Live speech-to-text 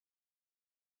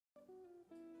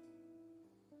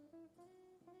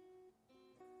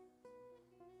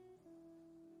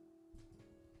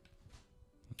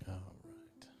All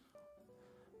right.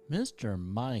 Mr.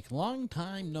 Mike, long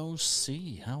time no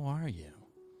see. How are you?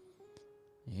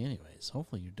 Anyways,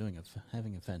 hopefully you're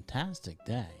having a fantastic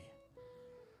day.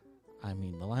 I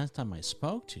mean, the last time I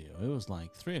spoke to you, it was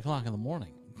like 3 o'clock in the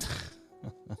morning.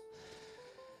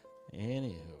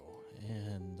 Anywho,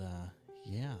 and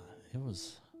yeah, it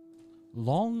was a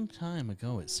long time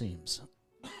ago, it seems.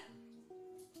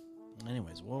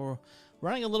 Anyways, we're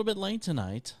running a little bit late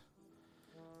tonight,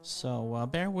 so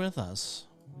bear with us.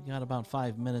 We got about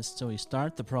 5 minutes till we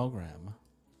start the program.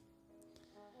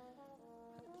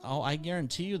 Oh, I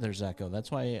guarantee you there's echo.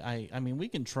 That's why I mean, we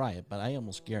can try it, but I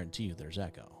almost guarantee you there's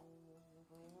echo.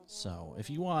 So if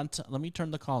you want, let me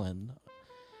turn the call in.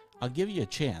 I'll give you a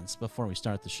chance before we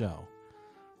start the show,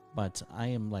 but I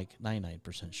am like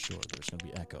 99% sure there's going to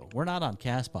be echo. We're not on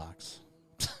Castbox.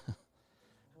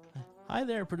 Hi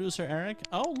there, producer Eric.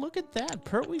 Oh, look at that.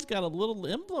 Pertwee's got a little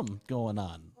emblem going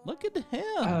on. Look at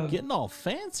him getting all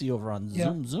fancy over on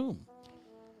Zoom.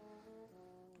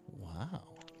 Wow.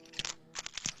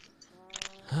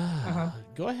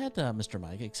 Go ahead, Mr.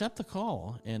 Mike. Accept the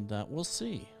call, and we'll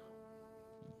see.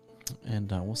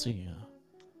 We'll see.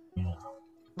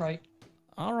 Right.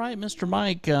 All right, Mr.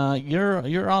 Mike.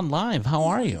 You're on live. How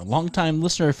are you? Long time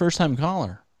listener, first time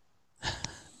caller.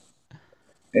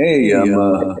 Hey,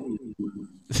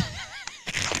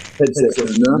 headset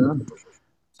now.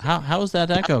 How's that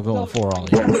echo going for all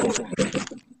you?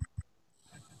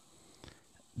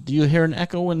 Do you hear an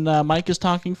echo when Mike is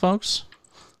talking, folks?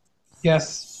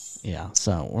 Yes. Yeah.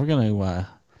 So we're gonna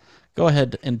go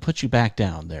ahead and put you back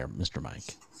down there, Mr.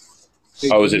 Mike.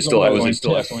 Oh, is it still echoing?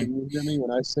 Can you hear me when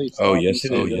I say stop? Oh, yes,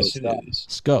 it is.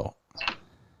 Let's go.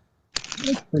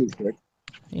 That's pretty quick.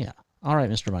 Yeah. All right,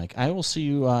 Mr. Mike. I will see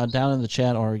you down in the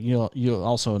chat, or you'll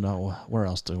also know where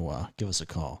else to give us a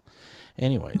call.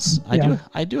 Anyways,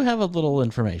 I do have a little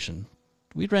information.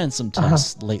 We ran some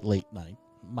tests late night,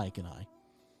 Mike and I,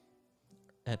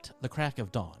 at the crack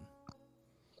of dawn.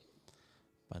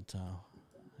 But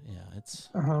yeah,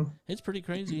 it's pretty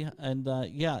crazy, and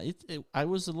I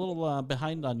was a little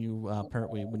behind on you,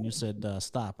 Pertwee, when you said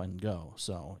stop and go.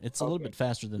 So it's a little bit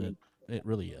faster than it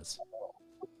really is.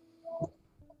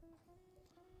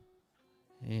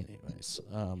 Anyways,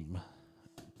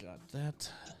 got that.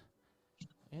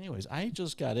 Anyways, I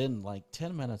just got in like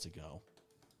 10 minutes ago.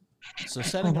 So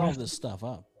setting all this stuff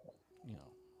up,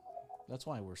 that's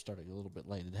why we're starting a little bit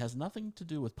late. It has nothing to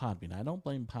do with Podbean. I don't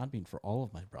blame Podbean for all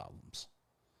of my problems.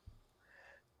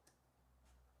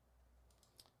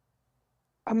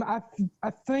 I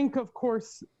think, of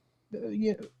course,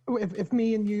 if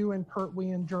me and you and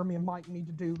Pertwee and Jeremy and Mike need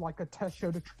to do like a test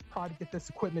show to try to get this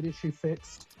equipment issue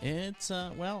fixed. It's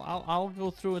well, I'll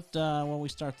go through it when we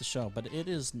start the show, but it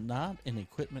is not an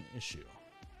equipment issue,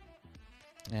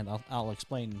 and I'll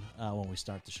explain when we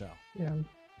start the show. Yeah.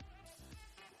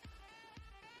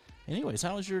 Anyways,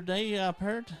 how was your day,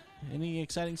 Pert? Any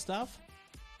exciting stuff?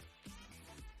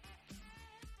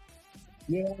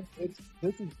 Yeah,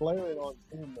 this is blaring on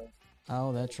camera.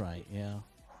 Oh, that's right. Yeah.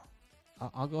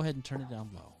 I'll go ahead and turn it down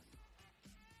low.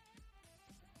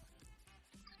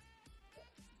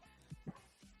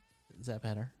 Is that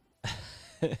better?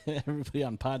 Everybody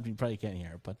on Podbean probably can't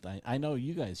hear it, but I know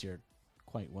you guys hear it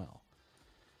quite well.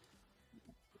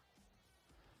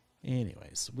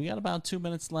 Anyways, we got about 2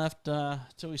 minutes left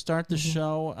till we start the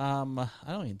show. I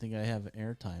don't even think I have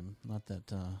airtime. Not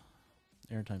that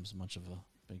airtime is much of a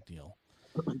big deal.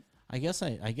 I guess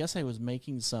I was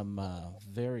making some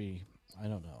very, I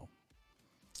don't know,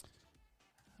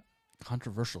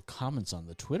 controversial comments on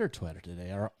the Twitter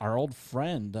today. Our old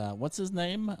friend, what's his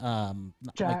name?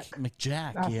 Jack.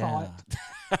 McJack.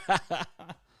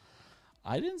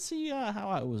 I I didn't see how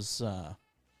I was.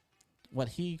 What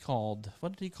did he call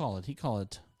it? He called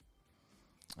it,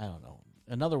 I don't know,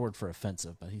 another word for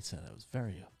offensive, but he said it was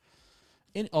very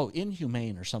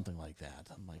inhumane or something like that.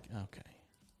 I'm like, okay,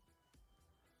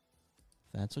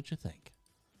 that's what you think.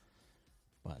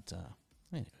 But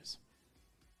anyways,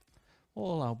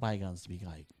 we'll allow bygones to be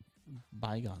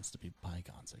bygones,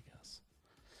 I guess.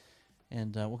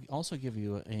 And we'll also give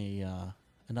you an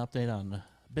update on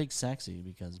Big Sexy,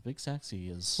 because Big Sexy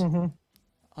is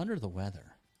under the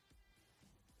weather.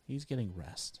 He's getting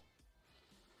rest.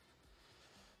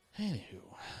 Anywho,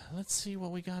 let's see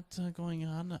what we got going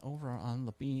on over on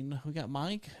the bean. We got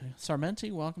Mike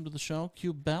Sarmenti. Welcome to the show.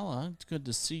 Cubella, it's good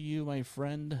to see you, my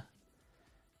friend,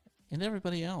 and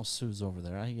everybody else who's over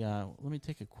there. Let me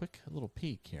take a quick little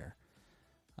peek here.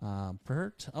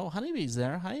 Bert. Oh, Honeybee's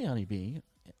there. Hi, Honeybee.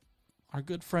 Our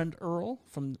good friend Earl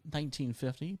from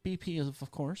 1950. BP is,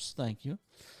 of course. Thank you.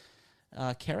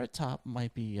 Carrot Top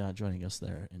might be joining us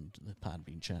there in the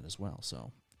Podbean chat as well.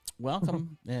 So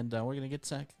welcome, and we're going to get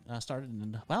started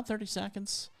in about 30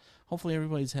 seconds. Hopefully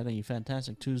everybody's had a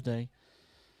fantastic Tuesday,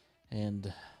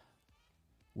 and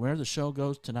where the show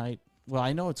goes tonight, well,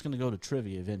 I know it's going to go to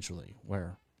trivia eventually,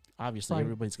 where obviously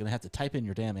everybody's going to have to type in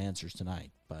your damn answers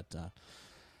tonight, but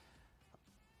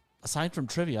aside from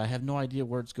trivia, I have no idea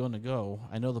where it's going to go.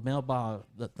 I know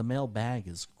the mailbag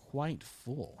is quite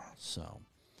full, so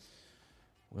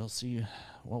we'll see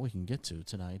what we can get to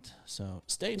tonight. So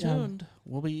stay tuned.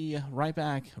 We'll be right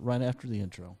back right after the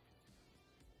intro.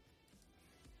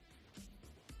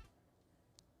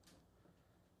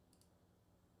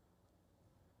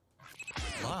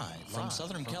 Live from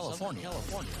Southern California.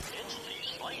 It's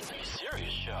the Slightly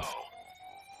Serious Show.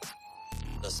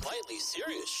 The Slightly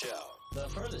Serious Show. The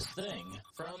furthest thing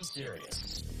from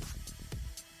serious.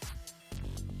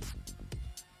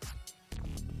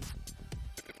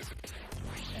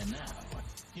 And now,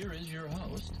 here is your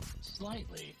host,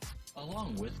 Slightly,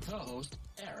 along with co-host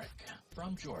Eric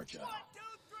from Georgia. 1, 2,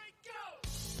 3,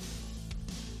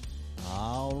 go!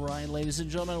 All right, ladies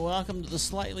and gentlemen, welcome to the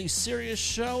Slightly Serious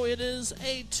Show. It is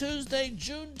a Tuesday,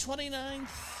 June 29th,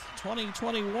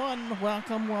 2021.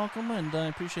 Welcome, and I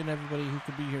appreciate everybody who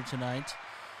could be here tonight.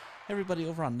 Everybody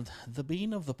over on the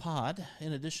Bean of the Pod,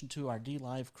 in addition to our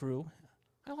D-Live crew.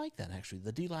 I like that, actually,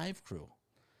 the D-Live crew.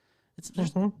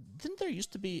 Didn't there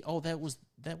used to be? Oh, that was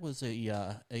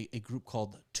a group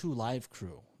called Two Live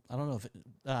Crew. I don't know if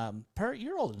Pert,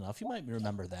 you're old enough. You might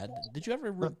remember that. Did you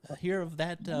ever hear of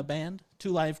that band, Two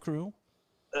Live Crew?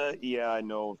 Yeah, I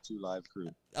know Two Live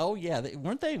Crew. Oh yeah,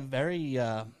 weren't they very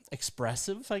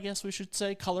expressive? I guess we should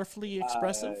say, colorfully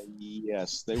expressive.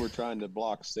 Yes, they were trying to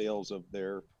block sales of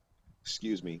their,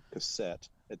 cassette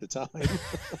at the time.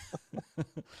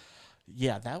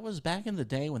 Yeah, that was back in the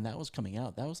day when that was coming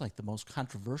out. That was like the most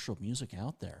controversial music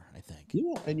out there, I think.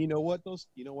 Yeah, and you know what those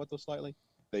Slightly?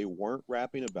 They weren't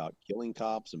rapping about killing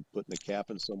cops and putting a cap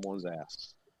in someone's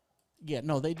ass. Yeah,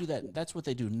 no, they do that. That's what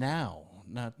they do now,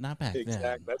 not back then.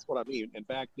 Exactly. That's what I mean. And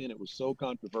back then it was so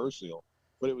controversial,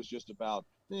 but it was just about,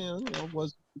 it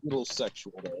was a little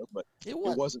sexual there, but it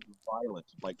wasn't violent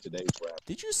like today's rap.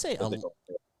 Did you say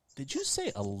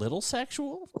a little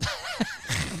sexual?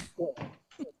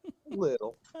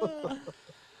 Little.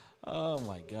 Oh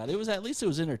my God! At least it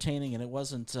was entertaining, and it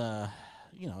wasn't,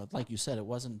 like you said, it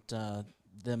wasn't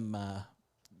them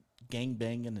gang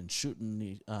banging and shooting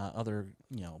the other,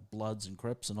 Bloods and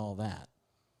Crips and all that.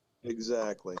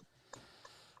 Exactly.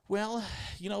 Well,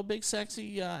 Big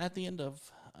Sexy at the end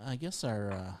of, I guess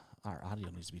our audio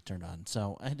needs to be turned on.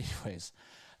 So, anyways,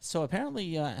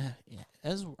 apparently,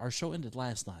 as our show ended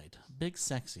last night, Big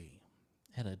Sexy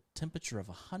had a temperature of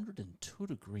 102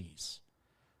 degrees,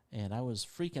 and I was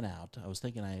freaking out. I was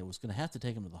thinking I was going to have to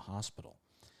take him to the hospital,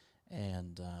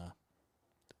 and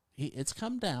it's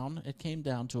come down. It came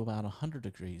down to about 100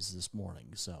 degrees this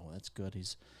morning, so that's good.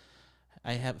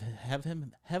 I have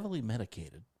him heavily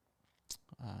medicated.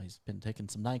 He's been taking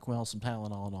some NyQuil, some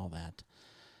Tylenol, and all that.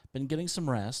 Been getting some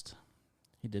rest.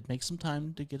 He did make some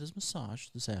time to get his massage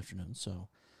this afternoon,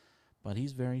 but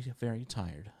he's very, very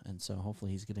tired, and so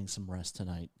hopefully he's getting some rest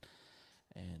tonight,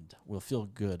 and we'll feel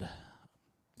good,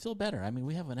 feel better. I mean,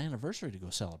 we have an anniversary to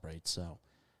go celebrate, so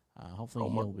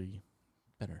hopefully he'll be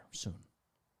better soon.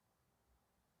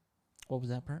 What was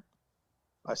that, Bert?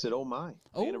 I said, oh my,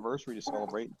 anniversary to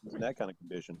celebrate in that kind of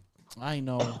condition. I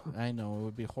know. It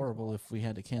would be horrible if we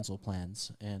had to cancel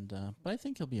plans, but I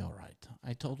think he'll be all right.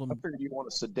 I told him. I figured you want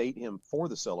to sedate him for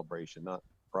the celebration, not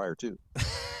prior to.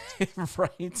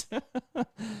 Right.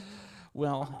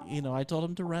 Well, I told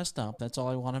him to rest up. That's all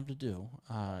I want him to do.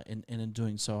 And in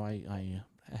doing so, I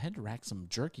had to rack some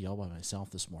jerky all by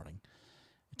myself this morning.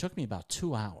 It took me about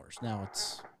 2 hours. Now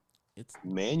it's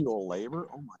manual labor.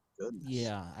 Oh my goodness.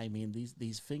 Yeah, I mean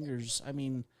these fingers. I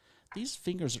mean, these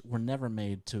fingers were never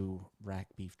made to rack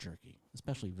beef jerky,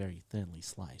 especially very thinly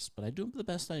sliced. But I do the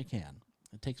best I can.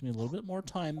 It takes me a little bit more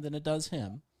time than it does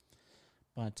him,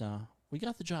 but we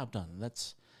got the job done.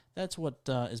 That's what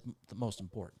is the most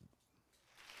important.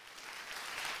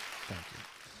 Thank you.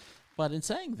 But in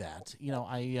saying that,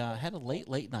 I had a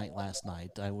late night last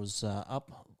night. I was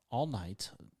up all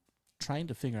night trying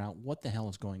to figure out what the hell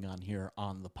is going on here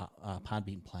on the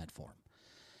Podbean platform.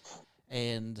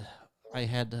 And I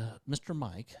had Mr.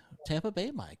 Mike, Tampa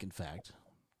Bay Mike, in fact,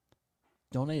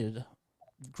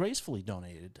 gracefully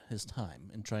donated his time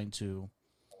in trying to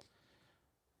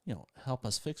help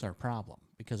us fix our problem,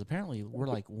 because apparently we're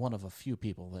like one of a few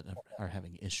people that are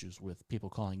having issues with people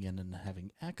calling in and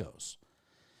having echoes.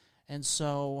 And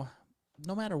so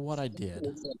no matter what I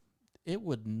did, it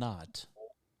would not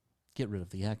get rid of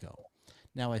the echo.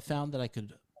 Now I found that I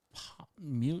could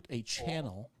mute a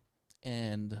channel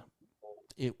and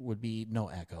it would be no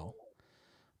echo.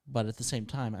 But at the same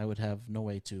time, I would have no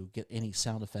way to get any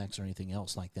sound effects or anything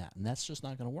else like that. And that's just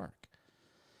not going to work.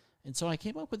 And so I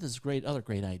came up with this other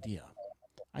great idea.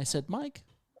 I said, Mike,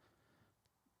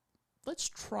 let's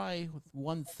try with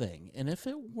one thing. And if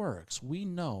it works, we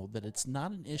know that it's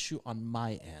not an issue on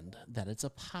my end, that it's a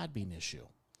Podbean issue.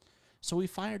 So we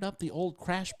fired up the old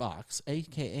Crash Box,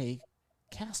 a.k.a.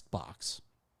 Castbox,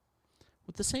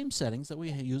 with the same settings that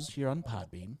we used here on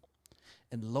Podbean.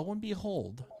 And lo and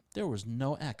behold, there was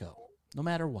no echo, no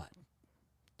matter what.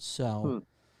 So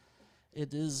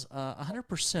it is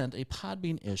 100% a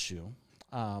Podbean issue.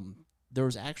 There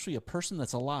was actually a person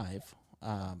that's alive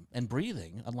and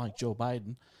breathing, unlike Joe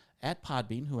Biden, at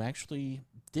Podbean, who actually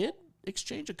did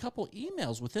exchange a couple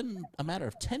emails within a matter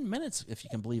of 10 minutes, if you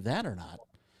can believe that or not.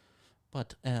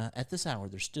 But at this hour,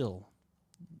 there's still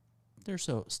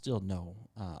no,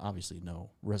 obviously no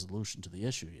resolution to the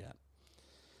issue yet.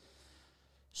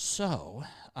 So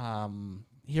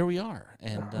here we are,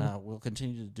 and we'll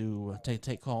continue to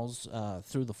take calls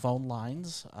through the phone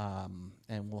lines,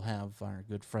 and we'll have our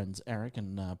good friends Eric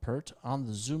and Pert on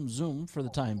the Zoom for the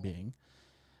time being.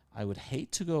 I would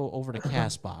hate to go over to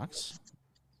Castbox,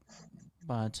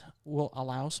 but we'll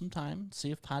allow some time,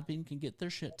 see if Podbean can get their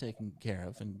shit taken care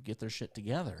of and get their shit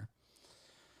together.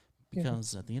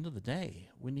 Because at the end of the day,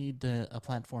 we need a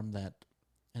platform that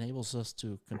enables us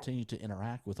to continue to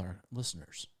interact with our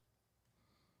listeners.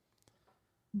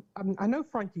 I know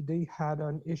Frankie D had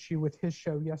an issue with his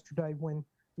show yesterday when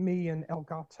me and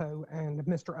Elgato and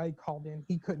Mr. A called in.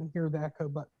 He couldn't hear the echo,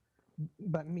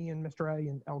 but me and Mr. A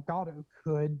and Elgato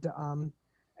could.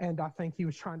 And I think he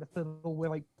was trying to fiddle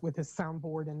with his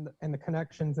soundboard and the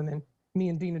connections. And then me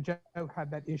and Dina Joe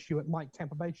had that issue at Mike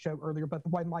Tampa Bay show earlier. But the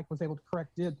way Mike was able to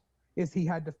correct it is he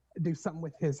had to do something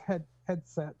with his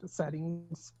headset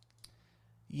settings.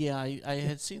 Yeah, I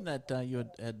had seen that you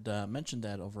had mentioned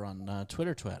that over on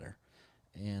Twitter,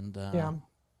 and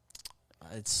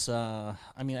it's. I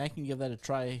mean, I can give that a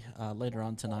try later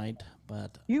on tonight,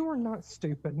 but you are not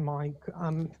stupid, Mike.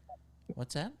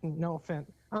 What's that? No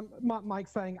offense. Mike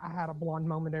saying I had a blonde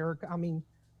moment, Eric. I mean,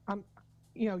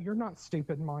 you're not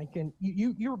stupid, Mike, and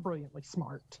you're brilliantly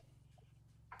smart.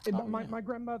 Oh, my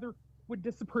grandmother would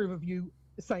disapprove of you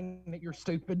saying that you're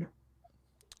stupid.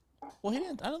 Well, he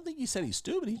didn't. I don't think he said he's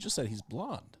stupid. He just said he's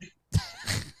blonde.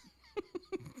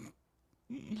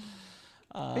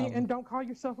 And don't call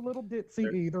yourself a little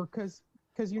ditzy either, because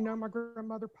my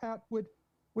grandmother Pat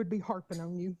would be harping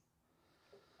on you.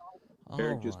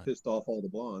 Eric just pissed off all the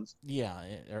blondes. Yeah,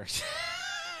 Eric.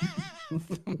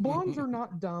 Blondes are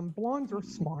not dumb. Blondes are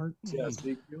smart. Yes,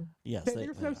 thank you. Yes,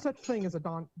 there's no such thing as a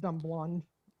dumb blonde.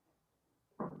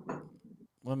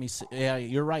 Let me see. Yeah,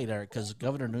 you're right, Eric, because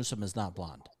Governor Newsom is not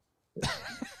blonde.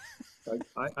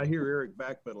 I hear Eric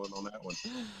backpedaling on that one.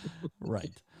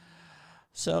 Right.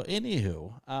 So,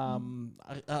 anywho,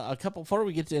 a couple before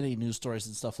we get to any news stories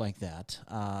and stuff like that.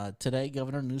 Today,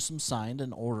 Governor Newsom signed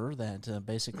an order that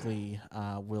basically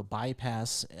will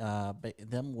bypass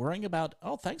them worrying about.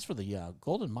 Oh, thanks for the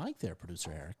golden mic there,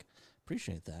 producer Eric.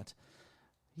 Appreciate that.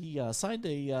 He signed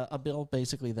a bill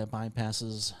basically that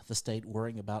bypasses the state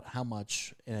worrying about how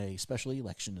much a special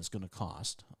election is going to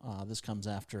cost. This comes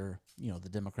after the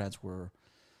Democrats were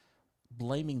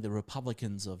blaming the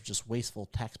Republicans of just wasteful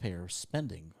taxpayer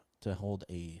spending to hold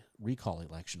a recall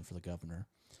election for the governor.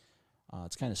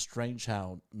 It's kind of strange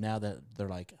how now that they're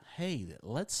like, hey,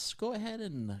 let's go ahead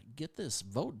and get this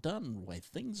vote done while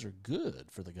things are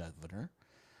good for the governor,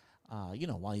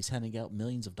 while he's handing out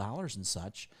millions of dollars and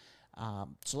such.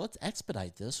 So let's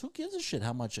expedite this. Who gives a shit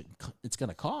how much it's going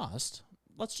to cost?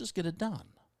 Let's just get it done.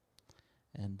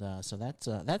 And so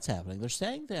that's happening. They're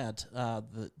saying that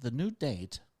the new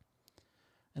date,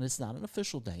 and it's not an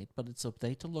official date, but it's a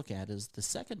date to look at, is the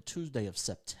second Tuesday of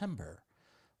September,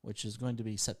 which is going to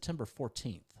be September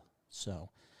 14th.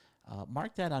 So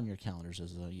mark that on your calendars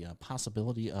as a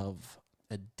possibility of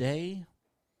a day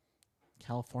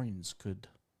Californians could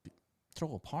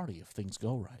throw a party if things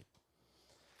go right.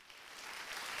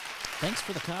 Thanks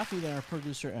for the coffee there,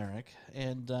 producer Eric.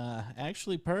 And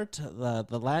actually, Pert,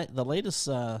 the latest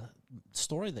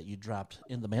story that you dropped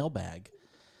in the mailbag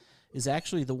is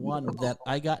actually the one that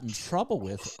I got in trouble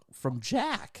with from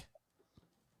Jack.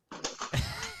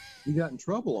 You got in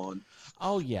trouble on?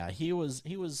 Oh yeah, he was.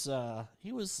 I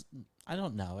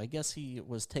don't know. I guess he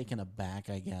was taken aback.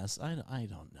 I guess I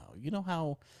don't know. You know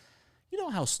how.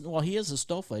 Well, he is a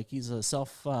snowflake. He's a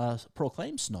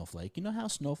self-proclaimed snowflake. You know how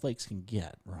snowflakes can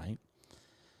get, right?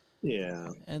 Yeah.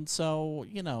 And so,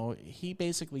 he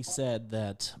basically said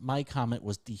that my comment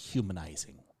was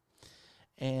dehumanizing.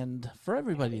 And for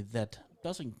everybody that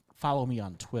doesn't follow me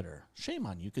on Twitter. Shame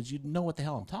on you, because you know what the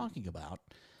hell I'm talking about.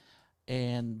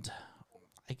 And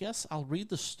I guess I'll read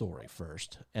the story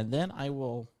first, and then I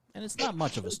will, and it's not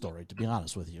much of a story, to be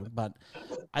honest with you, but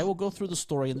I will go through the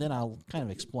story, and then I'll kind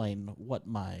of explain what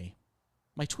my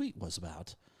tweet was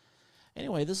about.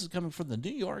 Anyway, this is coming from the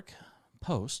New York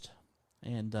Post,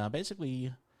 and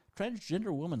basically,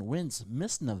 transgender woman wins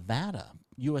Miss Nevada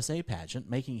USA pageant,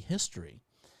 making history.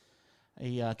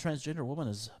 A transgender woman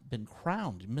has been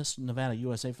crowned Miss Nevada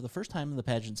USA for the first time in the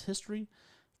pageant's history.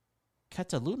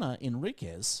 Cataluna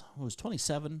Enriquez, who is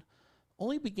 27,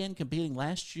 only began competing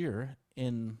last year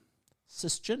in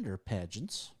cisgender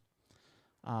pageants.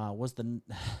 Was the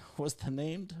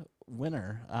named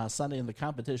winner Sunday in the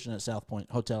competition at South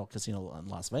Point Hotel Casino in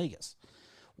Las Vegas.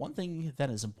 One thing that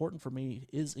is important for me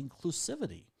is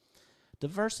inclusivity,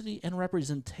 diversity, and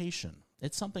representation.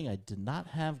 It's something I did not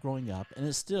have growing up and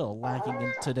is still lacking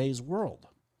in today's world.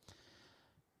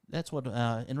 That's what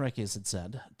Enriquez had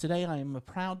said. Today, I am a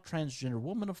proud transgender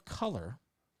woman of color.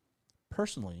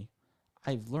 Personally,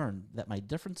 I've learned that my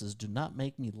differences do not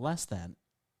make me less than.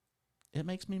 It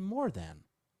makes me more than,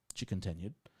 she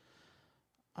continued.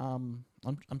 I'm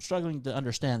struggling to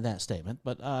understand that statement,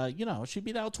 but, she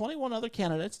beat out 21 other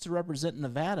candidates to represent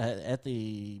Nevada at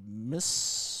the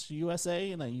Miss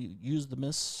USA, and I use the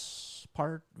Miss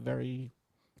part very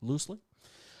loosely.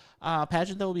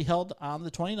 Pageant that will be held on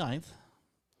the 29th.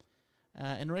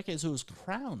 Enriquez, who was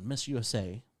crowned Miss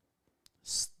USA,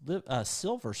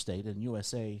 Silver State in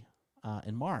USA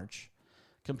in March,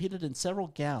 competed in several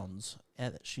gowns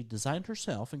that she designed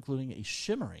herself, including a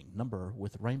shimmering number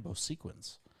with rainbow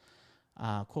sequins.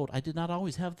 Quote, I did not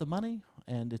always have the money,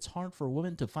 and it's hard for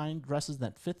women to find dresses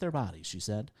that fit their bodies, she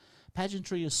said.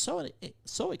 Pageantry is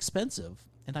so expensive,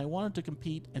 and I wanted to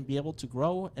compete and be able to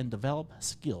grow and develop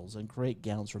skills and create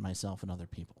gowns for myself and other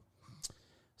people.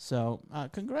 So,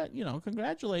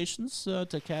 congratulations to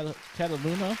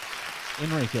Cataluna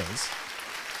Enriquez,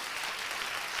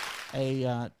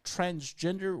 a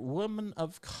transgender woman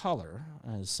of color,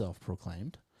 as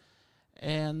self-proclaimed.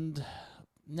 And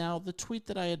now the tweet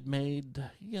that I had made,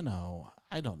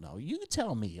 I don't know. You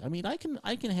tell me. I mean, I can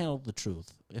handle the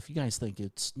truth if you guys think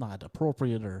it's not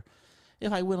appropriate or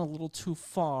if I went a little too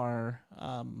far.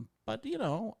 But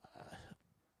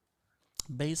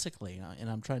basically, and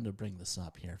I'm trying to bring this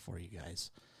up here for you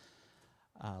guys.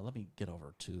 Let me get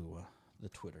over to the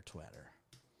Twitter.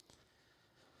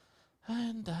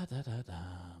 And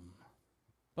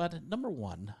But number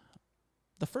one,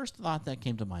 the first thought that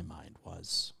came to my mind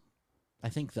was, I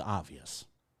think the obvious.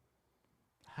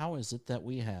 How is it that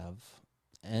we have,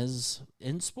 as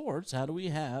in sports, how do we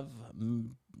have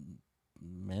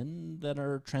men that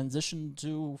are transitioned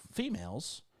to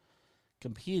females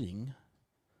competing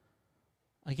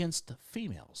against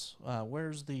females? Where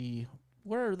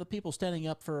are the people standing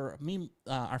up for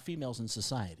our females in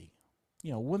society?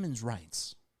 Women's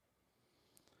rights.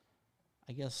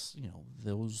 I guess,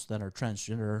 those that are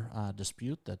transgender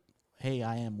dispute that, hey,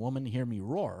 I am woman, hear me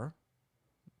roar.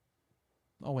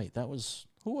 Oh wait,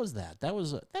 who was that? That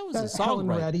was a song, Helen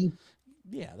right? Reddy.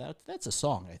 Yeah, that's a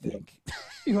song, I think.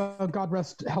 God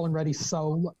rest Helen Reddy's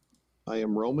soul. I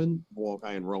am Roman. Well,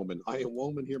 I am Roman. I am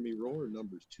woman. Hear me roar.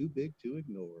 Numbers too big to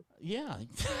ignore. Yeah,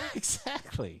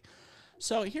 exactly.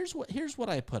 So here's what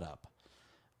I put up,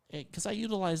 because I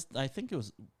utilized, I think it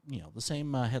was the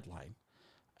same headline,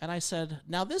 and I said,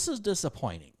 now this is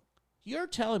disappointing. You're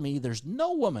telling me there's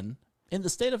no woman in the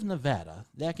state of Nevada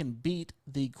that can beat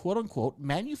the quote-unquote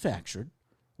manufactured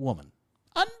woman.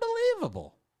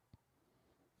 Unbelievable.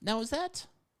 Now, is that...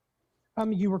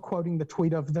 You were quoting the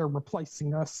tweet of they're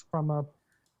replacing us from a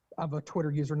Twitter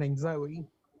user named Zoe.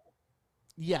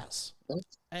 Yes.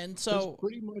 That's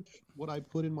pretty much what I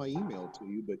put in my email to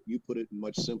you, but you put it in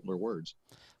much simpler words.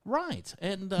 Right.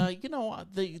 And,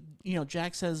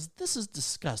 Jack says, this is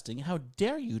disgusting. How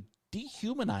dare you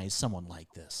dehumanize someone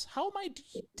like this? How am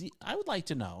I would like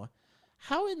to know,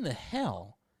 how in the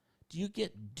hell do you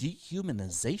get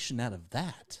dehumanization out of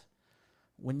that?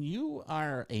 When you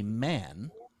are a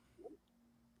man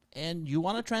and you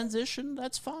want to transition,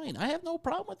 that's fine. I have no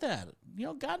problem with that.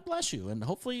 God bless you, and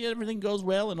hopefully everything goes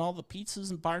well and all the pieces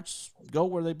and parts go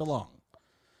where they belong.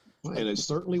 And it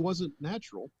certainly wasn't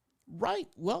natural. Right.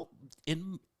 Well,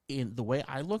 in the way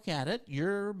I look at it,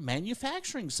 you're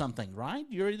manufacturing something, right?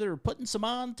 You're either putting some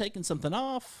on, taking something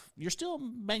off. You're still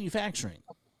manufacturing.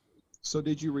 So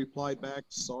did you reply back,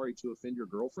 sorry to offend your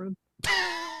girlfriend?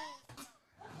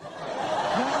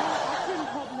 I couldn't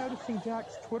help noticing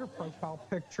Jack's Twitter profile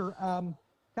picture.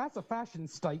 That's a fashion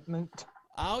statement.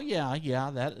 Oh, yeah,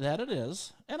 that it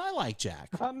is. And I like Jack.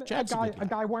 Jack's a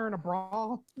guy wearing a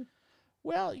bra.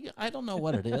 Well, I don't know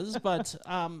what it is, but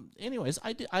anyways,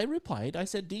 I replied. I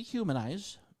said,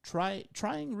 dehumanize.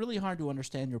 Trying really hard to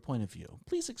understand your point of view.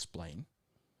 Please explain.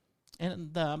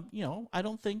 And I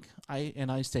don't think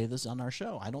I say this on our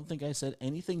show. I don't think I said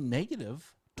anything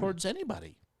negative towards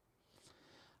anybody.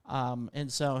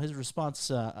 And so his response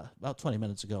about 20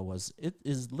 minutes ago was, it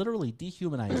is literally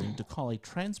dehumanizing to call a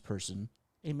trans person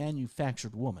a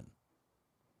manufactured woman.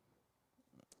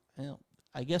 Well,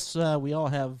 I guess we all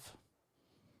have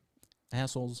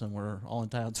assholes and we're all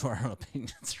entitled to our own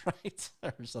opinions, right?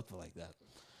 Or something like that.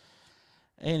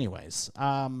 Anyways,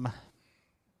 I'll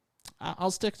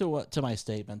stick to my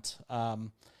statement.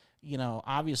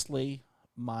 Obviously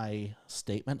my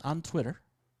statement on Twitter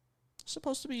is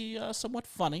supposed to be somewhat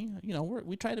funny.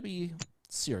 We try to be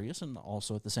serious and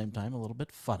also at the same time a little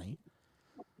bit funny.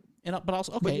 But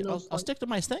also, okay, I'll stick to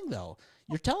my thing though.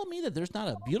 You're telling me that there's not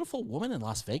a beautiful woman in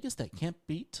Las Vegas that can't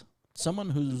beat someone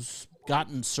who's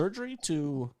gotten surgery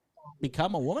to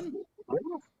become a woman?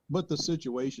 But the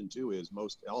situation too is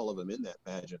all of them in that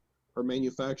pageant are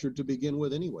manufactured to begin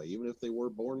with anyway. Even if they were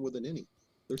born with an innie,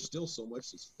 there's still so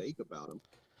much that's fake about them.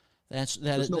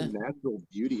 There's no natural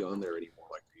beauty on there anymore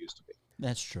like there used to be.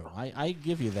 That's true. I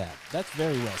give you that. That's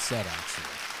very well said,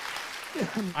 actually.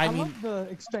 I love the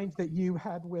exchange that you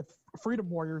had with Freedom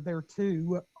Warrior there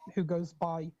too, who goes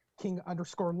by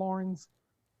King_Lawrence.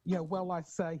 I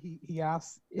say he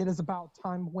asks, it is about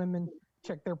time women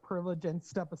check their privilege and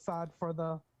step aside for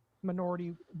the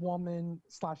minority woman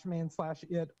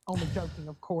 /man/it. Only joking,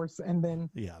 of course. And then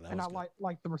I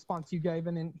like the response you gave,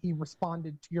 and then he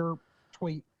responded to your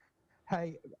tweet.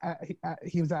 Hey,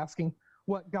 he was asking,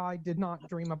 what guy did not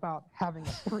dream about having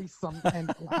a threesome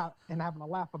and having a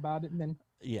laugh about it? And then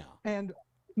and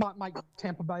Mike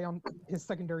Tampa Bay on his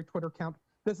secondary Twitter account.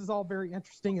 This is all very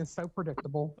interesting and so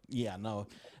predictable. Yeah, no,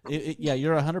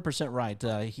 you're 100% right.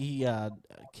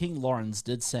 King Lawrence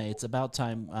did say it's about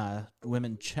time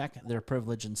women check their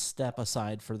privilege and step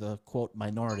aside for the quote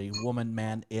minority woman,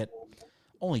 man, it.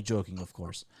 Only joking, of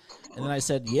course. And then I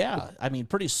said,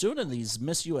 pretty soon in these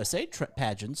Miss USA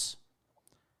pageants,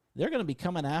 they're going to be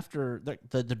coming after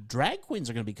the drag queens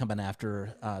are going to be coming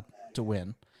after to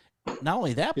win. Not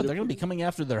only that, but they're going to be coming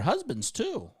after their husbands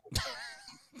too.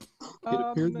 It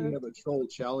appears we have a troll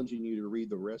challenging you to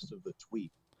read the rest of the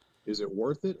tweet. Is it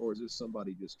worth it, or is this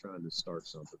somebody just trying to start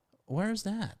something? Where's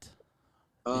that?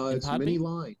 It's many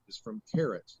lines. It's from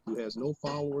Carrot, who has no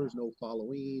followers, no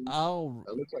following. Oh,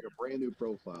 it looks like a brand new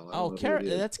profile. Carrot.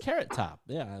 That's Carrot Top.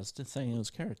 Yeah, I was just saying it was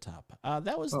Carrot Top.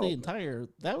 That was the entire.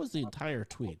 That was the entire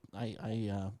tweet. I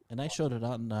showed it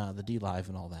on the D Live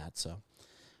and all that. So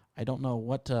I don't know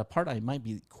what part I might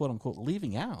be quote unquote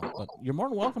leaving out, but you're more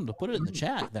than welcome to put it in the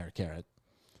chat there, Carrot.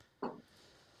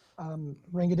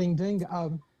 Ring a ding ding.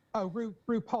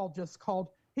 RuPaul just called.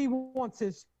 He wants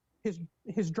his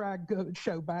drag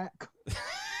show back.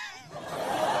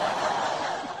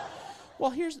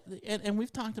 Well, and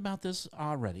we've talked about this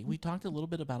already. We talked a little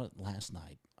bit about it last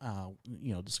night.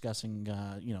 Discussing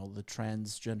the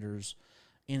transgenders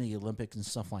in the Olympics and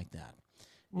stuff like that.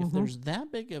 Mm-hmm. If there's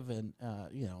that big of an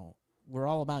we're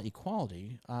all about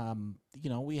equality.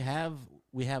 We have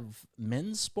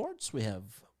men's sports, we have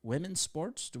women's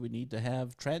sports. Do we need to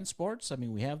have trans sports? I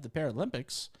mean, we have the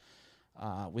Paralympics.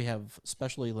 We have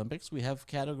Special Olympics. We have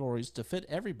categories to fit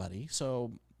everybody.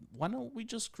 So why don't we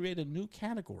just create a new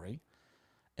category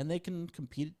and they can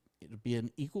compete? It'll be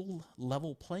an equal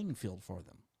level playing field for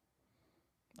them.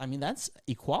 I mean, that's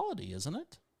equality, isn't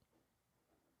it?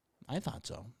 I thought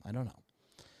so. I don't know.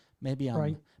 Maybe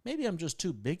I'm just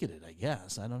too bigoted, I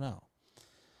guess. I don't know.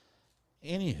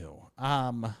 Anywho,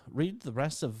 read the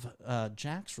rest of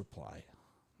Jack's reply.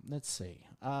 Let's see.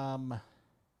 The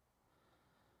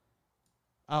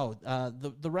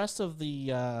rest of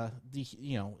the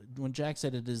when Jack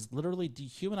said it is literally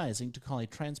dehumanizing to call a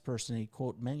trans person a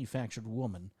quote manufactured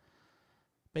woman.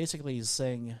 Basically, he's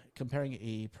saying comparing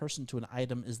a person to an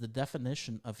item is the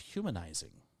definition of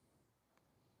humanizing.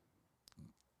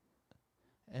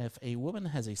 If a woman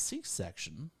has a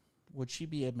C-section, would she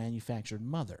be a manufactured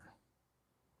mother?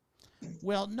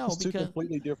 Well, no, it's because two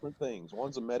completely different things.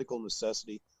 One's a medical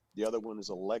necessity. The other one is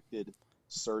elected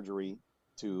surgery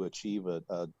to achieve a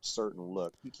certain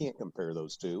look. You can't compare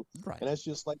those two. Right. And that's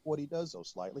just like what he does, though,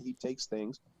 slightly. He takes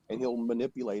things and he'll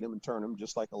manipulate them and turn them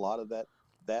just like a lot of that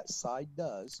side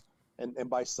does. And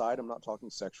by side, I'm not talking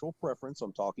sexual preference.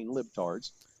 I'm talking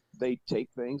libtards. They take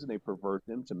things and they pervert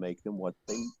them to make them what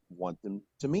they want them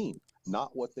to mean,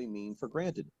 not what they mean for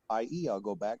granted, i.e., I'll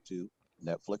go back to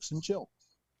Netflix and chill.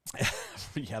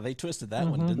 Yeah, they twisted that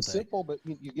one, didn't they? Simple, but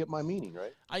you get my meaning,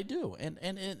 right? I do, and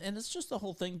it's just the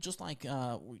whole thing. Just like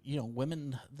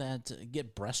women that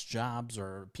get breast jobs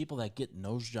or people that get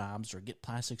nose jobs or get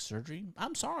plastic surgery.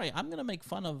 I'm sorry, I'm going to make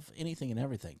fun of anything and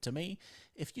everything. To me,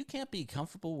 if you can't be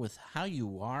comfortable with how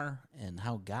you are and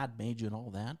how God made you and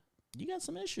all that, you got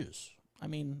some issues. I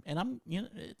mean, and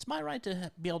it's my right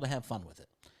to be able to have fun with it.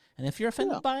 And if you're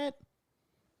offended by it,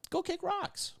 go kick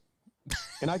rocks.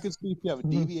 And I could see if you have a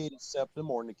deviated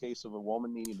septum, or in the case of a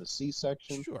woman needing a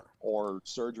C-section, or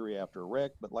surgery after a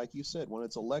wreck. But like you said, when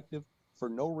it's elective for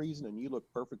no reason and you look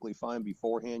perfectly fine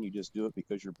beforehand, you just do it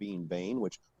because you're being vain,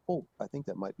 which, I think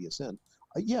that might be a sin.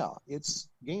 It's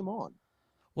game on.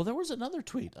 Well, there was another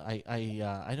tweet.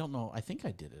 I don't know. I think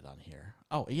I did it on here.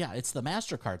 Oh, yeah, it's the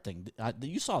MasterCard thing.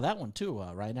 You saw that one too,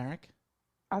 right, Eric?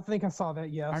 I think I saw that,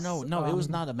 yes. Or no, it was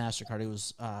not a MasterCard. It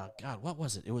was, God, what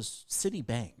was it? It was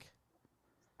Citibank.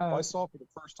 I saw it for the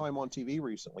first time on TV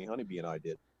recently. Honeybee and I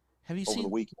did. Have you over seen the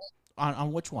weekend?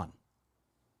 On which one?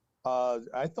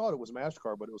 I thought it was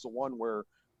MasterCard, but it was the one where,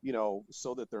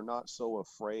 so that they're not so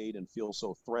afraid and feel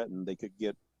so threatened, they could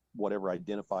get whatever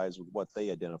identifies with what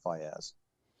they identify as.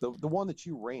 The one that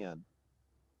you ran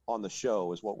on the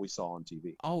show is what we saw on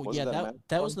TV. Oh, Wasn't yeah,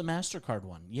 that was the MasterCard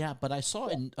one. Yeah, but I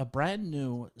saw a brand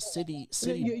new Citibank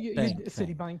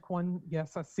Citibank one.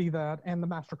 Yes, I see that, and the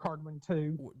MasterCard one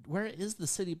too. Where is the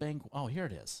Citibank? Oh, here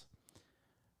it is.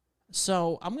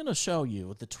 So I'm going to show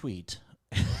you the tweet.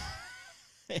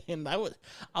 And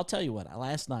I'll tell you what.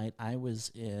 Last night I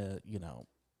was,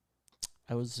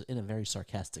 I was in a very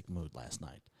sarcastic mood last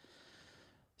night.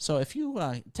 So if you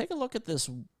take a look at this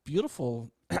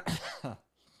beautiful,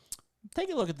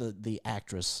 take a look at the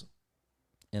actress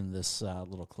in this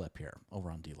little clip here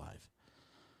over on DLive.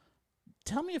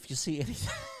 Tell me if you see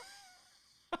anything.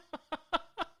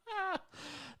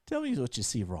 Tell me what you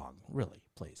see wrong, really,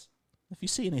 please. If you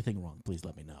see anything wrong, please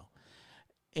let me know.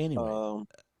 Anyway.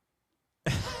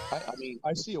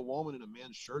 I see a woman in a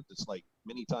men's shirt that's like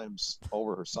many times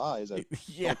over her size. I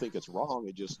don't think it's wrong.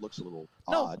 It just looks a little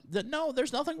odd. No,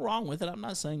 there's nothing wrong with it. I'm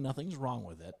not saying nothing's wrong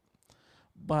with it.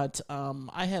 But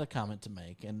I had a comment to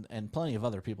make, and plenty of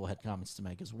other people had comments to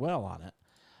make as well on it.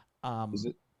 Is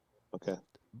it? Okay.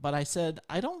 But I said,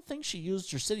 I don't think she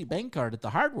used her Citibank card at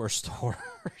the hardware store.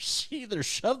 She either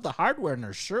shoved the hardware in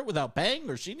her shirt without paying,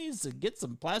 or she needs to get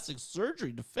some plastic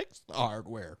surgery to fix the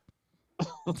hardware.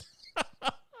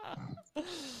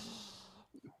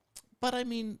 But I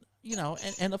mean,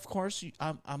 and of course,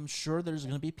 I'm sure there's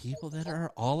going to be people that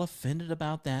are all offended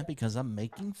about that because I'm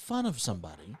making fun of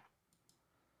somebody.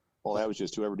 Well, that was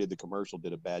just whoever did the commercial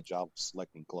did a bad job of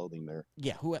selecting clothing there.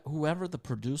 Yeah, whoever the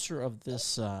producer of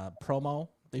this promo,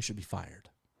 they should be fired.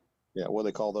 Yeah, what do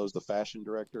they call those? The fashion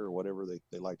director or whatever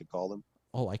they like to call them?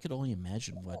 Oh, I could only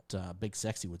imagine what Big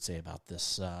Sexy would say about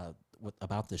this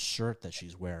shirt that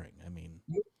she's wearing. I mean...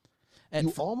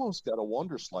 You almost got to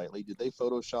wonder slightly, did they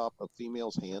Photoshop a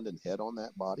female's hand and head on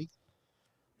that body?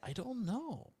 I don't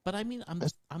know. But I mean,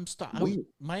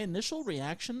 my initial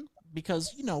reaction,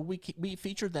 because, we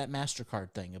featured that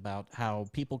MasterCard thing about how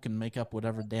people can make up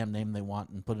whatever damn name they want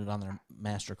and put it on their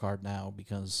MasterCard now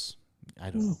because,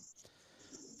 I don't know,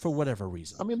 for whatever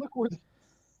reason. I mean,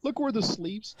 look where the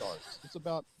sleeve starts. It's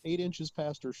about 8 inches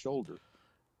past her shoulder.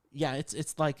 Yeah,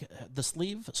 it's like the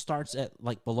sleeve starts at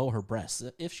like below her breasts,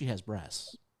 if she has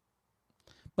breasts.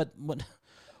 But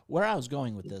where I was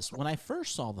going with this, when I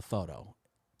first saw the photo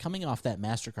coming off that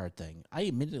MasterCard thing, I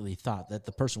immediately thought that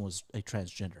the person was a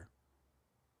transgender.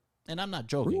 And I'm not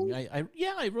joking. Really?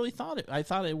 I really thought it. I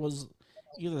thought it was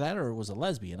either that or it was a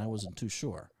lesbian. I wasn't too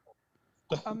sure.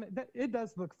 It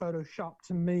does look photoshopped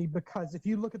to me because if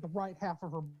you look at the right half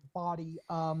of her body,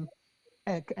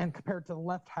 and compared to the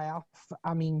left half,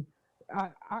 I mean,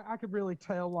 I could really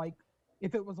tell, like,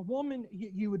 if it was a woman,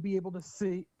 you would be able to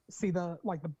see the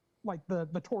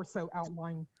torso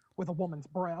outline with a woman's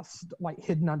breast, like,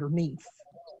 hidden underneath.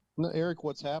 No, Eric,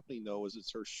 what's happening, though, is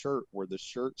it's her shirt where the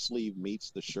shirt sleeve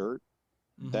meets the shirt.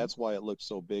 Mm-hmm. That's why it looks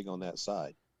so big on that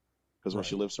side. Because when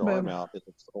she lifts her arm out, it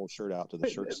lifts the whole shirt out to the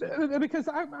shirt sleeve. Because,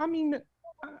 I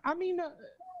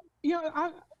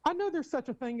know there's such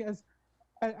a thing as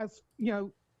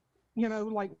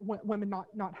like women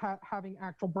not having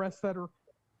actual breasts that are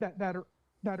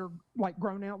like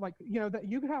grown out, like, that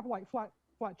you could have like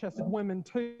flat-chested women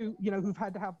too, who've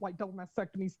had to have like double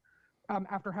mastectomies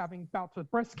after having bouts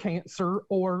with breast cancer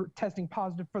or testing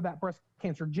positive for that breast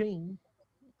cancer gene.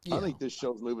 Yeah. I think this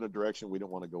show's moving a direction we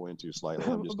don't want to go into slightly.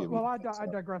 I'm just giving I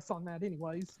digress on that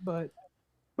anyways, but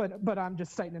I'm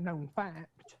just stating a known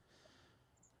fact.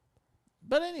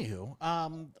 But anywho,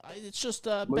 it's just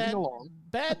Moving along.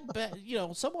 bad. You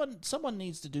know, someone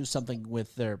needs to do something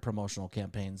with their promotional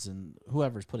campaigns, and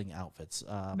whoever's putting outfits.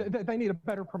 They need a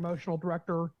better promotional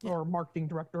director or marketing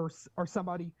director or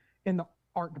somebody in the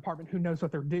art department who knows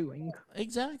what they're doing.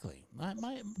 Exactly.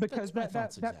 Because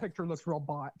that picture looks real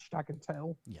botched. I can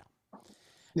tell. Yeah.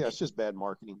 Yeah, it's just bad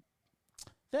marketing.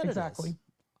 That exactly.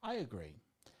 I agree.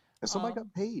 And somebody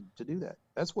got paid to do that.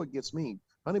 That's what gets me.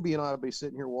 Honeybee and I will be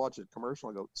sitting here watching a commercial.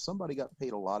 I go, somebody got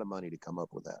paid a lot of money to come up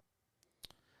with that.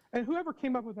 And whoever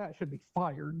came up with that should be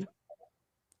fired.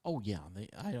 Oh yeah,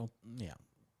 Yeah,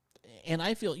 and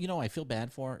I feel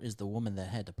bad for is the woman that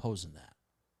had to pose in that.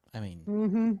 I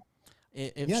mean,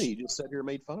 you just sat here and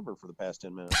made fun of her for the past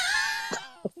 10 minutes.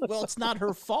 Well, it's not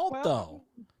her fault though.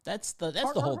 That's the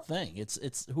whole thing.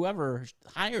 It's whoever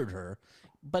hired her,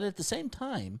 but at the same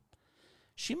time,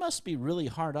 she must be really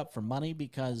hard up for money,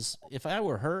 because if I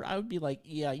were her, I would be like,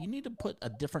 yeah, you need to put a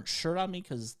different shirt on me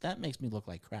because that makes me look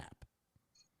like crap.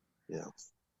 Yeah.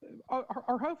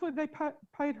 Or hopefully they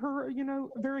paid her,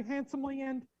 very handsomely,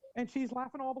 and she's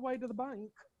laughing all the way to the bank.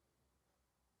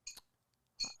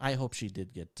 I hope she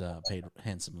did get paid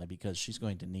handsomely, because she's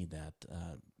going to need that.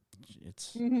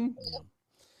 It's mm-hmm.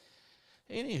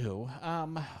 Yeah. Anywho,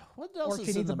 what else or is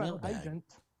she in needs the a better mailbag? agent,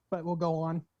 but we'll go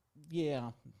on.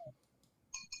 Yeah.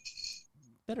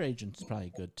 Better agent's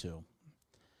probably good too.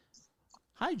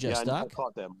 Hi, Jess Duck. I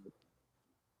caught that.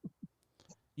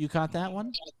 You caught that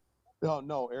one?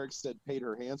 No. Eric said paid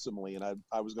her handsomely, and I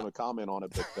was going to comment on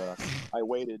it, but I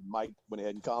waited. Mike went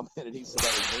ahead and commented. He said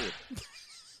that was weird.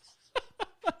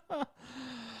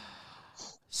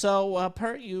 So,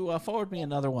 you forward me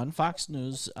another one. Fox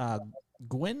News,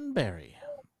 Gwen Berry.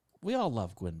 We all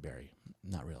love Gwen Berry.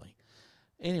 Not really.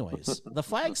 Anyways, the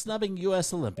flag-snubbing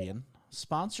U.S. Olympian,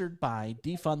 sponsored by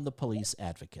Defund the Police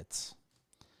Advocates.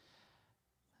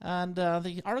 And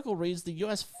the article reads, the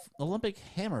U.S. Olympic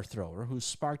hammer thrower, who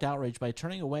sparked outrage by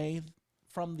turning away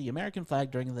from the American flag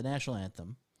during the national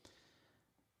anthem,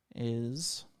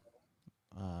 is...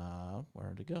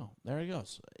 where'd it go? There it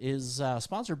goes. Is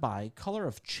sponsored by Color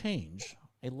of Change,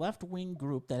 a left-wing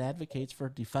group that advocates for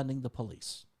defunding the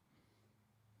police.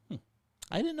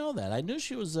 I didn't know that. I knew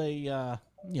she was an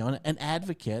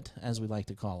advocate, as we like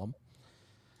to call them,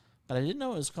 but I didn't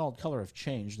know it was called Color of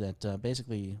Change. That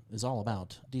basically is all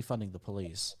about defunding the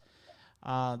police.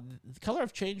 The Color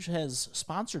of Change has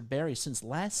sponsored Berry since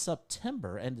last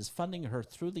September and is funding her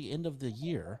through the end of the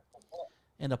year,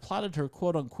 and applauded her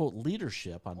quote-unquote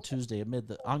leadership on Tuesday amid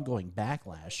the ongoing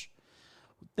backlash.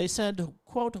 They said,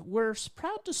 quote, "We're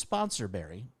proud to sponsor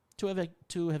Berry, to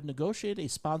have negotiated a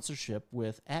sponsorship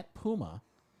with @Puma,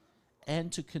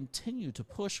 and to continue to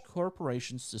push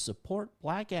corporations to support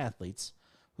black athletes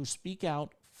who speak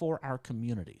out for our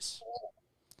communities."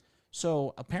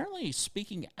 So apparently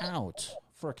speaking out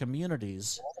for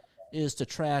communities is to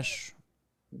trash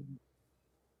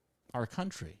our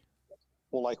country.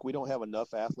 Well, like, we don't have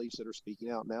enough athletes that are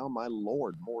speaking out now. My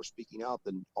Lord, more speaking out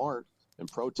than aren't, and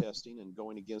protesting and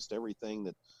going against everything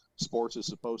that sports is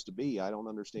supposed to be. I don't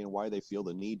understand why they feel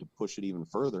the need to push it even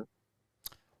further.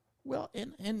 Well,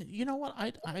 and you know what?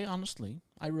 I honestly,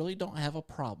 I really don't have a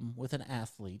problem with an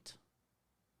athlete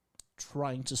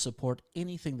trying to support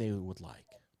anything they would like.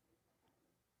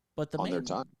 But on their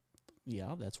time.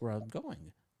 Yeah, that's where I'm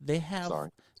going. They have.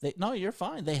 Sorry. No, you're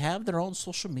fine. They have their own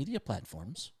social media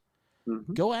platforms.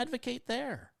 Mm-hmm. Go advocate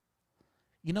there.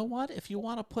 You know what? If you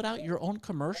want to put out your own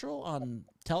commercial on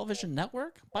television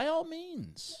network, by all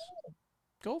means,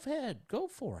 go ahead, go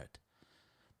for it.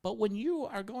 But when you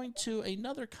are going to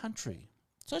another country,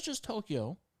 such as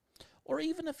Tokyo, or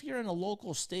even if you're in a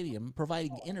local stadium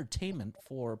providing entertainment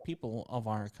for people of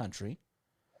our country,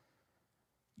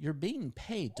 you're being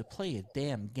paid to play a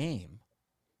damn game.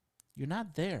 You're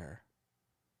not there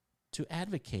to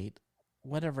advocate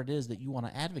whatever it is that you want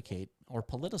to advocate or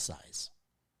politicize.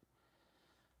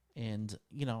 And,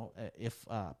 if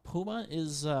Puma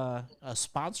is a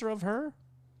sponsor of her,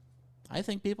 I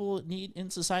think people in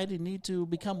society need to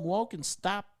become woke and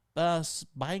stop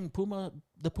buying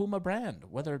the Puma brand,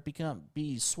 whether it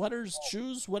be sweaters,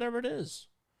 shoes, whatever it is.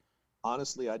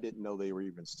 Honestly, I didn't know they were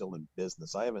even still in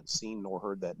business. I haven't seen nor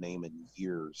heard that name in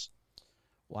years.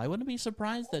 Well, I wouldn't be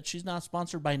surprised that she's not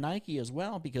sponsored by Nike as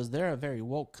well, because they're a very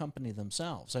woke company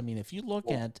themselves. I mean, if you look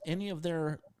at any of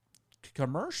their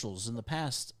commercials in the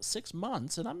past 6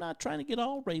 months, and I'm not trying to get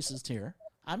all racist here,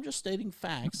 I'm just stating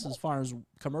facts as far as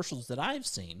commercials that I've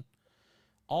seen,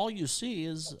 all you see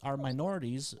is our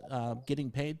minorities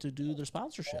getting paid to do their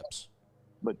sponsorships.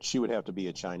 But she would have to be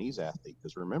a Chinese athlete,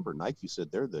 because remember, Nike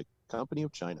said they're the company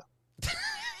of China.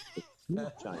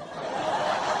 China.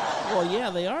 Well, yeah,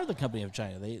 they are the company of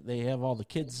China. They have all the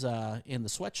kids in the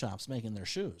sweatshops making their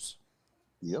shoes.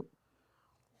 Yep.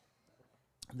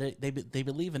 They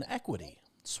believe in equity,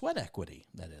 sweat equity,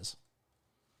 that is.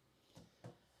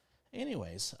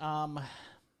 Anyways,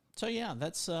 so yeah,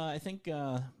 that's I think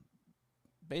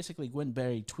basically Gwen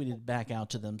Berry tweeted back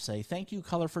out to them, say, "Thank you,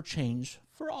 Color for Change,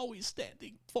 for always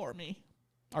standing for me,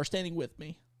 or standing with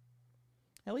me."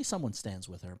 At least someone stands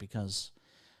with her, because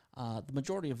the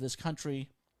majority of this country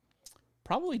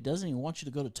probably doesn't even want you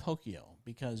to go to Tokyo,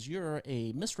 because you're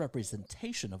a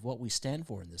misrepresentation of what we stand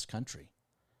for in this country.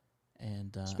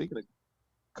 And speaking of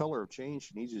color of change,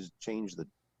 she needs to change the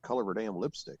color of her damn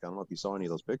lipstick. I don't know if you saw any of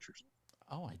those pictures.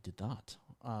 Oh, I did not.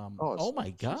 Oh,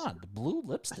 my God, the blue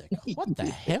lipstick. What the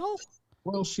hell?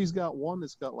 Well, she's got one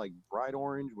that's got like bright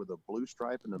orange with a blue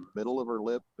stripe in the middle of her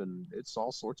lip, and it's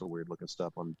all sorts of weird looking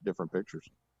stuff on different pictures.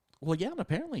 Well, yeah, and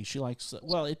apparently she likes,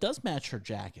 well, it does match her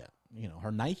jacket,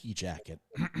 her Nike jacket.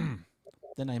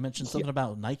 Then I mentioned something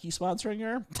about Nike sponsoring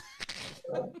her.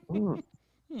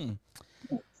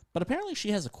 But apparently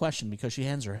she has a question, because she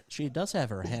does have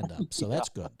her hand up, so that's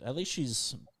good. At least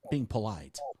she's being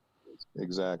polite.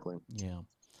 Exactly. Yeah.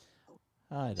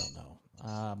 I don't know.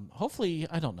 Hopefully,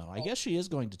 I don't know. I guess she is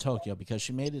going to Tokyo, because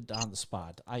she made it on the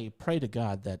spot. I pray to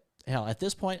God that, hell, at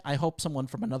this point, I hope someone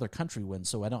from another country wins,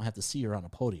 so I don't have to see her on a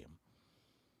podium.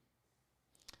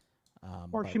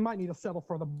 Or she might need to settle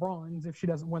for the bronze if she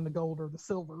doesn't win the gold or the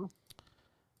silver.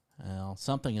 Well,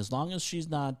 something, as long as she's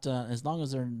not, as long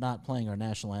as they're not playing our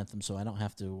national anthem, so I don't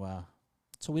have to,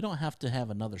 so we don't have to have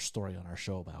another story on our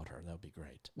show about her. That would be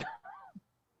great.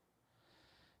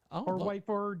 Or wait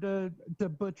for her to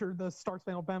butcher the Star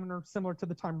Spangled Banner, similar to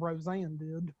the time Roseanne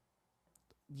did.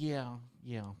 Yeah.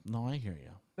 No, I hear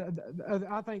you.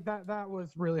 I think that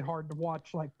was really hard to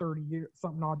watch like 30 years,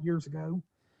 something odd years ago.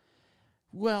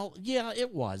 Well, yeah,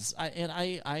 it was.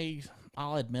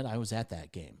 I'll admit I was at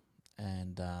that game.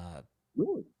 And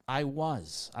really? I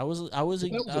was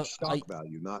a shock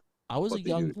value, not. I was a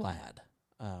young lad.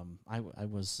 I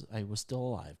was still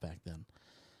alive back then.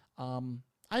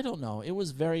 I don't know. It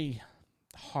was very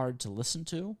hard to listen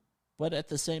to, but at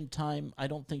the same time, I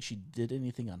don't think she did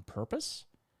anything on purpose.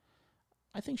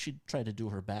 I think she tried to do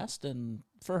her best, and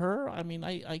for her, I mean,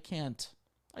 I can't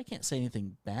say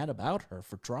anything bad about her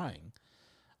for trying.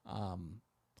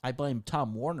 I blame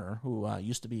Tom Warner, who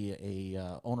used to be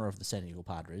a owner of the San Diego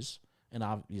Padres, and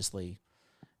obviously,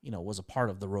 was a part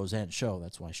of the Roseanne show.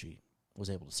 That's why she was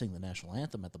able to sing the national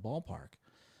anthem at the ballpark.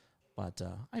 But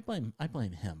I blame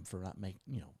him for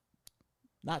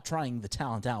not trying the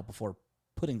talent out before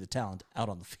putting the talent out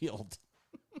on the field.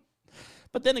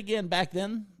 But then again, back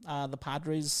then, the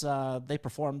Padres, they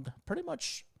performed pretty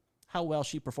much how well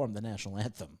she performed the national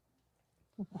anthem.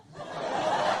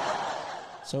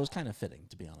 So it was kind of fitting,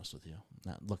 to be honest with you,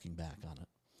 not looking back on it.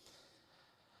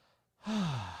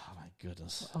 Oh, my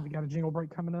goodness. Oh, we got a jingle break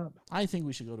coming up. I think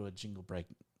we should go to a jingle break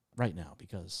right now,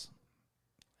 because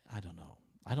I don't know.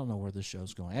 I don't know where this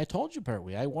show's going. I told you,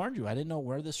 Pertwee. I warned you. I didn't know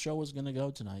where this show was going to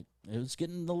go tonight. It was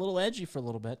getting a little edgy for a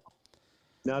little bit.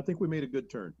 No, I think we made a good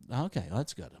turn. Okay,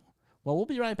 that's good. Well, we'll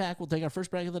be right back. We'll take our first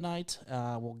break of the night.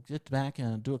 We'll get back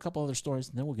and do a couple other stories,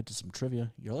 and then we'll get to some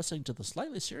trivia. You're listening to The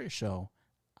Slightly Serious Show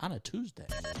on a Tuesday.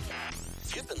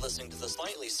 You've been listening to the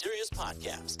Slightly Serious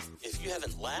Podcast. If you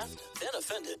haven't laughed, been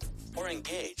offended, or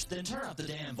engaged, then turn up the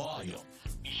damn volume.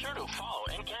 Be sure to follow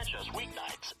and catch us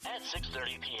weeknights at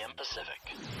 6:30 p.m. Pacific.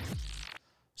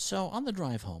 So on the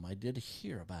drive home, I did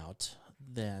hear about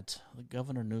that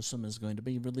Governor Newsom is going to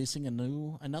be releasing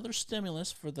another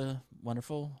stimulus for the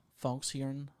wonderful folks here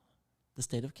in the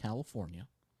state of California.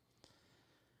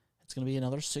 It's going to be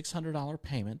another $600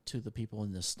 payment to the people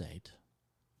in this state.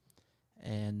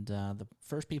 And the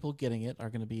first people getting it are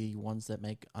going to be ones that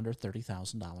make under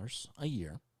 $30,000 a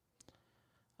year.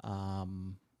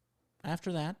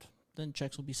 After that, then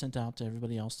checks will be sent out to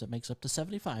everybody else that makes up to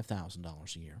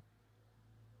 $75,000 a year.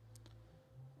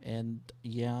 And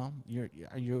yeah,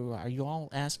 are you all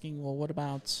asking? Well, what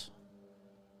about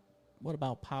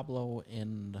Pablo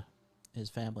and his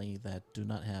family that are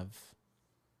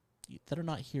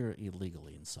not here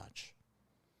illegally and such?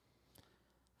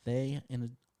 They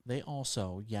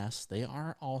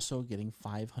are also getting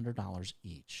 $500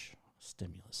 each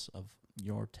stimulus of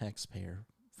your taxpayer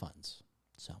funds.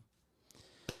 So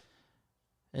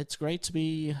it's great to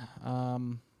be, I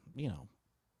don't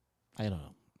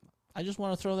know. I just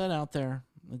want to throw that out there.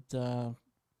 It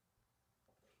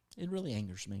really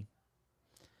angers me.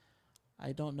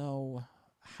 I don't know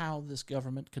how this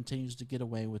government continues to get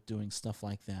away with doing stuff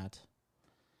like that.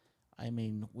 I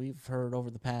mean, we've heard over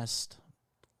the past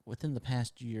within the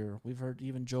past year, we've heard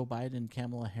even Joe Biden and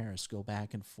Kamala Harris go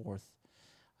back and forth.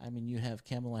 I mean, you have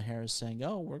Kamala Harris saying,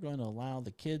 oh, we're going to allow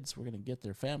the kids, we're going to get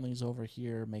their families over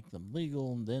here, make them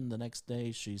legal. And then the next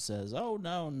day she says, oh,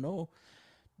 no,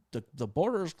 the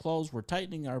border is closed. We're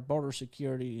tightening our border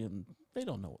security. And they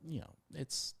don't know,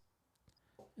 it's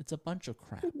a bunch of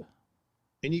crap.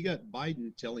 And you got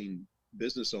Biden telling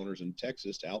business owners in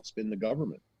Texas to outspend the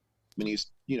government. I mean,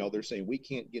 they're saying we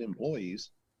can't get employees.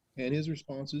 And his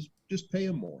response is just pay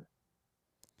them more.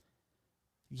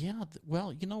 Yeah,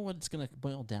 well, you know what it's going to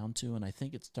boil down to, and I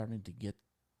think it's starting to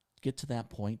get to that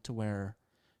point to where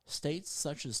states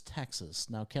such as Texas,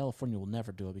 now California will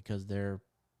never do it because they're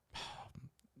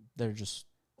just,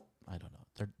 I don't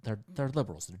know, they're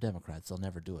liberals, they're Democrats, they'll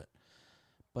never do it.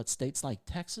 But states like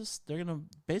Texas, they're going to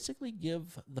basically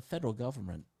give the federal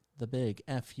government the big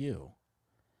FU,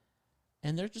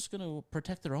 and they're just going to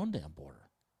protect their own damn border.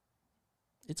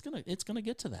 It's gonna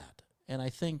get to that, and I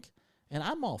think. And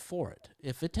I'm all for it.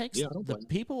 If it takes the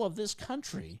people of this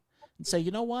country and say, you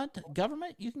know what,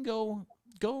 government, you can go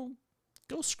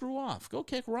screw off, go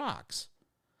kick rocks.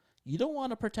 You don't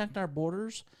want to protect our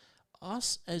borders.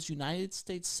 Us as United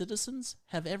States citizens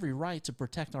have every right to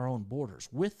protect our own borders,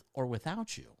 with or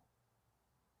without you.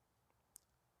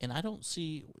 And I don't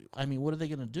see, I mean, what are they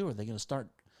going to do? Are they going to start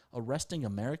arresting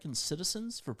American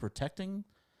citizens for protecting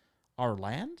our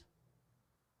land?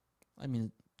 I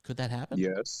mean, could that happen?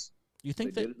 Yes. You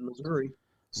think they did it in Missouri,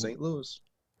 St. Louis?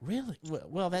 Really?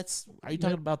 Well, that's. Are you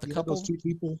talking about the couple? Those two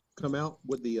people come out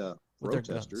with the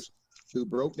protesters who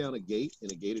broke down a gate in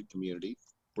a gated community,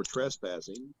 were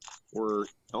trespassing, were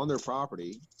on their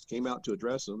property, came out to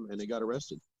address them, and they got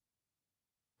arrested.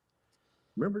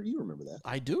 You remember that?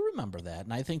 I do remember that,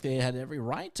 and I think they had every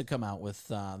right to come out with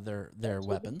their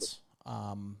weapons.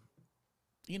 The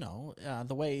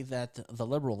way that the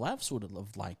liberal lefts would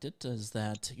have liked it is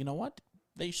that, you know what?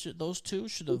 Those two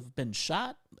should have been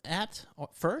shot at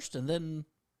first, and then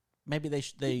maybe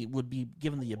they would be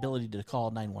given the ability to call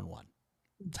 911.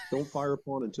 Don't fire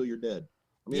upon until you're dead.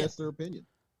 I mean, that's their opinion.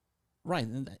 Right,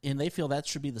 and they feel that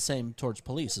should be the same towards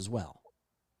police as well.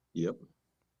 Yep.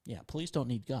 Yeah, police don't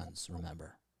need guns,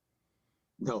 remember.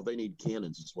 No, they need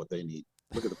cannons is what they need.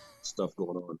 Look at the stuff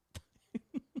going on.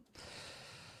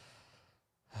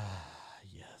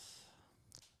 Yes.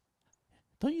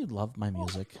 Don't you love my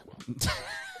music?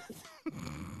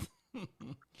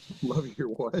 Love your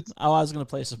what? Oh, I was going to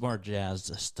play some more jazz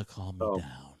just to calm me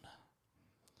down.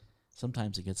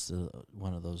 Sometimes it gets to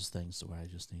one of those things where I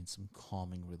just need some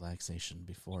calming relaxation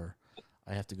before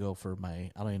I have to go for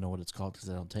my, I don't even know what it's called because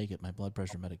I don't take it, my blood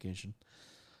pressure medication.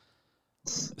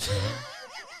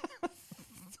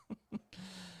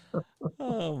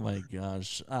 Oh, my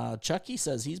gosh. Chucky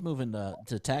says he's moving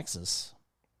to Texas.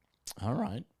 All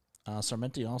right.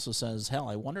 Sarmenti also says, hell,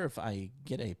 I wonder if I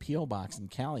get a P.O. box in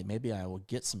Cali, maybe I will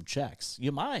get some checks.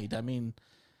 You might. I mean,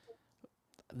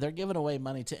 they're giving away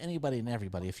money to anybody and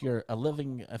everybody. If you're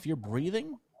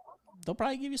breathing, they'll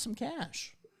probably give you some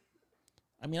cash.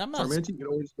 I mean, I'm not. Sarmenti, you can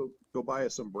always go buy a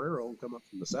sombrero and come up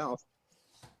from the south.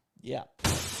 Yeah.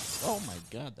 Oh, my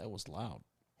God, that was loud.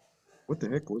 What the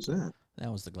heck was that?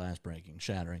 That was the glass breaking,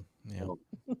 shattering. Yeah. Oh,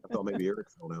 I thought maybe Eric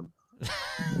fell down.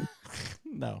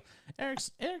 No,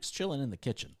 Eric's chilling in the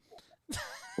kitchen.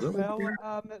 Well,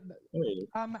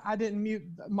 I didn't mute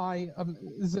my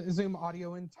Zoom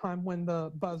audio in time when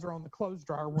the buzzer on the clothes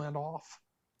dryer went off.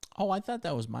 Oh, I thought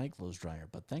that was my clothes dryer,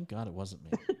 but thank God it wasn't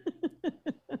me.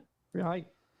 Right.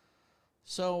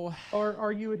 So,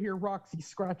 or you would hear Roxy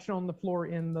scratching on the floor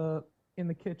in the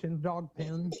kitchen dog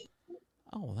pen.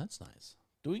 Oh, that's nice.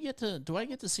 Do I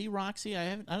get to see Roxy?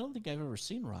 I don't think I've ever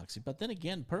seen Roxy. But then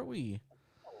again, Pert,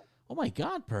 oh my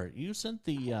God, Pert, you sent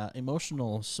the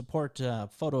emotional support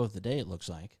photo of the day. It looks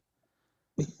like.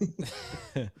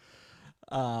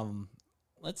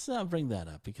 Let's bring that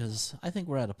up because I think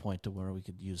we're at a point to where we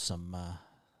could use some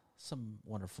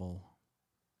wonderful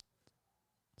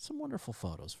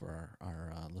photos for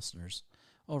our listeners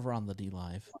over on the D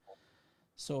Live.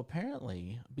 So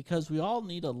apparently, because we all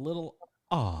need a little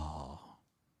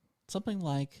something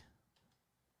like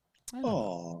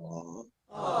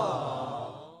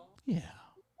yeah.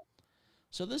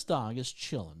 So this dog is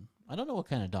chilling. I don't know what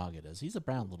kind of dog it is. He's a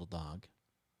brown little dog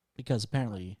because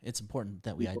apparently it's important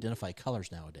that we identify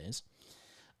colors nowadays.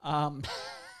 And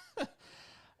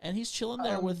he's chilling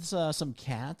there with some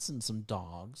cats and some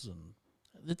dogs, and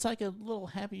it's like a little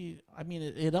happy. I mean,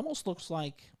 it almost looks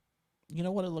like, you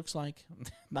know what it looks like?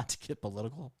 Not to get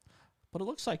political, but it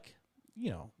looks like,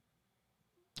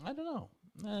 I don't know.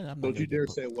 Don't you dare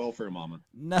say welfare mama.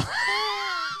 No.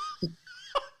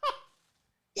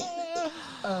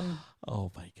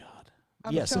 Oh my God.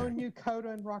 I'm Yes, showing you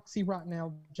Coda and Roxy right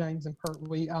now, James and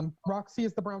Pertwee. Roxy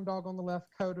is the brown dog on the left.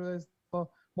 Coda is the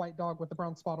white dog with the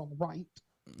brown spot on the right.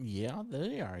 Yeah,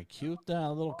 they are a cute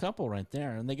little couple right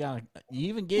there, and you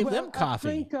even gave them coffee.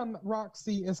 I think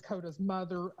Roxy is Coda's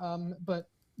mother, but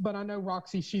I know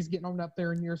Roxy, she's getting on up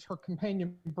there in years. Her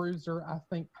companion Bruiser, I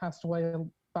think, passed away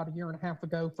about a year and a half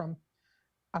ago from,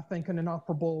 I think, an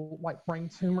inoperable brain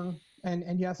tumor.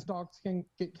 And yes, dogs can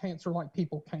get cancer like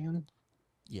people can.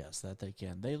 Yes, that they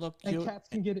can. They look cute. And cats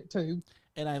can get it too.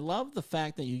 And I love the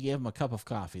fact that you gave them a cup of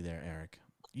coffee there, Eric.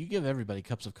 You give everybody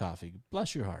cups of coffee.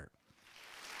 Bless your heart.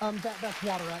 That's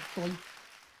water, actually.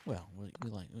 Well,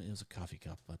 we like it was a coffee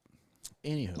cup, but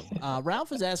anywho,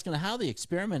 Ralph is asking how the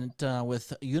experiment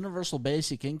with universal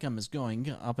basic income is going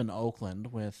up in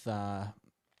Oakland with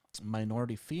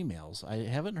minority females. I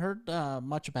haven't heard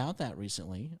much about that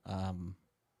recently.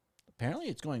 Apparently,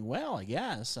 it's going well, I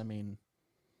guess. I mean,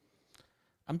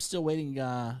 I'm still waiting.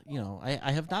 I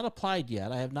have not applied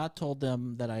yet. I have not told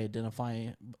them that I identify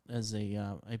as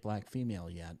a black female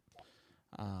yet.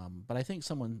 But I think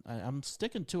I'm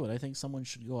sticking to it. I think someone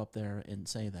should go up there and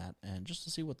say that, and just to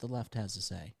see what the left has to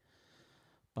say.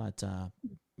 But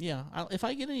yeah, if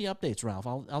I get any updates, Ralph,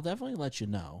 I'll definitely let you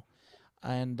know.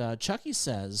 And Chucky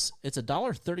says it's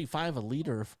 $1.35 a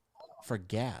liter for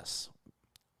gas.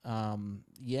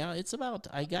 Yeah, it's about.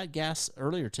 I got gas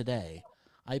earlier today.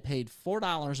 I paid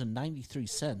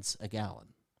 $4.93 a gallon.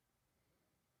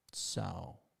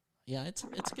 So. Yeah, it's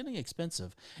getting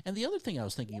expensive. And the other thing I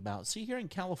was thinking about, see here in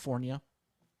California,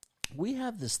 we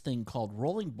have this thing called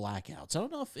rolling blackouts. I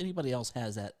don't know if anybody else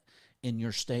has that in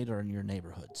your state or in your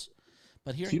neighborhoods.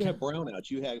 But here you don't have brownouts,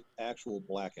 you have actual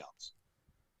blackouts.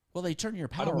 Well, they turn your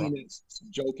power I don't mean it's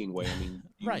a joking way. I mean,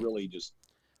 you right. really just,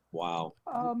 wow.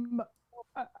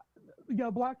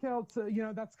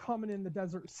 Blackouts, that's common in the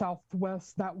desert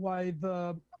Southwest. That way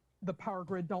the power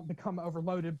grid don't become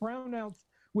overloaded. Brownouts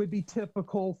would be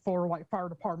typical for fire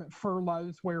department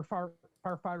furloughs where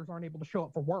firefighters aren't able to show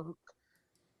up for work.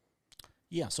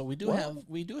 Yeah, so we do have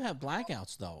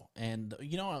blackouts though. And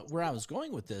where I was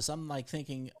going with this, I'm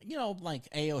thinking, like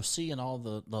AOC and all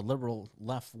the liberal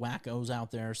left wackos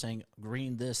out there saying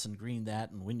green this and green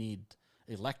that and we need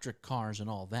electric cars and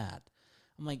all that.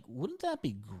 I'm like, wouldn't that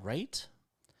be great?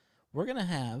 We're going to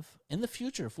have in the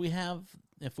future if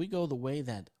we go the way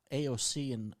that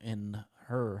AOC and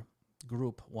her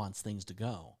group wants things to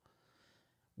go,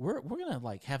 we're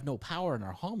gonna have no power in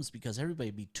our homes because everybody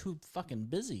be too fucking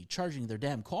busy charging their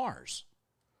damn cars,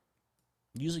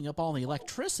 using up all the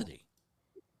electricity.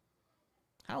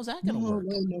 How's that gonna work?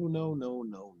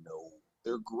 No.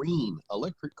 They're green.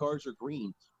 Electric cars are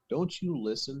green. Don't you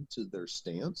listen to their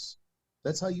stance?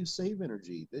 That's how you save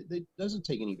energy. It doesn't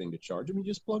take anything to charge. I mean,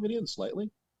 just plug it in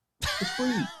slightly. It's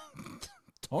free.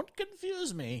 Don't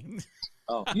confuse me.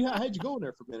 Oh, yeah, I had you going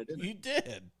there for a minute, didn't I? You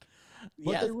did.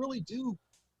 But yes. They really do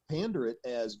pander it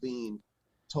as being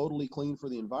totally clean for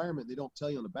the environment. They don't tell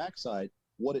you on the backside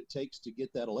what it takes to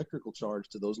get that electrical charge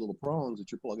to those little prongs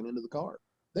that you're plugging into the car.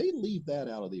 They leave that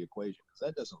out of the equation because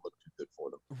that doesn't look too good for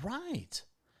them. Right.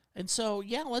 And so,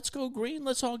 yeah, let's go green.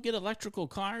 Let's all get electrical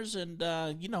cars. And,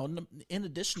 in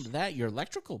addition to that, your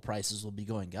electrical prices will be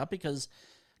going up because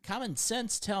common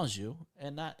sense tells you,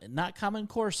 and not common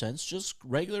core sense, just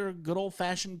regular good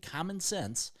old-fashioned common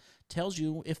sense tells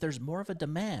you if there's more of a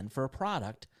demand for a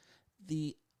product,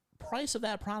 the price of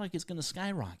that product is going to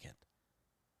skyrocket.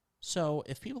 So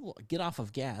if people get off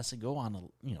of gas and go on,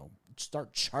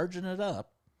 start charging it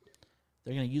up,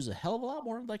 they're going to use a hell of a lot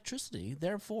more electricity.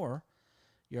 Therefore,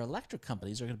 your electric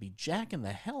companies are going to be jacking the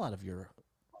hell out of your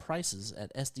prices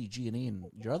at SDG&E and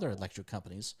your other electric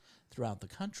companies throughout the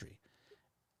country.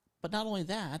 But not only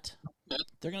that,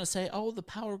 they're going to say, "Oh, the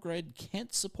power grid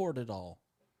can't support it all."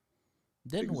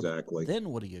 Then exactly.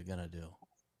 What are you going to do?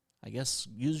 I guess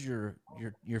use your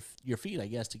feet, I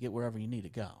guess, to get wherever you need to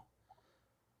go.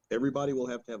 Everybody will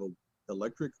have to have an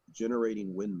electric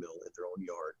generating windmill in their own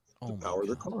yard to power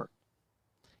their car.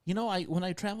 When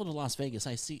I travel to Las Vegas,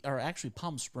 or actually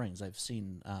Palm Springs, I've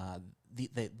seen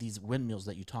these windmills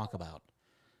that you talk about.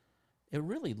 It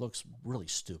really looks really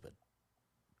stupid.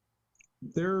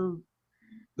 They're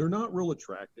not real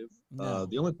attractive. No.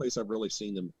 The only place I've really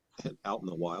seen them out in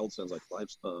the wild, sounds like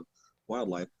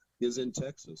wildlife, is in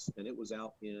Texas, and it was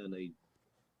out in a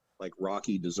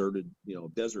rocky, deserted,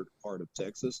 desert part of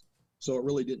Texas. So it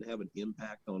really didn't have an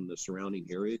impact on the surrounding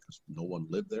area because no one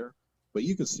lived there. But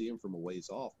you could see them from a ways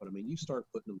off. But I mean, you start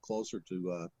putting them closer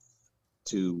to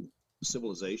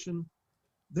civilization,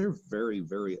 they're very,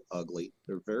 very ugly.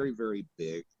 They're very, very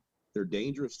big. They're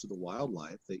dangerous to the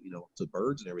wildlife, to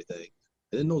birds and everything.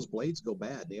 And then those blades go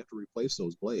bad. They have to replace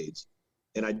those blades.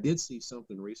 And I did see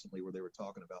something recently where they were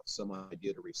talking about some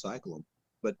idea to recycle them.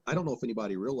 But I don't know if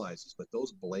anybody realizes, but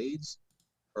those blades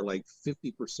are like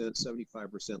 50%,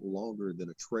 75% longer than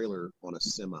a trailer on a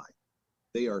semi.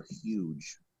 They are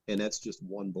huge, and that's just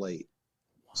one blade.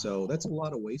 Wow. So that's a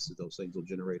lot of waste that those things will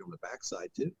generate on the backside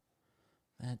too.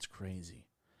 That's crazy.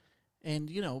 And,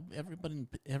 you know,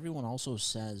 everyone also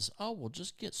says, oh, well,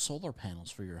 just get solar panels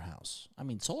for your house. I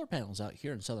mean, solar panels out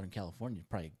here in Southern California are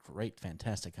probably a great,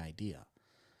 fantastic idea.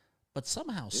 But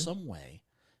somehow, some way,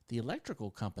 the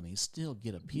electrical companies still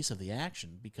get a piece of the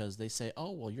action because they say,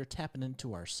 oh, well, you're tapping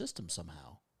into our system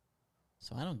somehow.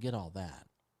 So I don't get all that.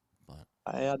 But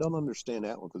I don't understand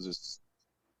that one because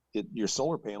your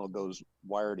solar panel goes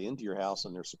wired into your house,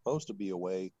 and there's supposed to be a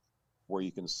way where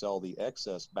you can sell the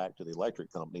excess back to the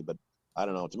electric company. But I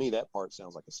don't know. To me, that part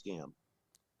sounds like a scam.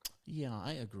 yeah,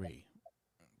 I agree.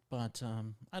 But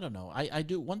I don't know. I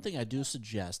do one thing I do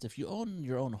suggest, if you own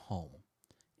your own home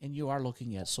and you are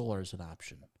looking at solar as an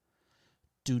option,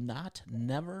 do not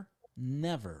never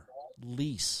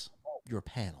lease your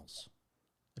panels.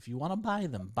 If you want to buy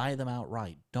them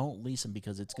outright. Don't lease them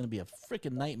because it's going to be a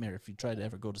freaking nightmare if you try to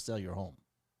ever go to sell your home.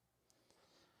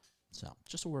 So,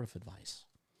 just a word of advice.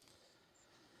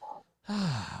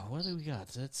 What do we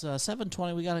got? It's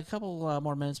 7:20. We got a couple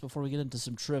more minutes before we get into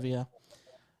some trivia.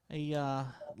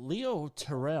 Leo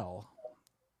Terrell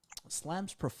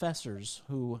slams professors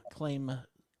who claim,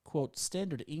 quote,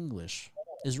 standard English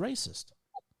is racist.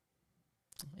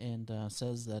 And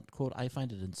says that, quote, I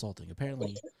find it insulting.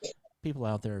 Apparently, people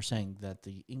out there are saying that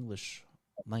the English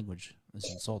language is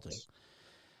insulting.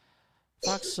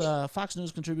 Fox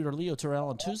News contributor Leo Terrell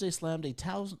on Tuesday slammed a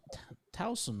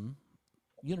Towson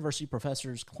University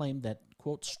professor's claim that,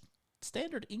 quote,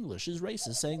 standard English is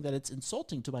racist, saying that it's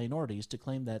insulting to minorities to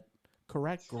claim that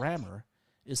correct grammar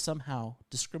is somehow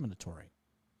discriminatory.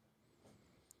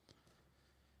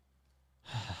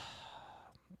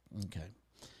 Okay.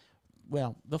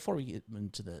 Well, before we get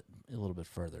into a little bit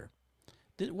further,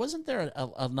 wasn't there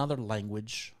another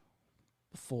language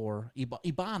for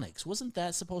Ebonics? Wasn't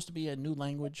that supposed to be a new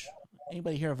language?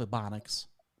 Anybody hear of Ebonics?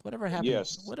 Whatever happened?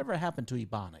 Yes. Whatever happened to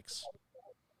Ebonics?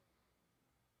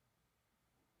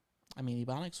 I mean,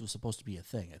 Ebonics was supposed to be a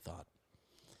thing, I thought.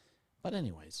 But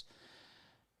anyways,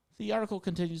 the article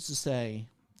continues to say,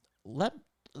 let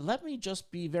me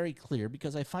just be very clear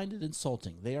because I find it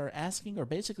insulting. They are asking or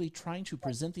basically trying to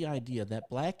present the idea that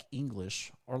black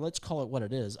English, or let's call it what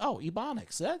it is. Oh,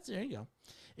 Ebonics. There you go.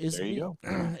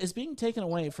 Is being taken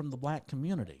away from the black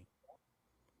community.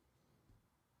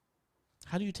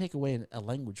 How do you take away a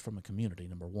language from a community,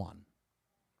 number one?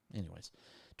 Anyways,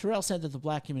 Terrell said that the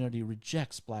black community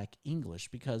rejects black English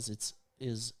because it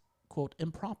is, quote,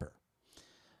 improper.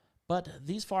 But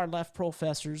these far-left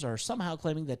professors are somehow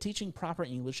claiming that teaching proper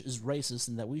English is racist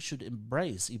and that we should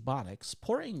embrace Ebonics,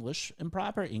 poor English,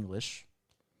 improper English.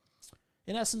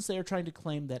 In essence, they are trying to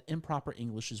claim that improper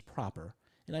English is proper,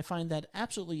 and I find that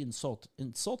absolutely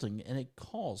insulting, and it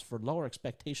calls for lower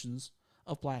expectations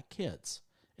of black kids.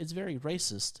 It's very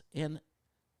racist in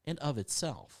and of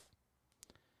itself.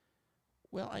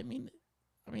 Well, I mean,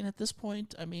 at this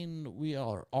point, we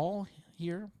are all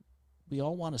here. We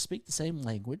all want to speak the same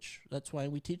language. That's why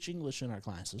we teach English in our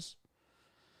classes.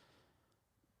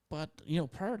 But,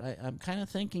 Pert, I'm kind of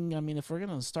thinking, if we're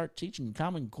going to start teaching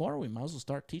Common Core, we might as well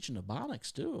start teaching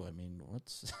Ebonics, too.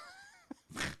 what's...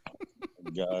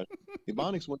 God.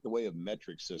 Ebonics went the way of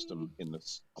metric system in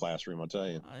this classroom, I'll tell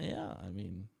you. Yeah,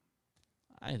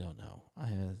 I don't know.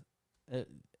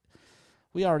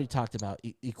 We already talked about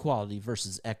equality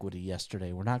versus equity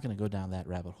yesterday. We're not going to go down that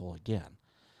rabbit hole again.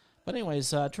 But anyways,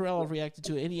 Terrell reacted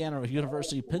to Indiana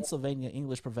University, Pennsylvania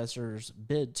English professor's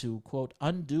bid to, quote,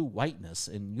 undo whiteness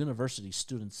in university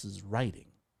students' writing.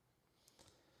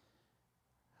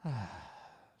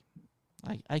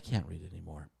 I can't read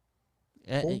anymore.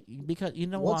 Because you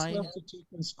know what's why? What's left to teach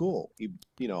in school?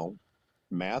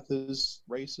 Math is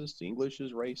racist. English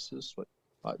is racist.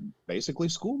 Basically,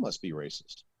 school must be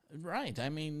racist. Right.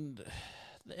 and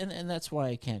that's why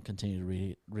I can't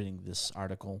continue reading this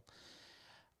article.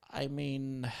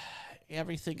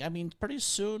 Everything. Pretty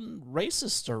soon,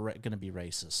 racists are going to be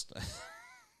racist.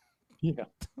 Yeah.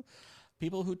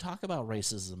 People who talk about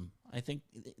racism, I think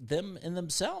them in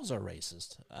themselves are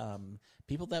racist.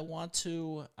 People that want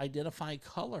to identify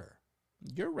color,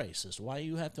 you're racist. Why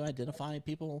you have to identify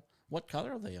people what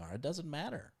color they are? It doesn't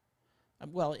matter.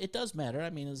 Well, it does matter.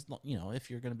 If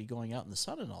you're going to be going out in the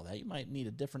sun and all that, you might need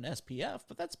a different SPF,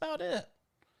 but that's about it.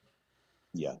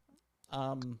 Yeah.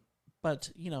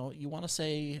 But, you want to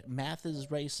say math is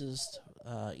racist,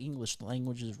 English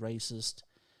language is racist.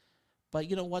 But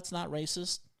you know what's not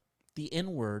racist? The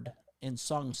N-word in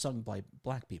songs sung by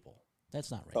black people.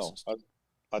 That's not racist. Oh,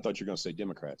 I thought you were going to say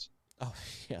Democrats. Oh,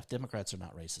 yeah, Democrats are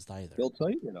not racist either. They'll tell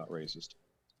you they're not racist.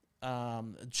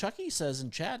 Chucky says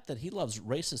in chat that he loves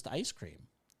racist ice cream.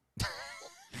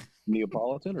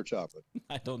 Neapolitan or chocolate?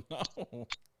 I don't know.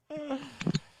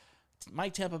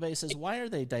 Mike Tampa Bay says, why are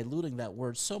they diluting that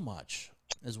word so much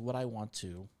is what I want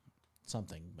to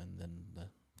something, and then the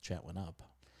chat went up.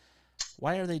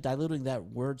 Why are they diluting that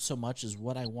word so much is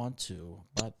what I want to,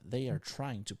 but they are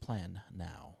trying to plan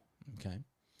now. Okay.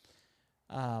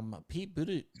 Pete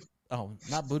Buttigieg,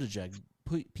 not Buttigieg,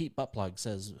 Pete Buttplug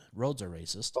says roads are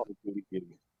racist. Oh,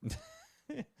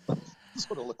 that's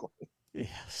what it looked like. Yeah,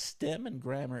 STEM and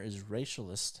grammar is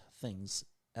racialist things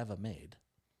ever made.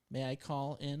 May I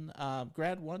call in?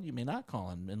 Grad 1, you may not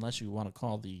call in unless you want to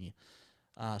call the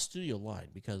studio line,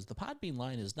 because the Podbean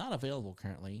line is not available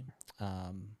currently.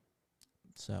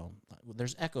 So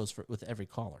there's echoes with every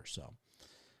caller. So,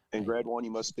 and Grad 1,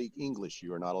 you must speak English.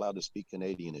 You are not allowed to speak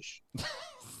Canadianish.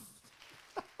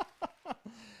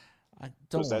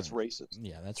 Because that's racist.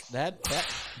 Yeah,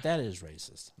 that is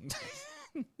racist.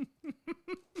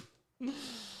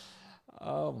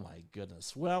 Oh my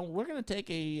goodness. Well, we're going to take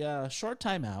a short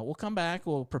time out. We'll come back.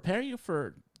 We'll prepare you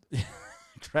for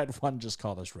Grad 1 just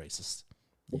called us racist.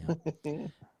 Yeah.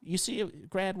 You see,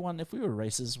 Grad 1, if we were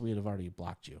racist, we'd have already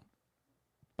blocked you.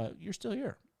 But you're still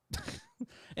here.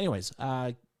 Anyways,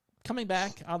 coming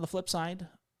back on the flip side,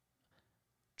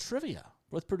 trivia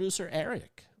with producer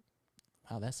Eric.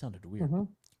 Wow, that sounded weird. Mm-hmm.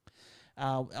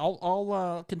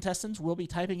 All contestants will be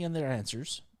typing in their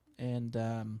answers, and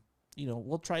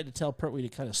we'll try to tell Pertwee to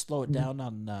kind of slow it down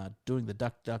on doing the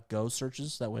DuckDuckGo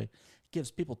searches. That way, it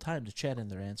gives people time to chat in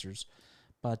their answers.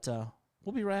 But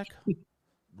we'll be back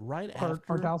right after.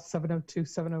 Or dial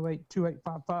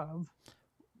 702-708-2855.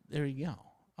 There you go.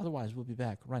 Otherwise, we'll be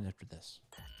back right after this.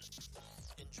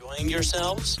 Enjoying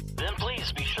yourselves? Then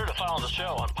please be sure to follow the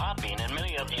show on Podbean and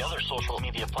many of the other social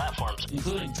media platforms,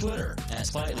 Including Twitter at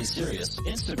Slightly Serious,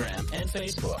 Instagram, and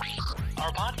Facebook.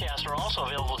 Our podcasts are also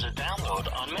available to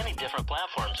download on many different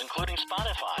platforms, including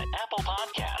Spotify, Apple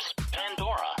Podcasts,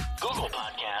 Pandora, Google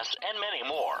Podcasts, and many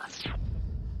more.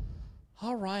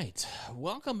 All right.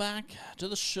 Welcome back to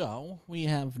the show. We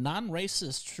have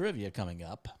non-racist trivia coming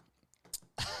up.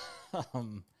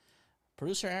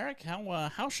 Producer Eric,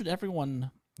 how should everyone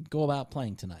go about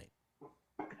playing tonight?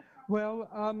 Well,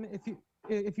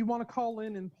 if you want to call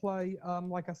in and play,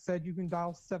 like I said, you can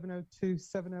dial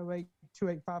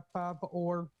 702-708-2855,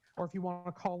 or if you want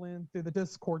to call in through the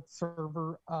Discord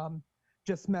server,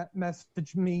 just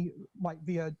message me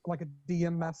via a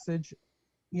DM message.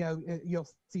 You'll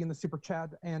see in the super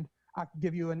chat, and I can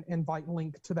give you an invite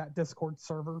link to that Discord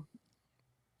server.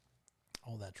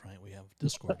 Oh, that's right. We have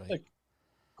Discord.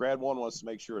 Grad 1 wants to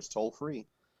make sure it's toll free.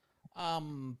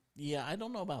 Yeah, I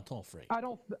don't know about toll free. I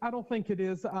don't think it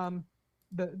is.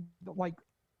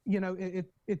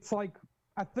 It's like,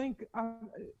 I think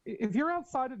if you're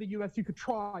outside of the U.S., you could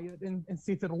try it and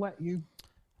see if it'll let you.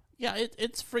 Yeah,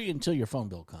 it's free until your phone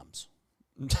bill comes.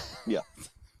 Yeah.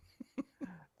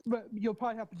 But you'll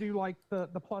probably have to do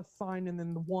the plus sign and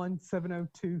then the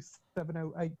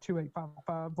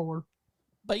 1-702-708-2855 or.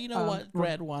 But you know what,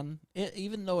 Grad 1,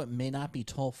 even though it may not be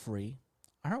toll free,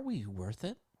 aren't we worth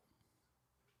it?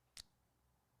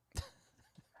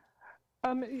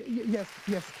 Yes,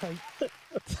 Kate.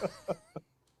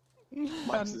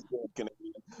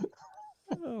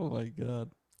 Oh my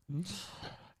God!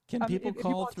 Can people call if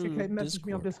you want through to, Kate, message Discord?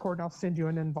 me on Discord, and I'll send you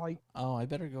an invite. Oh, I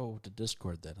better go to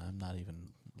Discord then. I'm not even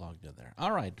logged in there.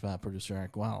 All right, Producer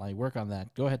Eric. While I work on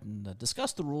that, go ahead and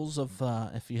discuss the rules of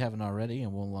if you haven't already,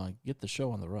 and we'll get the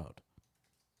show on the road.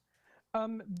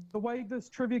 The way this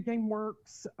trivia game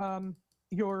works,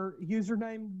 your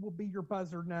username will be your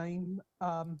buzzer name.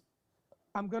 I'm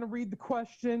going to read the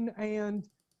question, and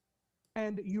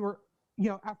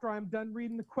after I'm done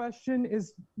reading the question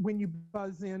is when you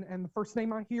buzz in, and the first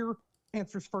name I hear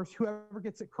answers first. Whoever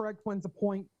gets it correct wins a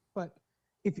point.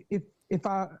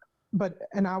 But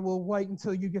and I will wait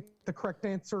until you get the correct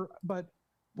answer. But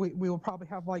we will probably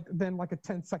have a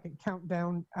 10-second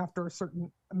countdown after a certain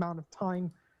amount of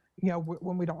time.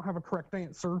 When we don't have a correct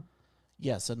answer.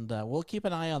 Yes, and we'll keep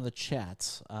an eye on the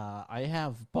chats. I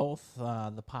have both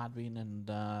the Podbean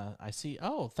and I see.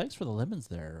 Oh, thanks for the lemons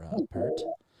there, Pert.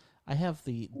 I have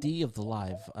the D of the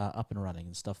live up and running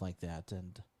and stuff like that,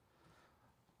 and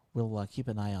we'll keep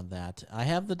an eye on that. I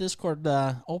have the Discord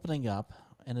opening up.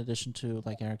 In addition to,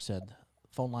 like Eric said,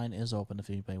 phone line is open if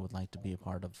anybody would like to be a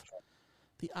part of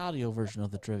the audio version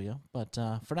of the trivia. But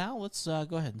for now, let's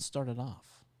go ahead and start it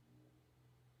off.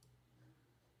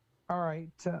 All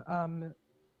right.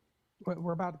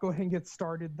 We're about to go ahead and get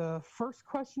started. The first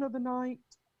question of the night,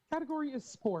 category is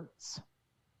sports.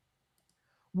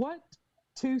 What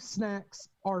two snacks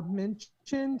are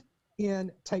mentioned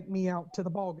in Take Me Out to the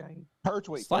Ball Game?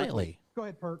 Pertwee. Slightly. Go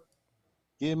ahead, Perk.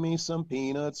 Give me some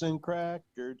peanuts and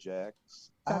Cracker Jacks.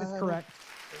 That is correct.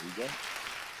 There you go.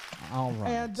 All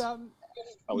right. And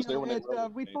I was there when they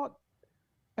we thought,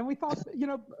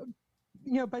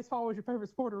 baseball was your favorite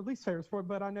sport or least favorite sport,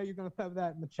 but I know you're going to throw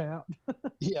that in the chat.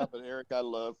 Yeah, but Eric, I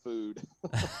love food.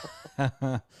 You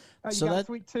got a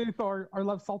sweet tooth or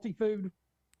love salty food?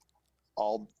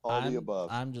 All the above.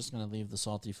 I'm just going to leave the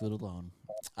salty food alone.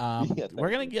 Yeah,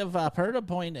 we're going to give Pert a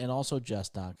point and also Jess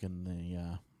Doc in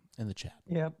the chat.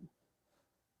 Yep.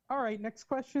 All right, next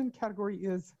question. Category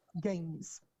is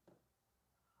games.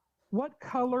 What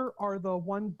color are the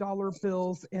 $1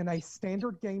 bills in a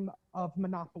standard game of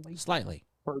Monopoly? Slightly.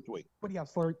 Pertwee. What do you have,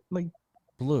 Slurley?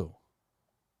 Blue.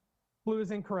 Blue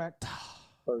is incorrect.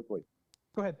 Pertwee.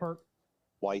 Go ahead, Perk.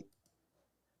 White.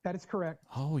 That is correct.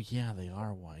 Oh, yeah, they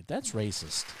are white. That's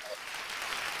racist.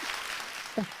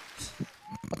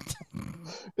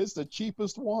 It's the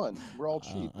cheapest one. We're all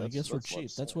cheap. I guess we're cheap.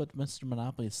 That's what Mr.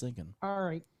 Monopoly is thinking. All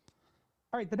right.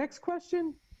 The next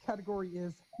question category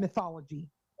is mythology.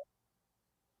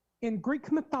 In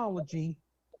Greek mythology,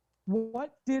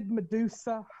 what did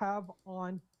Medusa have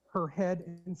on her head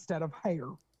instead of hair?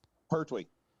 Pertwee.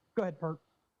 Go ahead, Perk.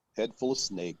 Head full of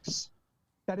snakes.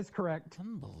 That is correct.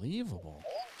 Unbelievable.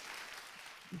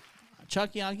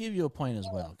 Chucky, I'll give you a point as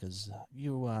well because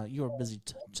you were busy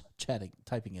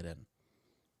typing it in.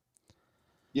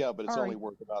 Yeah, but it's All only right.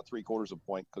 worth about 3/4 of a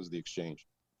point because of the exchange.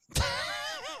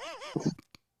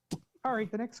 All right,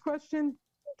 the next question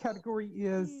category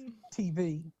is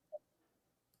TV.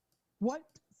 What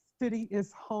city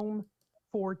is home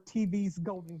for TV's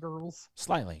Golden Girls?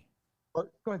 Slightly. Go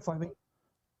ahead, Slightly.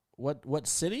 What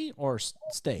city or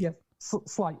state? Yes,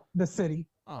 Slight, the city.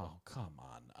 Oh, come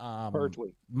on.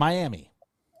 Pertwee. Miami.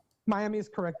 Miami is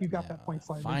correct. You got that point,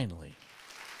 Slightly. Finally.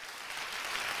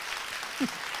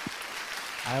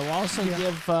 I will also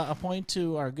give a point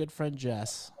to our good friend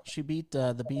Jess. She beat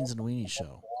the Beans and Weenie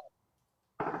show.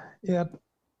 Yep.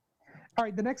 All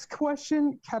right, the next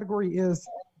question category is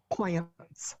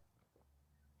plants.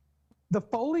 The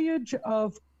foliage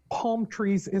of palm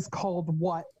trees is called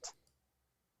what?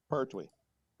 Pertwee.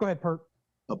 Go ahead, Perk.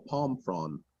 A palm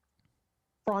frond.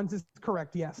 Fronds is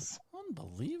correct, yes.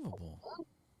 Unbelievable.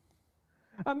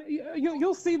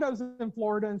 You'll see those in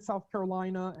Florida and South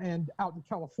Carolina and out in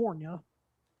California.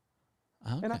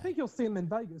 Okay. And I think you'll see them in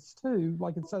Vegas too,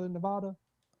 like in Southern Nevada.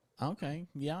 Okay.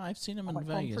 Yeah, I've seen them in Like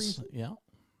palm Vegas. trees. Yeah.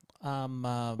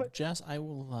 Jess, I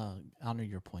will honor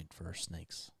your point for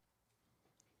snakes.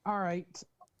 All right.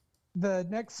 The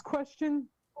next question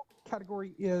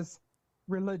category is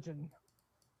religion.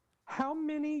 How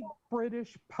many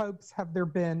British popes have there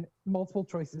been? Multiple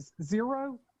choices.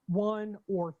 0, 1,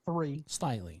 or 3.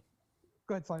 Slightly.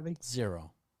 Go ahead, Slightly.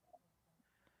 0.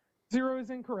 0 is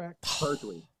incorrect.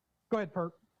 Pertwee. Go ahead,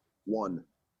 Perk. 1.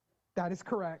 That is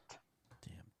correct.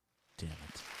 Damn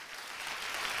it.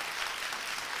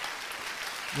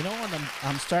 You know what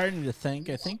I'm starting to think?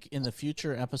 I think in the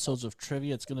future episodes of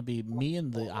Trivia, it's going to be me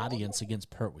and the audience against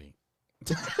Pertwee.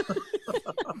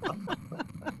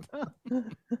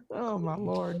 Oh, my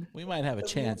Lord. We might have a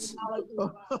chance.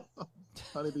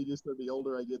 Honeybee just said the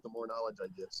older I get, the more knowledge I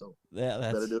get. So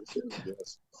That's, better do it soon,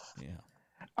 yes. yeah.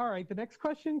 All right. The next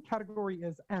question category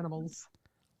is animals.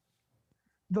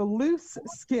 The loose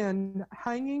skin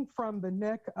hanging from the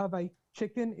neck of a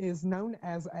chicken is known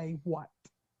as a what?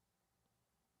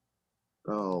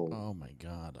 Oh my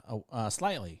God.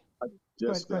 Slightly.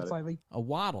 Just Go ahead, got it. Slightly. A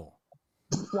waddle.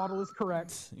 Waddle is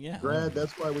correct. Yeah. Brad,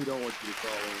 that's why we don't want you to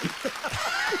call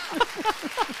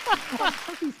in.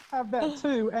 Turkeys have that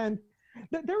too. And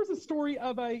there was a story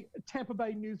of a Tampa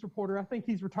Bay news reporter. I think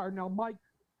he's retired now. Mike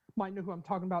might know who I'm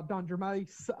talking about, Don Germais.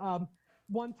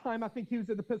 One time, I think he was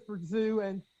at the Pittsburgh Zoo,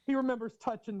 and he remembers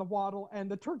touching the waddle,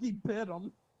 and the turkey bit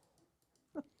him.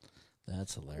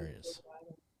 That's hilarious.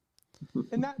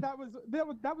 And that was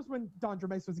when Don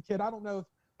Germais was a kid. I don't know if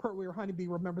Pertwee or Honeybee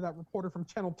remember that reporter from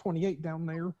Channel 28 down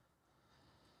there.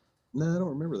 No, I don't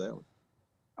remember that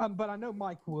one. But I know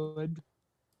Mike would.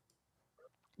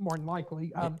 More than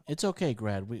likely. It's okay,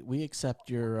 Grad. We accept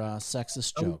your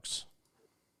sexist jokes.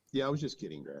 Yeah, I was just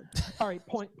kidding, Brad. All right,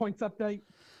 points update.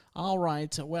 All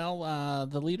right. Well,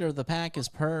 the leader of the pack is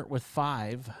Pert with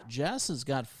 5. Jess has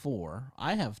got 4.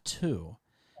 I have 2.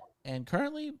 And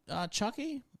currently,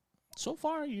 Chucky, so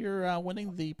far you're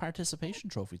winning the participation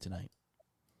trophy tonight.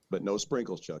 But no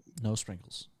sprinkles, Chucky. No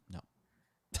sprinkles. No.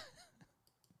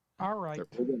 All right. They're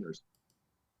for winners.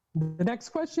 The next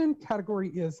question category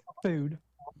is food.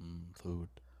 Food.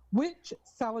 Which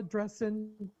salad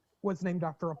dressing was named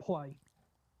after a play?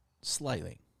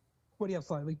 Slightly. What do you have,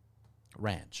 Slightly?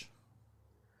 Ranch.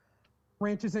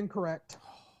 Ranch is incorrect.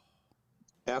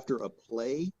 After a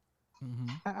play?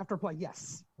 After a play,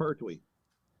 yes. Pertwee.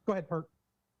 Go ahead, Pert.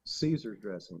 Caesar's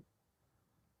dressing.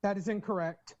 That is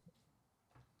incorrect.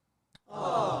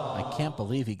 I can't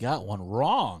believe he got one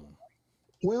wrong.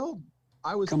 Well,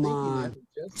 I was thinking that.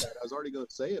 Jess said, I was already going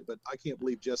to say it, but I can't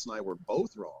believe Jess and I were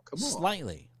both wrong. Come on.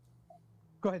 Slightly.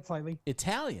 Go ahead, Slightly.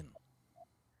 Italian.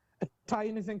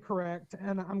 Italian is incorrect,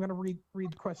 and I'm going to read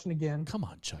the question again. Come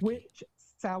on, Chucky. Which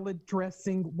salad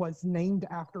dressing was named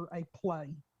after a play?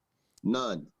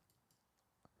 None.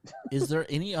 Is there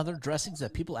any other dressings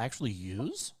that people actually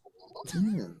use?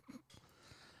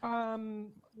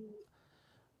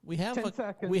 We have 10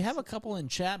 seconds. We have a couple in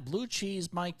chat. Blue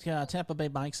cheese, Mike. Tampa Bay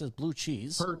Mike says blue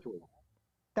cheese. Pertwee.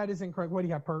 That is incorrect. What do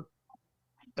you have, Pert?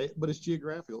 But it's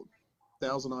geographical.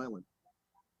 Thousand Island.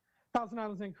 Thousand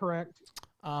Island's incorrect.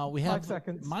 We have 5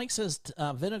 seconds. Mike says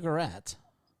vinaigrette.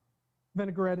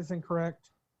 Vinaigrette is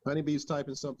incorrect. Honeybee's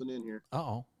typing something in here.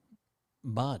 Uh-oh.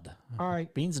 Mud. All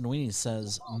right. Beans and Weenies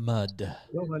says mud.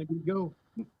 Go, Honeybee, go.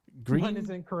 One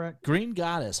is incorrect. Green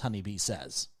Goddess, Honeybee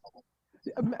says.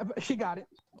 She got it.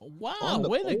 Wow,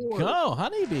 way to go,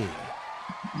 Honeybee.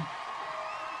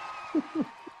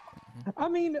 I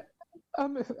mean,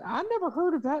 I never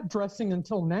heard of that dressing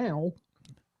until now.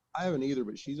 I haven't either,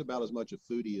 but she's about as much a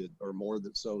foodie or more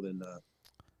than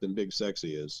Big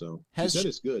Sexy is. So she said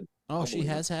it's good. Oh, she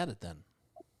has had it then.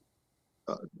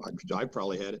 I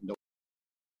probably had it. No.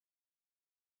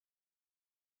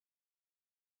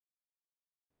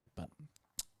 But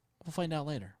we'll find out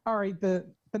later. All right. The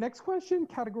next question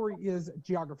category is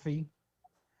geography.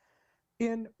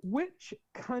 In which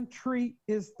country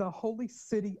is the holy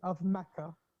city of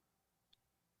Mecca?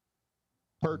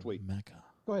 Pertwee. Mecca.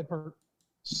 Go ahead, Pert.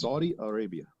 Saudi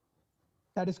Arabia.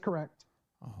 That is correct.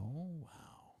 Oh, wow.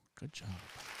 Good job.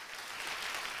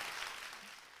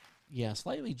 Yeah,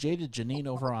 slightly jaded Janine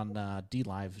over on D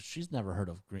Live. She's never heard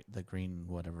of the green,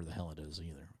 whatever the hell it is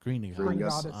either. Green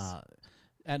Goddess.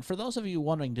 And for those of you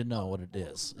wanting to know what it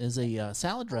is a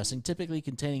salad dressing typically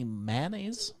containing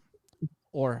mayonnaise,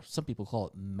 or some people call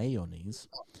it mayonnaise,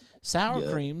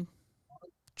 sour cream,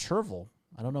 chervil.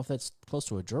 I don't know if that's close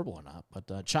to a gerbil or not,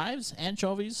 but chives,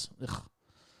 anchovies,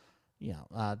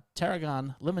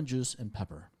 tarragon, lemon juice, and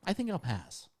pepper. I think I'll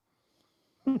pass.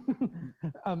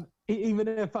 Even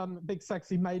if Big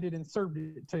Sexy made it and served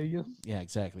it to you. Yeah,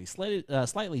 exactly.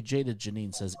 Slightly jaded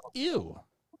Janine says, ew.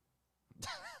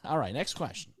 All right, next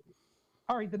question.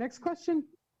 All right, the next question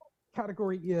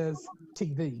category is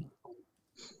TV.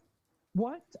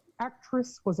 What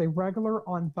actress was a regular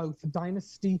on both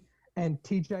Dynasty and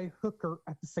TJ Hooker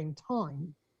at the same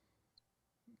time?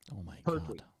 Oh, my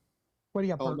Pertwee. God. What do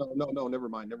you have, Oh, no, never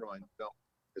mind. No,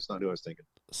 it's not who I was thinking.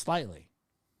 Slightly.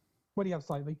 What do you have,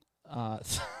 Slightly?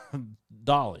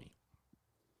 Dolly.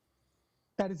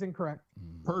 That is incorrect.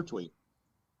 Pertwee.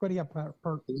 What do you have,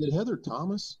 Pert? Is it Heather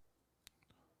Thomas?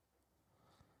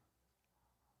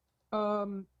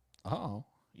 Uh-oh.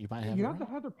 You might have You it got the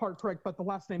right. Heather part correct, but the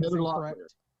last name is Heather incorrect. Locklear.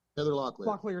 Heather Locklear.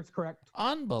 Locklear is correct.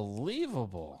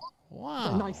 Unbelievable.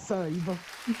 Wow. Nice save.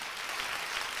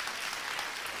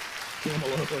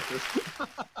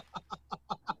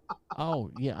 Oh,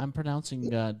 yeah, I'm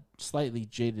pronouncing slightly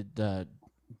jaded.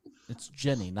 It's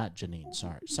Jenny, not Janine.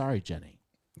 Sorry, Jenny.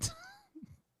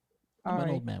 I'm an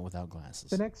old man without glasses.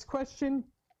 The next question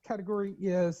category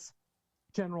is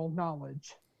general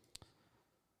knowledge.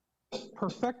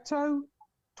 Perfecto,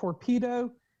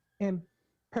 torpedo, and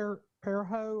perjo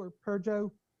or perjo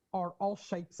are all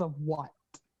shapes of what?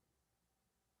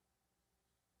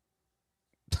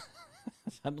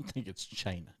 I don't think it's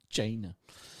China.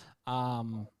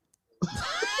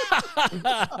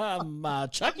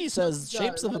 Chucky says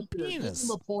shapes of a penis. Give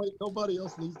him a point. Nobody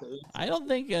else needs to answer. I don't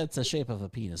think it's a shape of a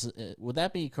penis. Would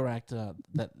that be correct?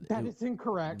 That is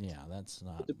incorrect. Yeah, that's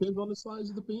not. It depends on the size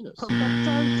of the penis.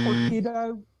 Perfecto,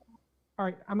 torpedo. All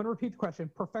right, I'm going to repeat the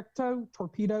question. Perfecto,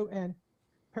 torpedo, and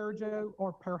perjo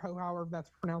or perjo, however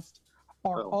that's pronounced,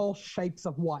 are all shapes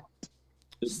of what?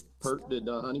 Did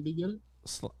Honeybee get it?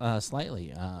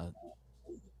 Slightly.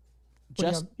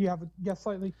 You have a guess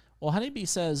slightly? Well, Honeybee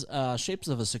says shapes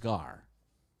of a cigar.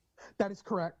 That is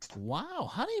correct. Wow,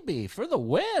 Honeybee for the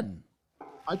win.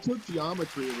 I took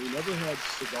geometry and we never had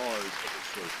cigars as a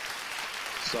shape.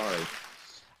 Sorry.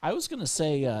 I was going to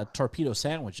say torpedo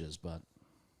sandwiches, but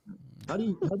how do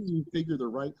you figure the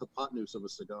right hypotenuse of a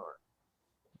cigar?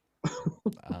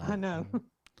 I know.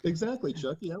 Exactly,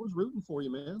 Chucky. I was rooting for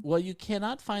you, man. Well, you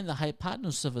cannot find the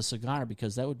hypotenuse of a cigar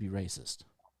because that would be racist.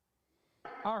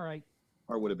 All right.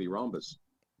 Or would it be rhombus?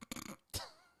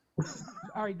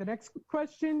 All right. The next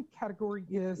question category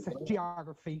is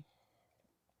geography.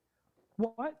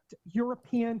 What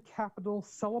European capital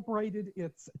celebrated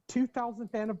its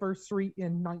 2000th anniversary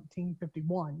in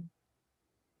 1951?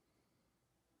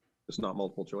 It's not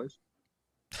multiple choice.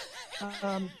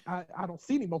 I don't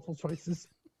see any multiple choices.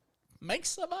 Make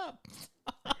some up.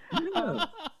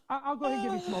 I'll go ahead and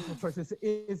give you some multiple choices.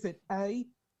 Is it A,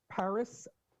 Paris,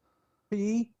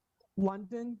 B,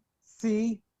 London,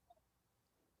 C,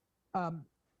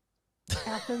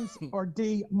 Athens, or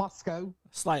D, Moscow?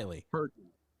 Slightly. What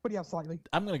do you have slightly?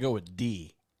 I'm going to go with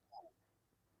D.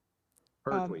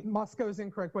 Moscow is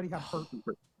incorrect. What do you have,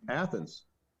 Bert? Athens.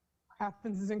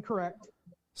 Athens is incorrect.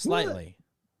 Slightly.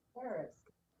 Paris.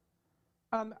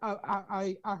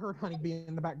 I heard Honeybee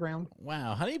in the background.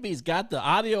 Wow, Honeybee's got the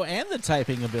audio and the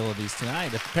typing abilities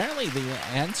tonight. Apparently, the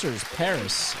answer is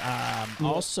Paris.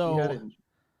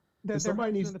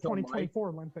 Somebody needs in the to tell 2024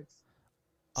 Olympics.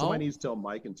 Somebody needs to tell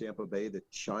Mike in Tampa Bay that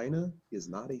China is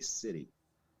not a city.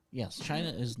 Yes, China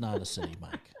is not a city,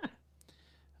 Mike.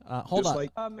 Hold Just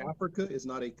on. like Africa is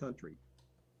not a country.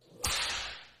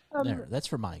 There, that's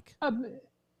for Mike.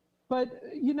 But,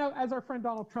 you know, as our friend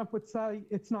Donald Trump would say,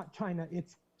 it's not China,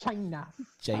 it's China.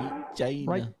 China.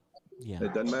 Right? Yeah.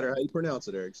 It doesn't matter how you pronounce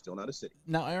it, Eric. Still not a city.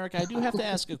 Now, Eric, I do have to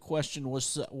ask a question.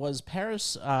 Was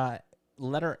Paris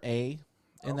letter A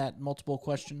in that multiple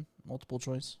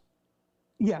choice?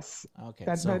 Yes. Okay.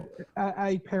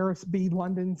 A, Paris, B,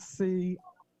 London, C,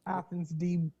 Athens,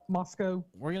 D, Moscow.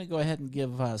 We're going to go ahead and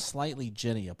give Slightly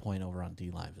Jenny a point over on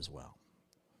D Live as well.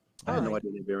 I had no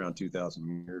idea they'd be around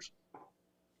 2,000 years.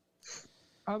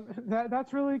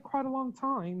 That's really quite a long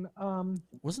time.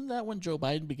 Wasn't that when Joe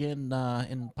Biden began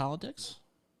in politics?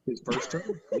 His first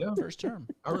term? Yeah. First term.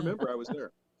 I remember I was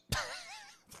there.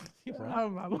 Oh,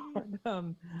 my Lord.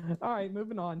 All right,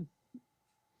 moving on.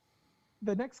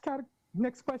 The next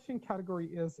question category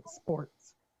is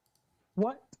sports.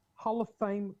 What Hall of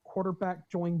Fame quarterback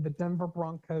joined the Denver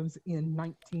Broncos in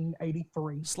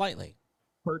 1983? Slightly.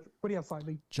 What do you have,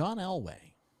 Slightly? John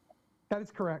Elway. That is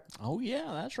correct. Oh,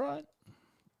 yeah, that's right.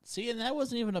 See, and that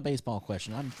wasn't even a baseball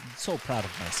question. I'm so proud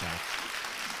of myself.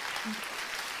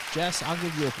 Jess, I'll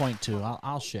give you a point, too.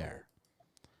 I'll share.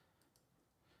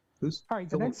 All right,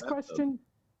 the next question.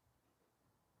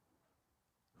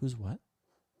 Who's what?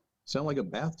 Sound like a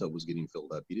bathtub was getting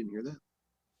filled up. You didn't hear that?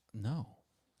 No.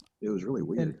 It was really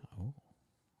weird. Oh.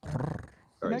 All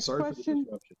right, Next sorry question. for the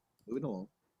interruption. Moving along.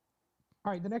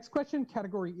 All right, the next question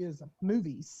category is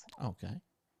movies. Okay.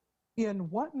 In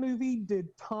what movie did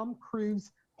Tom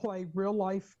Cruise play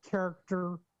real-life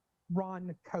character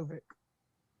Ron Kovic?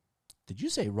 Did you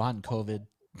say Ron COVID?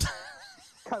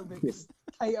 Kovic,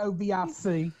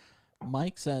 A-O-V-I-C.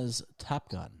 Mike says Top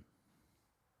Gun.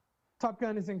 Top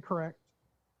Gun is incorrect.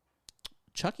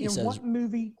 Chucky In says... what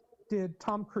movie did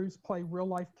Tom Cruise play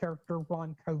real-life character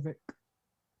Ron Kovic?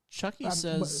 Chucky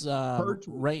says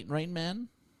Rain Man.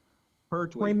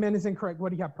 Rain Man is incorrect. What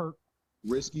do you have, Pert?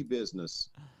 Risky Business.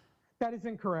 That is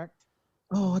incorrect.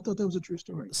 Oh, I thought that was a true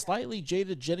story. Slightly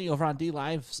Jaded Jenny over on D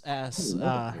Live asks,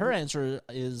 her answer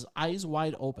is Eyes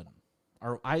Wide Open,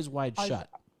 or Eyes Wide Shut.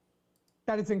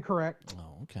 That is incorrect.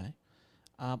 Oh, okay.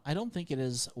 I don't think it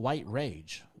is White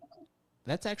Rage.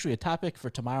 That's actually a topic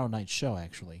for tomorrow night's show,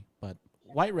 actually. But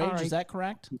White Rage, is that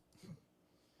correct?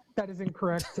 That is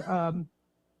incorrect.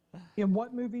 In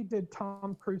what movie did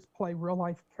Tom Cruise play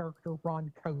real-life character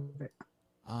Ron Kovic?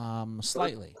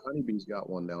 Slightly. Honeybee's got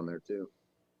one down there, too.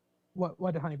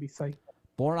 What did Honeybee say?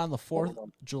 Born on the 4th of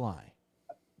July.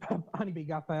 Honeybee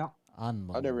got that.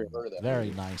 Unbelievable. I never even heard of that.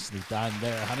 Very nicely done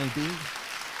there, Honeybee.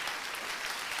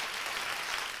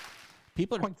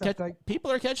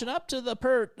 People are catching up to the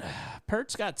Pert.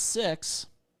 Pert's got 6.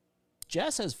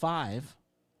 Jess has 5.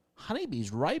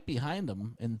 Honeybee's right behind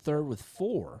him in third with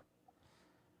 4.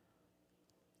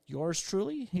 Yours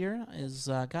truly here is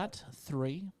got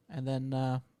 3. And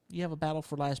then you have a battle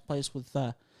for last place with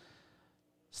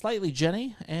Slightly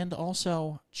Jenny and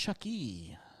also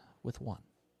Chucky with 1.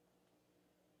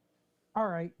 All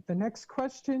right. The next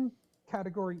question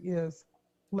category is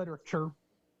literature.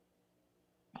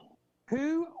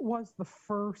 Who was the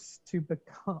first to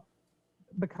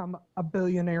become a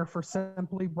billionaire for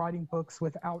simply writing books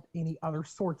without any other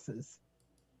sources?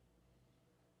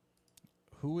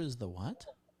 Who is the what?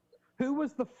 Who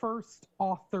was the first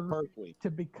author to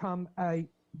become a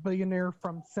billionaire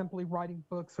from simply writing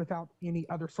books without any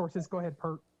other sources? Go ahead,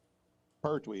 Pert.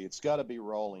 Pertwee. It's got to be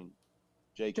Rowling.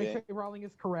 JK. Rowling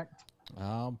is correct.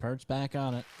 Oh, Pert's back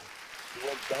on it. He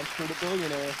went dumpster to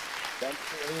billionaire.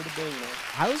 Dumpster to billionaire.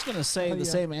 I was going to say the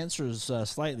same answer as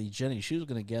slightly Jenny. She was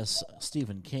going to guess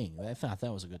Stephen King. I thought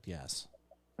that was a good guess.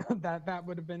 that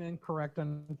would have been incorrect,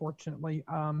 unfortunately.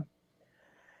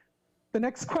 The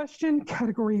next question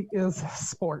category is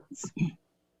sports.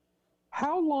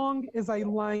 How long is a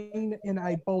lane in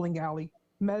a bowling alley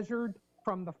measured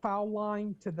from the foul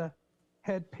line to the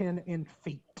head pin in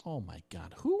feet? Oh, my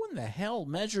God. Who in the hell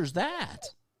measures that?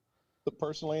 The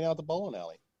person laying out the bowling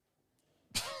alley.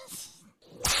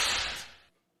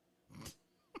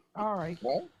 All right.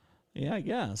 What? Yeah, I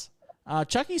guess.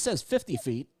 Chucky says 50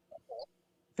 feet.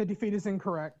 50 feet is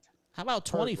incorrect. How about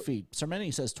 20 feet?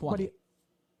 Sarmenti says 20.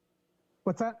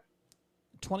 What's that?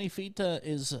 20 feet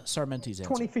is Sarmenti's answer.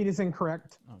 20 feet is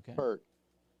incorrect. Okay. Bert.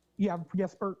 Yeah,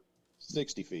 yes, Bert.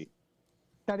 60 feet.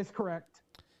 That is correct.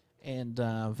 And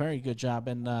very good job.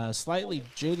 And slightly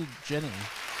jaded Jenny.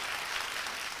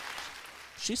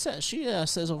 She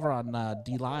says over on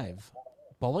D Live,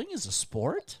 bowling is a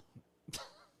sport?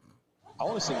 I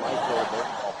want to see Mike throw a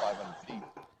bowling ball 500 feet.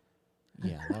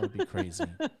 Yeah, that would be crazy.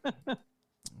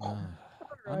 Right.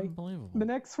 Unbelievable. The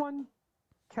next one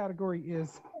category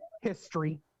is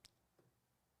history.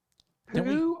 Then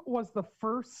Who was the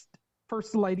first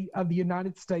lady of the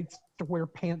United States to wear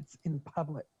pants in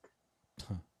public?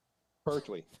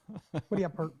 Pertwee. What do you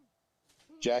have, Bert?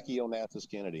 Jackie Onassis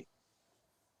Kennedy.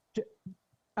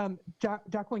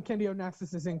 Jacqueline Kennedy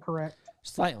Onassis is incorrect.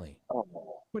 Slightly. What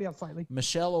do you have, slightly?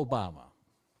 Michelle Obama.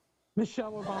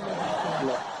 Michelle Obama is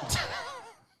incorrect.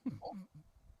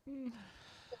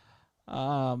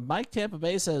 Mike Tampa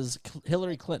Bay says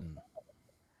Hillary Clinton.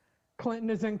 Clinton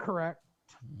is incorrect.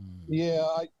 Yeah,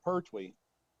 Pertwee.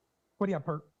 What do you have,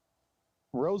 Bert?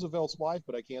 Roosevelt's wife,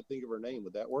 but I can't think of her name.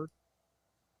 Would that work?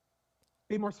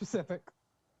 Be more specific.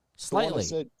 The one that Slightly.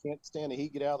 said, can't stand the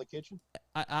heat, get out of the kitchen?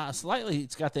 Slightly,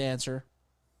 it's got the answer.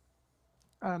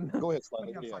 Go ahead, What do Slightly.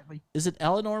 you have, Yeah. slightly? Is it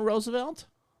Eleanor Roosevelt?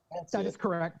 That is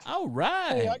correct. All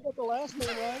right. Hey, I got the last name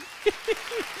right.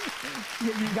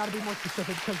 You got to be more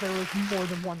specific because there was more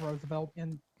than one Roosevelt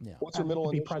in. Yeah. What's her middle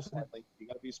to be initial, president. Slightly? You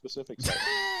got to be specific, Slightly.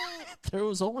 There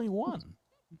was only one.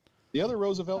 The other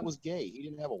Roosevelt was gay. He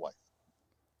didn't have a wife.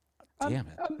 Damn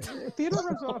it. Theodore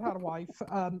Roosevelt had a wife,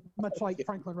 much like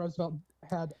Franklin Roosevelt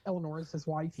had Eleanor as his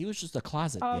wife. He was just a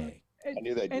closet gay. And, I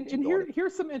knew that. and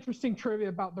here's some interesting trivia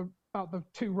about the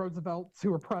two Roosevelts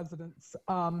who were presidents.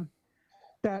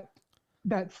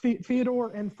 That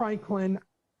Theodore and Franklin,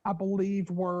 I believe,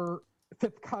 were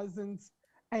fifth cousins,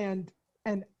 and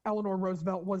Eleanor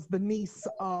Roosevelt was the niece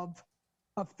of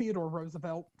Theodore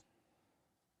Roosevelt.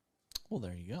 Well,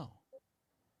 there you go.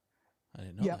 I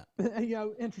didn't know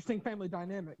that. Interesting family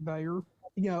dynamic there.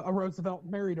 A Roosevelt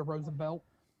married a Roosevelt.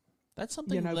 That's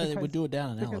something that they would do it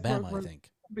down in Alabama, I think.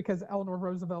 Because Eleanor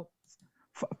Roosevelt's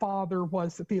father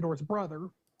was Theodore's brother.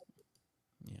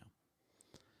 Yeah.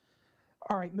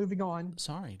 All right, moving on.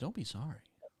 Sorry, don't be sorry.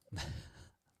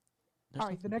 All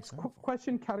right, the next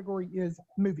question category is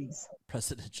movies.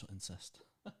 Presidential incest.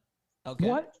 Okay.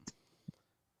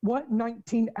 What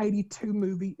 1982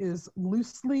 movie is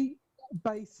loosely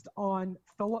based on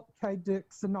Philip K.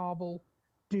 Dick's novel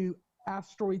Do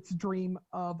Asteroids Dream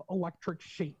of Electric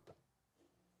Sheep?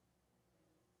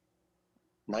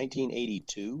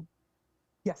 1982?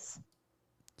 Yes.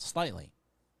 Slightly.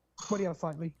 What do you have,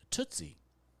 slightly? Tootsie.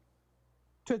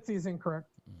 Tootsie is incorrect.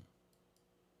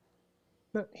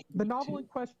 The novel in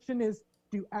question is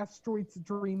Do Asteroids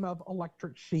Dream of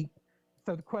Electric Sheep?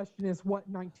 So the question is, what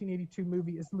 1982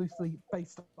 movie is loosely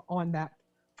based on that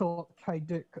Philip K.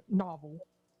 Dick novel?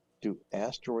 Do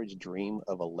asteroids dream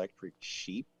of electric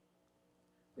sheep?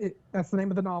 That's the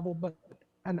name of the novel,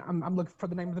 and I'm looking for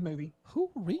the name of the movie. Who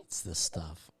reads this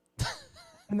stuff?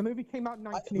 And the movie came out in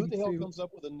Who 1982. the hell comes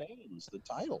up with the names, the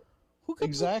title? Who comes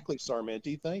Exactly,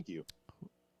 Sarmenti. Thank you.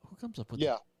 Who comes up with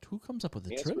who comes up with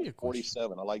the Answer trivia is question?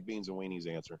 47. I like Beans and Weenies'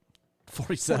 answer.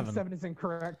 47. 47 is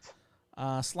incorrect.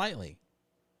 Slightly.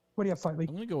 What do you have, slightly?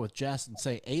 I'm going to go with Jess and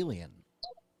say Alien.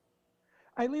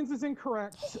 Aliens is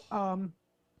incorrect. I'll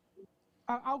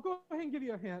go ahead and give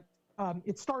you a hint.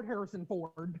 It starred Harrison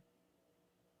Ford.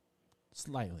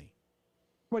 Slightly.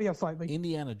 What do you have, slightly?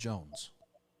 Indiana Jones.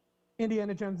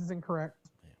 Indiana Jones is incorrect.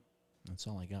 Yeah, that's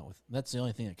all I got with. That's the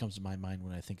only thing that comes to my mind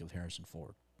when I think of Harrison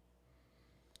Ford.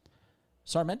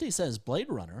 Sarmenti says Blade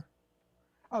Runner.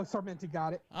 Oh, Sarmenti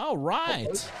got it. All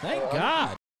right. Thank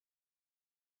God.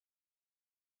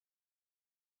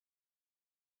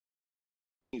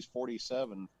 He's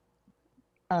 47.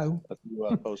 Oh. Let's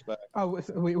do post back. Oh,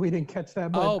 we didn't catch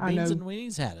that. But I know. Beans and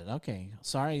Weenies had it. Okay.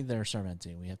 Sorry there,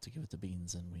 Sarmenti. We have to give it to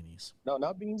Beans and Weenies. No,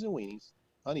 not Beans and Weenies.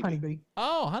 Honeybee. Honeybee.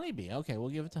 Oh, Honeybee. Okay, we'll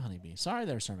give it to Honeybee. Sorry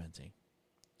there, Sarmenti.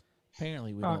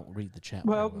 Apparently, we don't read the chat.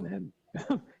 Well,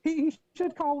 he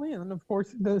should call in, of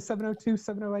course, the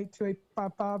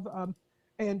 702-708-2855.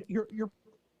 And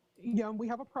we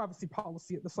have a privacy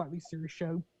policy at the Slightly Serious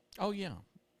Show. Oh, yeah,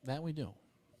 that we do.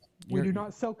 We do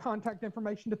not sell contact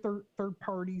information to third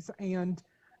parties, and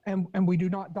we do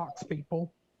not dox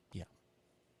people. Yeah.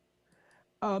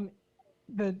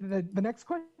 The next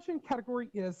question category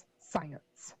is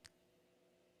science.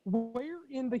 Where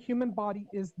in the human body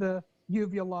is the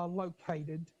uvula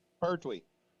located? Pertwee.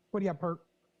 What do you have, Pert?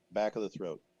 Back of the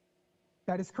throat.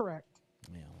 That is correct.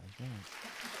 Yeah, like that.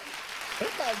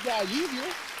 Oh my God, uvula.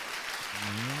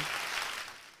 Yeah.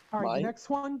 All right, Mike? the next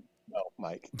one. No,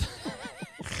 Mike.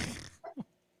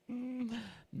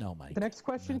 No, Mike. The next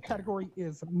question Not there. category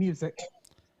is music.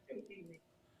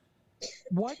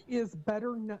 What is the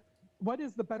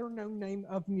better known name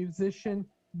of musician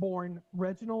born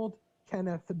Reginald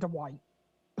Kenneth Dwight?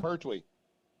 Pertwee.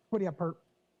 What do you have, Pert?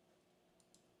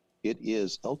 It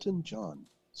is Elton John.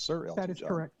 Sir Elton John. That is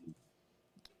correct.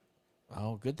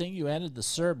 Oh, good thing you added the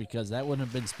sir, because that wouldn't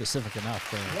have been specific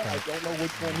enough. Yeah, I don't know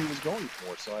which one he was going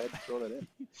for, so I had to throw that in.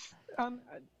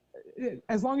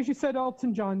 As long as you said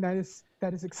Elton John, that is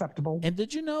acceptable. And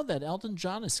did you know that Elton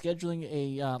John is scheduling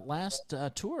a last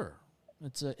tour?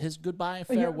 It's his goodbye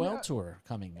farewell tour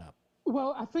coming up.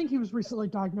 Well, I think he was recently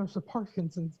diagnosed with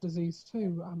Parkinson's disease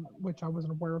too, which I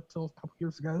wasn't aware of till a couple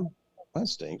years ago. That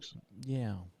stinks.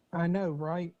 Yeah, I know,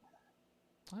 right?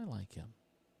 I like him.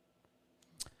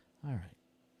 All right.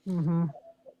 Mm-hmm.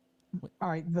 All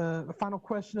right, the final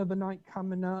question of the night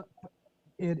coming up.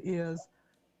 It is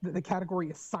the category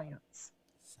is science.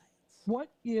 What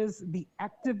is the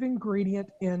active ingredient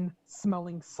in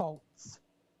smelling salts?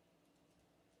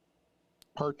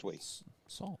 Pertwee.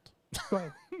 Salt. Go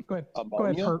ahead. Go ahead,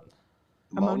 Ammonia? Pert.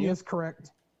 Ammonia is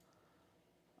correct.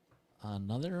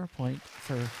 Another point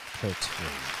for Pertwee.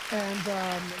 And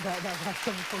that's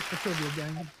something for the trivia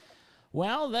game.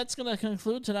 Well, that's going to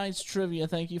conclude tonight's trivia.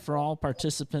 Thank you for all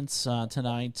participants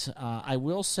tonight. I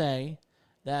will say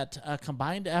that a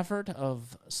combined effort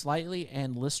of Slightly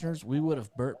and listeners, we would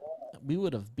have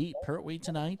beat Pertwee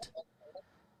tonight.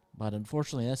 But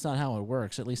unfortunately, that's not how it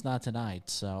works, at least not tonight.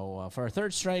 So for our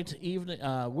third straight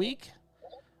week,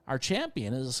 our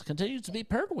champion continues to be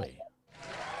Pertwee.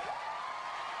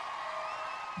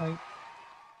 Right.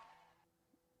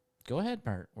 Go ahead,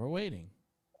 Pert. We're waiting.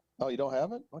 Oh, you don't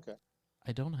have it? Okay.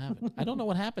 I don't have it. I don't know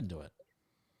what happened to it.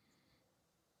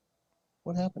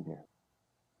 What happened here?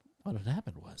 What had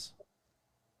happened was.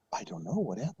 I don't know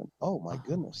what happened. Oh, my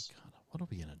goodness. My God. What are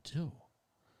we going to do?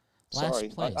 Sorry,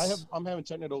 Last place. I'm having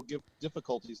technical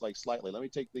difficulties Slightly. Let me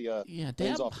take the damn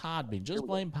things off. Podbean. Just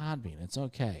blame Podbean. It's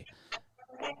okay.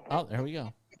 Oh, there we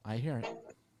go. I hear it.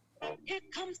 Here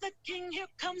comes the king. Here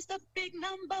comes the big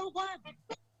number one.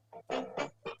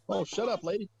 Oh, shut up,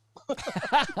 lady.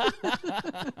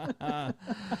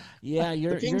 Yeah,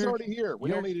 the king's already here. We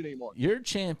don't need it anymore. Your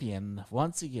champion,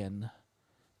 once again,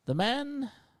 the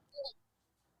man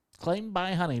claimed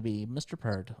by Honeybee, Mr.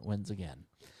 Pert, wins again.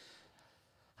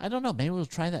 I don't know. Maybe we'll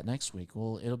try that next week.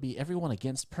 It'll be everyone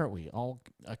against Pertwee, all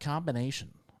a combination.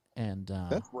 And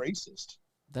that's racist.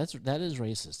 That is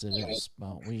racist. It is.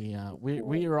 Well, we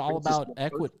are all about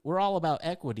equity. We're all about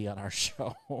equity on our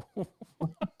show.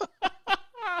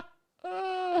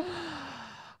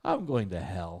 I'm going to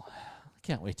hell.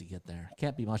 Can't wait to get there.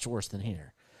 Can't be much worse than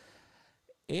here.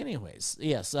 Anyways,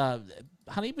 yes,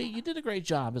 Honeybee, you did a great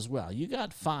job as well. You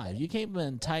got 5. You came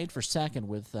in tied for second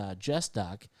with Jess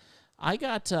Duck. I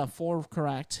got 4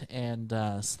 correct, and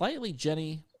Slightly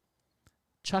Jenny,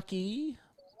 Chucky,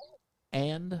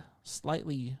 and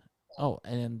Slightly,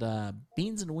 and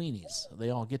Beans and Weenies.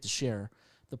 They all get to share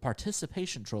the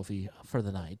participation trophy for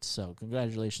the night. So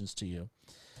congratulations to you.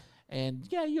 And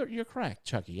yeah, you're correct,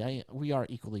 Chucky. We are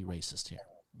equally racist here.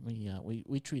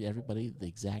 We treat everybody the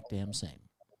exact damn same,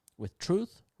 with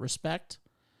truth, respect,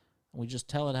 and we just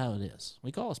tell it how it is.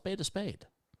 We call a spade a spade.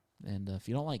 And if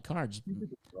you don't like cards,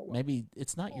 maybe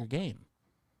it's not your game.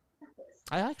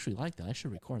 I actually like that. I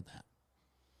should record that.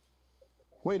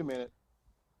 Wait a minute.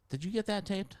 Did you get that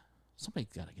taped?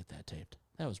 Somebody's got to get that taped.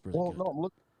 That was really good. No,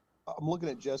 I'm looking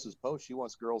at Jess's post. She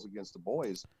wants girls against the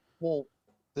boys. Well,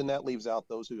 then that leaves out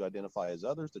those who identify as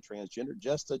others, the transgender.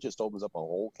 Jess, that just opens up a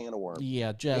whole can of worms.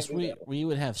 Yeah, Jess, we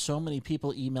would have so many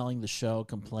people emailing the show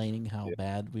complaining how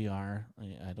bad we are.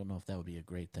 I don't know if that would be a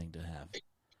great thing to have.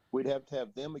 We'd have to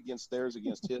have them against theirs,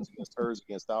 against his, against hers,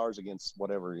 against ours, against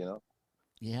whatever, you know?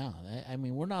 Yeah, I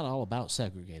mean, we're not all about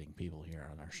segregating people here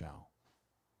on our show.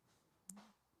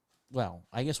 Well,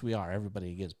 I guess we are.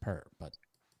 Everybody gets Pert, but,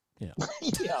 you know.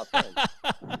 Yeah, thanks.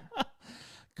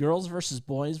 Girls versus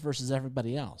boys versus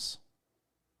everybody else.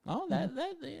 Oh, that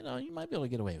you might be able to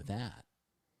get away with that.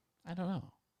 I don't know.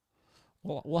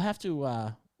 We'll have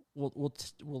to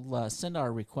we'll send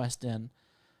our request in.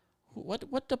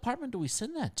 What department do we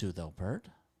send that to though, Bert?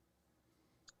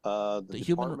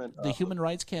 The Human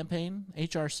Rights Campaign,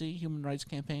 HRC, Human Rights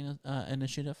Campaign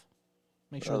Initiative.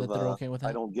 Make sure that they're okay with that.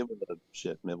 I don't give a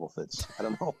shit, Mibblefits. I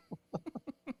don't know.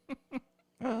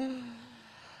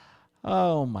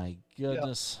 Oh my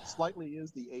goodness! Yeah, Slightly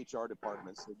is the HR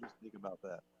department, so just think about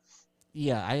that.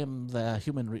 Yeah, I am the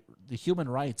Human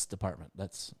Rights Department.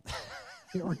 That's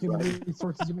or human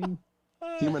resources. You mean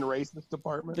Human Racist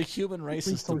Department? The Human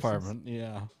Racist Department.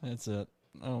 Yeah, that's it.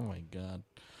 Oh my god.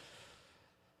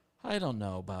 I don't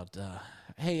know about.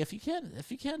 Hey, if you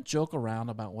can't joke around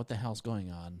about what the hell's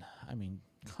going on, I mean,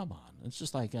 come on. It's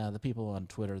just like the people on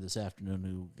Twitter this afternoon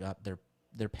who got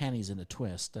their panties in a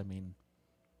twist. I mean,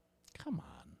 come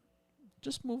on,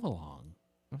 just move along.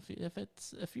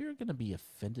 If you're gonna be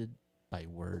offended by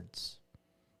words,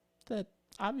 that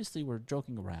obviously we're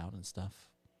joking around and stuff.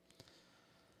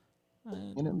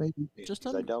 And it may be just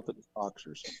I doubt that it's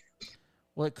boxers.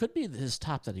 Well, it could be his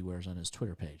top that he wears on his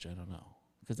Twitter page. I don't know,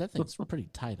 because that thing's pretty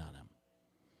tight on him.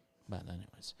 But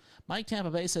anyways, Mike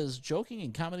Tampa Bay says, joking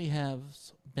and comedy have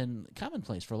been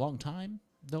commonplace for a long time,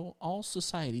 though all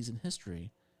societies in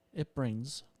history, it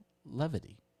brings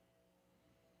levity.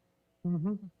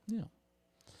 Mm-hmm. Yeah.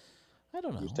 I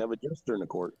don't know. Used to have a jester in the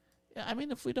court. Yeah, I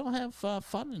mean, if we don't have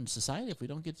fun in society, if we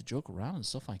don't get to joke around and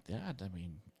stuff like that, I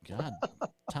mean, God,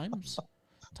 times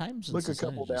Look a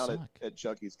couple down at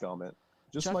Chucky's comment.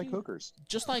 Just Chucky, like hookers.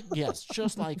 Just like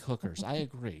hookers. I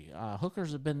agree.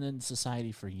 Hookers have been in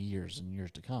society for years and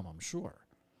years to come, I'm sure.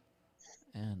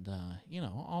 And I'm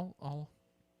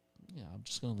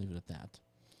just gonna leave it at that.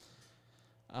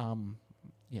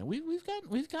 Yeah, we've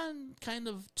gotten kind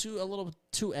of a little bit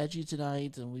too edgy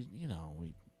tonight, and we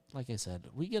like I said,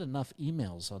 we get enough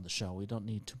emails on the show. We don't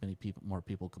need too many more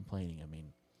people complaining. I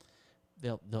mean,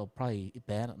 they'll probably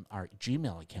ban our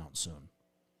Gmail account soon.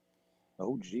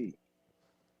 Oh, gee.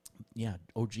 Yeah,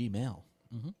 OG mail.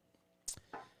 Mm-hmm.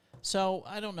 So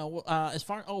I don't know.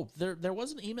 There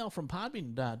was an email from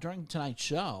Podbean during tonight's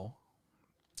show.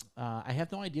 I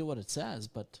have no idea what it says,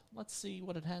 but let's see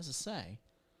what it has to say.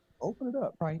 Open it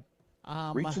up. Right.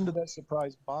 Reach into that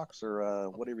surprise box or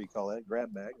whatever you call that,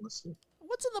 grab bag. Let's see.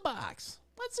 What's in the box?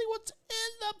 Let's see what's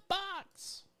in the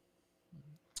box.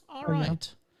 All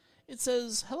right. It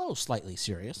says, hello, Slightly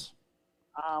Serious.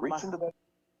 Reach into that.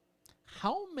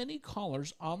 How many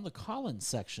callers on the call-in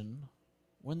section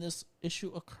when this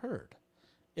issue occurred?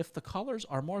 If the callers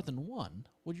are more than one,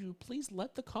 would you please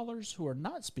let the callers who are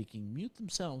not speaking mute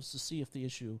themselves to see if the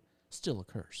issue still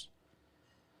occurs?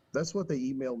 That's what they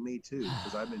emailed me too,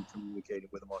 because I've been communicating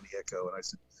with them on the Echo, and I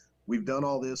said, we've done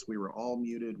all this. We were all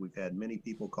muted. We've had many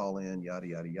people call in, yada,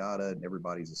 yada, yada, and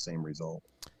everybody's the same result.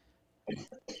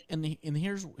 And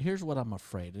here's what I'm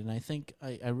afraid, and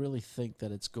I really think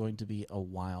that it's going to be a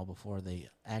while before they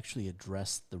actually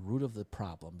address the root of the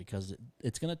problem, because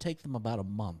it's going to take them about a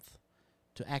month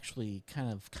to actually kind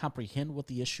of comprehend what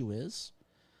the issue is.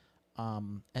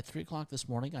 At 3 o'clock this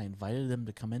morning, I invited them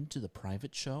to come into the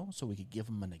private show so we could give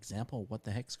them an example of what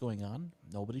the heck's going on.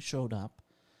 Nobody showed up.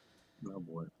 Oh,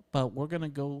 boy. But we're going to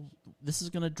go, this is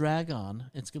going to drag on.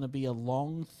 It's going to be a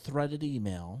long threaded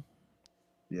email.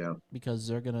 Yeah. Because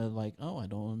they're going to like, oh, I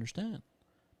don't understand.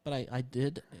 But I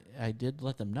did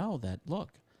let them know that,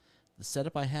 look, the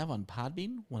setup I have on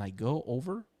Podbean, when I go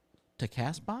over to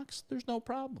CastBox, there's no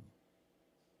problem.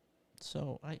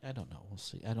 So I don't know. We'll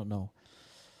see. I don't know.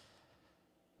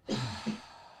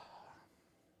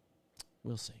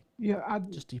 We'll see. Yeah,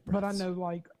 just deep breaths. But I know,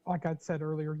 like I'd said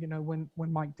earlier, when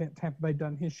Mike Tampa Bay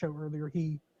done his show earlier,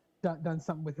 he done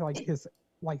something with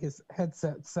his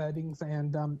headset settings,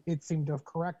 and it seemed to have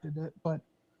corrected it. But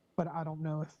I don't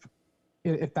know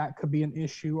if that could be an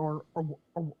issue, or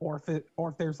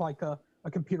if there's like a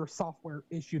computer software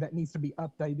issue that needs to be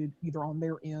updated either on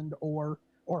their end, or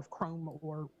if Chrome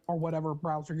or whatever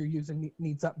browser you're using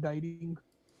needs updating.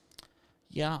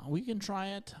 Yeah, we can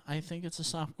try it. I think it's a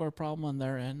software problem on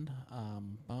their end.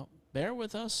 But bear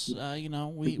with us.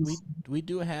 We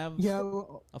do have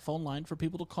a phone line for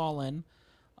people to call in.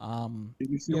 Did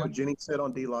you see what Jenny said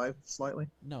on D Live slightly?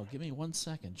 No, give me 1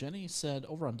 second. Jenny said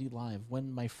over on D Live,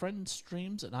 when my friend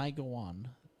streams and I go on,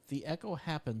 the echo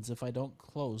happens if I don't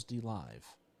close D Live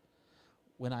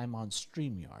when I'm on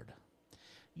StreamYard.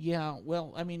 Yeah,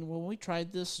 well, I mean, when we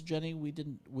tried this, Jenny,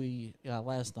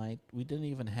 last night, we didn't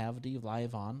even have D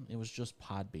Live on. It was just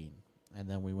Podbean. And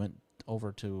then we went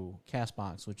over to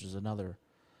CastBox, which is another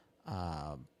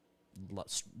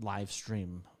live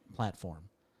stream platform,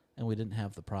 and we didn't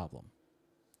have the problem.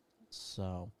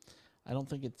 So I don't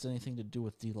think it's anything to do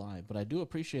with D-Live, but I do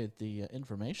appreciate the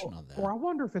information on that. Or I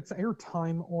wonder if it's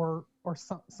airtime or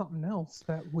something else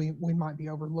that we might be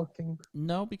overlooking.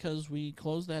 No, because we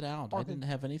closed that out. Or I didn't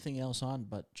have anything else on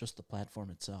but just the platform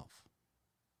itself.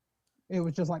 It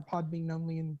was just like Podbean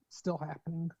only and still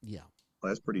happening. Yeah. Well,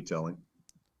 that's pretty telling.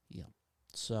 Yeah.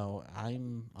 So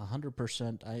I'm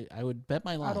 100%. I would bet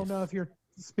my life. I don't know if you're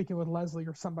speaking with Leslie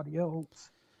or somebody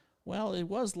else. Well, it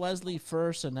was Leslie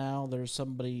first, and now there's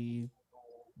somebody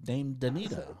named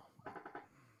Danita.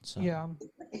 So. Yeah.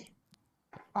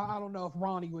 I don't know if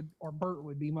Ronnie or Bert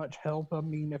would be much help. I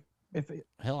mean, if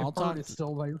Bert is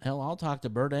still there. Hell, I'll talk to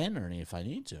Bert and Ernie if I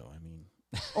need to. I mean,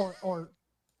 or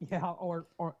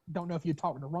don't know if you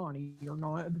talk to Ronnie or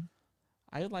not.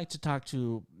 I would like to talk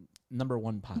to number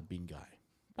one Podbean guy.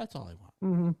 That's all I want.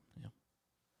 Mm-hmm. Yeah.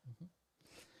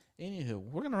 Anywho,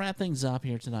 we're going to wrap things up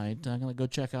here tonight. I'm going to go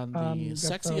check on the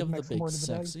sexy of the big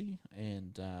sexy.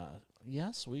 And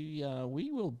yes, we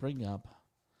will bring up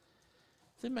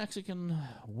the Mexican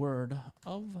word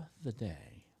of the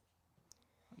day.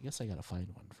 I guess I got to find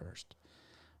one first.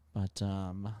 But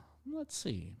let's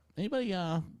see. Anybody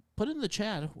put in the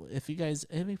chat if you guys,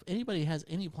 if anybody has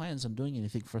any plans on doing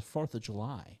anything for 4th of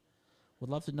July. Would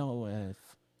love to know if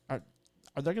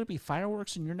are there going to be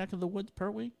fireworks in your neck of the woods per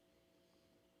week?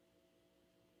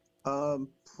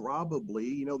 Probably.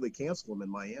 You know, they canceled them in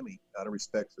Miami out of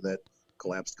respect for that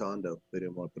collapsed condo. They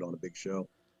didn't want to put on a big show.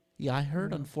 Yeah, I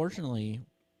heard, unfortunately,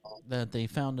 that they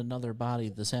found another body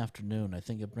this afternoon. I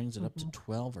think it brings it up to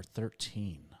 12 or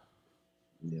 13.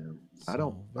 Yeah.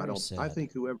 So, I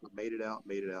think whoever made it out,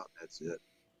 that's it.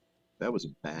 That was a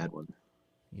bad one.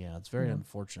 Yeah, it's very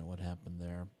unfortunate what happened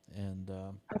there. And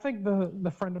I think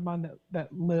the friend of mine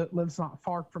that lives not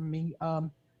far from me,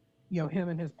 him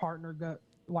and his partner got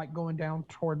going down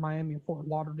toward Miami and Fort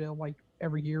Lauderdale like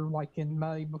every year, like in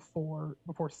May before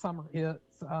summer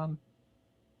hits. And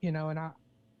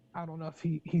I don't know if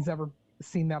he's ever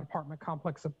seen that apartment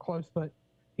complex up close, but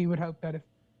he would hope that if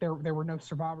there were no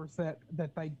survivors that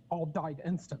they all died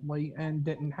instantly and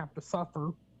didn't have to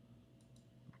suffer.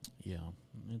 Yeah,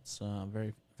 it's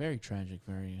very, very tragic,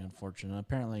 very unfortunate.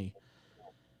 Apparently,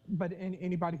 but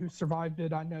anybody who survived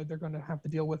it, I know they're going to have to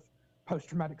deal with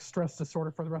post-traumatic stress disorder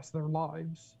for the rest of their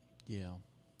lives. Yeah.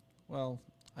 Well,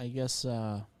 I guess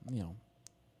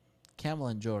Camel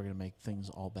and Joe are going to make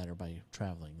things all better by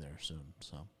traveling there soon.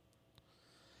 So,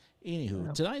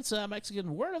 anywho, tonight's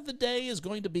Mexican word of the day is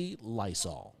going to be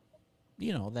Lysol.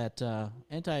 You know, that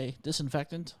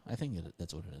anti-disinfectant. I think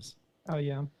that's what it is. Oh,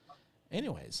 yeah.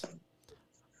 Anyways,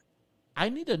 I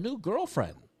need a new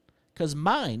girlfriend because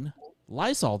mine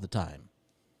lies all the time.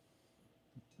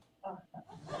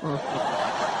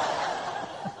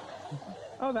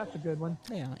 Oh, that's a good one.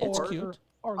 Yeah, it's cute.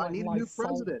 Or I need a new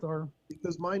president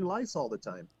because mine lies all the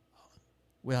time.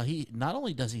 Well, he not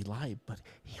only does he lie, but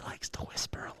he likes to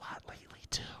whisper a lot lately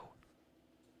too.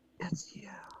 Yeah.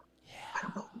 I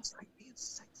don't know if it's like being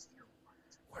sexy or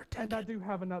what. And I do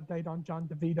have an update on John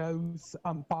DeVito's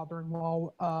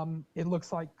father-in-law. It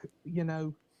looks like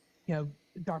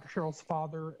Dr. Cheryl's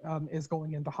father is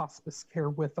going into hospice care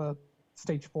with a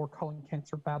stage 4 colon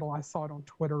cancer battle. I saw it on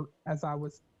Twitter as I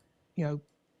was,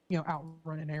 out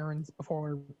running errands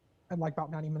before, like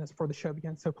about 90 minutes before the show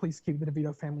began. So please keep the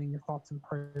DeVito family in your thoughts and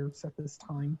prayers at this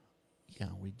time. Yeah,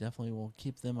 we definitely will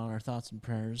keep them on our thoughts and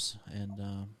prayers.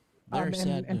 And very sad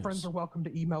news. And friends are welcome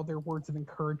to email their words of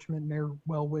encouragement, and their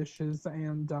well wishes,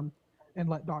 and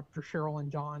let Dr. Cheryl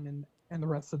and John and the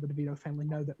rest of the DeVito family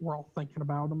know that we're all thinking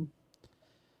about them.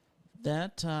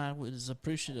 That was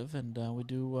appreciative, and we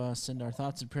do send our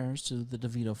thoughts and prayers to the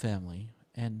DeVito family.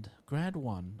 And Grad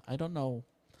 1, I don't know,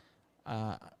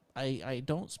 I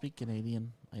don't speak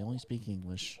Canadian, I only speak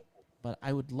English, but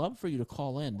I would love for you to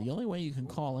call in. The only way you can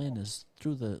call in is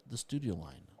through the studio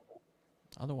line.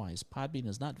 Otherwise, Podbean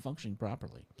is not functioning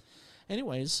properly.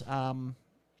 Anyways,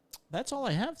 that's all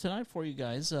I have tonight for you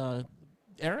guys.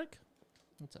 Eric,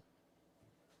 what's up?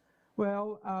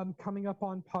 Well, coming up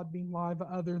on Podbean Live,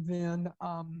 other than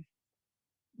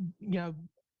the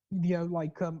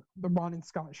Ron and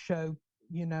Scott show,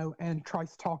 and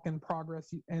Trice Talk in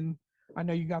progress, and I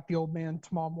know you got the old man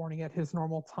tomorrow morning at his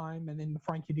normal time, and then the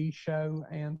Frankie D show,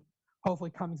 and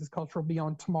hopefully Cummings' Culture will be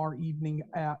on tomorrow evening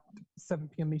at 7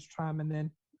 p.m. Eastern time, and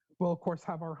then we'll of course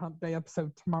have our Hump Day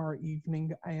episode tomorrow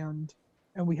evening, and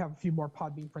we have a few more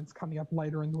Podbean friends coming up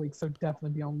later in the week, so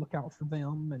definitely be on the lookout for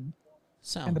them. And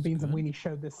the Beans and Weenie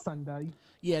show this Sunday.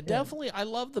 Yeah, definitely. I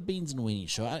love the Beans and Weenie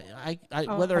show.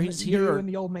 Whether he's here and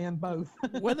the old man both.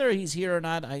 whether he's here or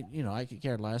not, I could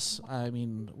care less. I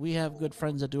mean, we have good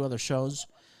friends that do other shows,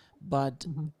 but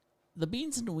the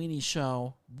Beans and the Weenie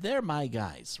Show, they're my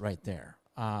guys right there.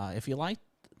 If you like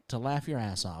to laugh your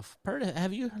ass off,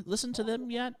 have you listened to them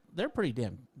yet? They're pretty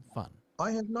damn fun.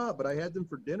 I have not, but I had them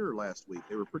for dinner last week.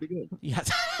 They were pretty good. Yeah.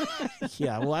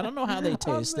 Yeah, well, I don't know how they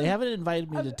taste. They haven't invited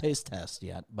me to taste test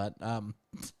yet, but I'd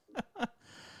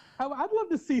love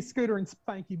to see Scooter and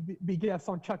Spanky be guests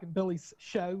on Chuck and Billy's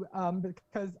show,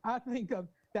 because I think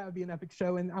that would be an epic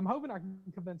show, and I'm hoping I can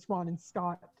convince Ron and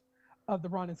Scott of the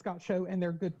Ron and Scott show and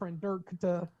their good friend Dirk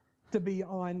to be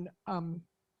on,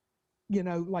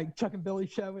 like Chuck and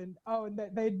Billy's show, and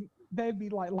they'd be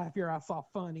like laugh your ass off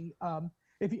funny.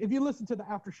 If you listen to the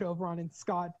after show of Ron and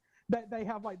Scott, they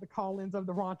have like the call-ins of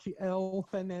the raunchy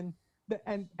elf, and then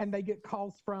and they get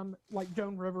calls from like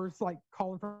Joan Rivers, like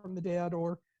calling from the dead,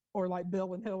 or like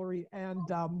Bill and Hillary, and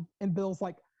Bill's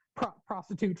like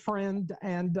prostitute friend,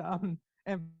 and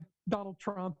Donald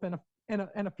Trump, and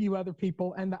a few other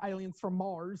people, and the aliens from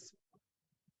Mars.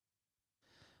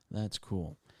 That's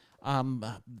cool.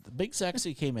 The Big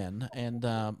Sexy came in, and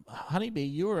Honeybee,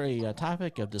 you were a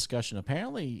topic of discussion.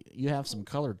 Apparently, you have some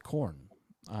colored corn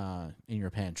in your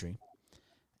pantry,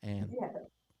 and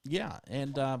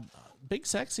Big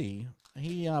Sexy,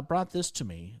 he brought this to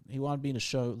me. He wanted me to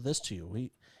show this to you.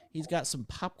 He's got some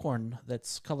popcorn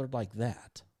that's colored like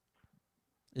that.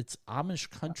 It's Amish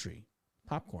country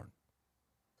popcorn.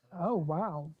 Oh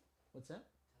wow! What's that?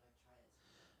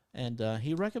 And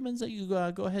he recommends that you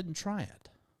go ahead and try it.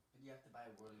 You have to buy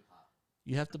a whirly pop.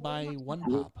 You have to buy one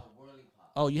pop. A whirly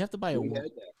pop. Oh, you have to buy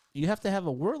you have to have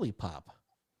a whirly pop.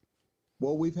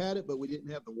 Well, we've had it, but we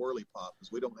didn't have the whirly pop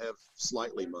because we don't have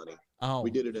slightly money. Oh,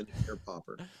 we did it in an air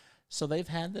popper. So they've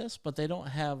had this, but they don't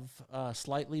have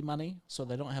slightly money, so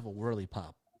they don't have a whirly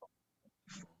pop.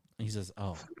 And he says,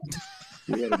 "Oh,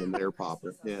 we had it in an air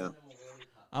popper." Yeah.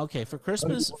 Okay, for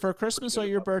Christmas or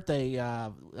your birthday,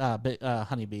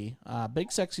 Honeybee,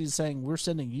 Big Sexy is saying we're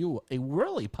sending you a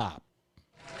whirly pop.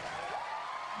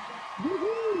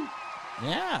 Woo-hoo!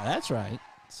 Yeah, that's right.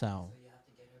 So you have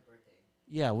to get her birthday.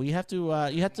 yeah, we have to.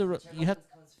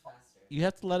 You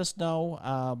have to let us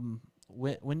know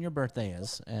when your birthday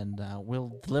is, and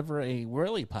we'll deliver a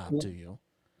whirly pop to you.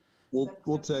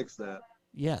 We'll text that.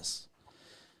 Yes.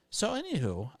 So,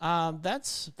 anywho,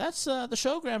 that's the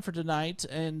showgram for tonight,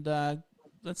 and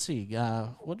let's see.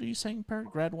 What are you saying,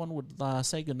 Perk? Grad one would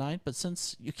say goodnight, but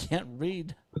since you can't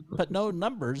read, but no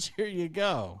numbers, here you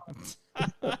go.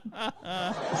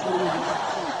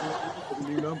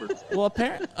 New numbers. Well,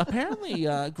 apparently,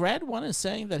 Grad one is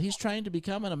saying that he's trying to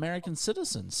become an American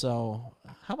citizen. So,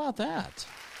 how about that?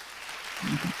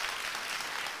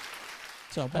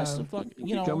 So best of luck.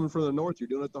 You know, coming from the north, you're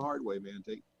doing it the hard way, man.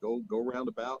 Go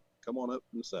roundabout. Come on up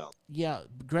from the south. Yeah,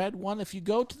 Grad one. If you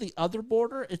go to the other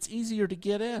border, it's easier to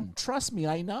get in. Trust me,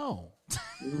 I know.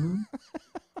 Mm-hmm.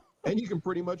 And you can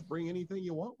pretty much bring anything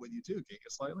you want with you too. Can't you,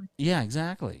 slightly? Yeah,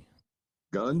 exactly.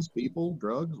 Guns, people,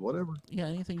 drugs, whatever. Yeah,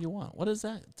 anything you want. What is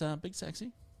that, Big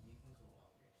Sexy?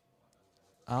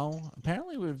 Oh,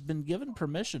 apparently we've been given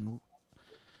permission.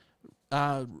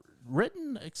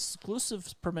 Written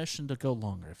exclusive permission to go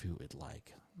longer if you would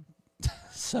like.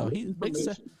 So he's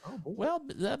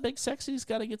that Big Sexy's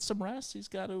got to get some rest. He's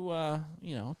got to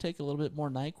take a little bit more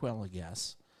NyQuil, I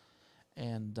guess.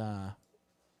 And over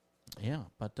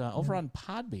on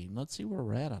Podbean, let's see where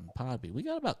we're at on Podbean. We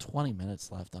got about 20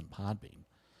 minutes left on Podbean.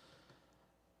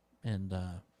 And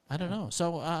I don't know.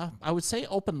 So I would say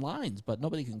open lines, but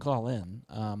nobody can call in.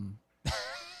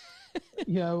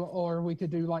 Or we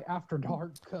could do like After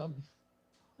Dark.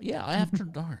 Yeah, After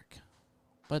Dark.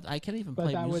 But I can't even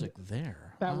play music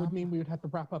there. That would mean we would have to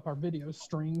wrap up our video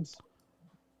streams.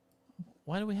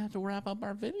 Why do we have to wrap up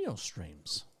our video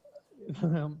streams?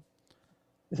 Or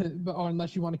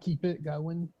unless you want to keep it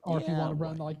going, or if you want to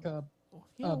run like a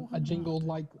jingle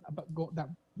like that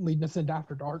leading us into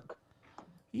After Dark.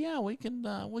 Yeah, we can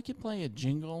play a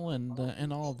jingle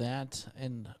and all that,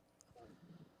 and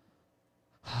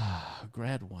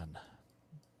Grad one.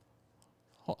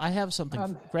 I have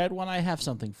something. Grad one, I have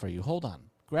something for you. Hold on.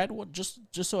 Grad one, just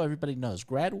so everybody knows,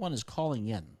 Grad one is calling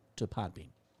in to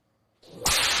Podbean.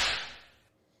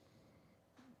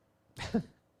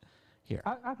 Here.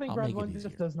 I think Grad one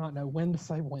just does not know when to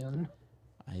say when.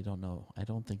 I don't know. I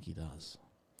don't think he does.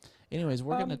 Anyways,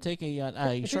 we're going to take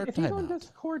a short if time he's on out.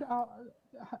 Discord,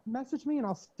 message me and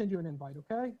I'll send you an invite,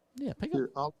 okay? Yeah, pick Here,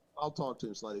 up. I'll talk to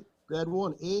him slightly. Grad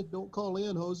one, don't call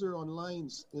in, hoser, on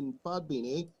lines in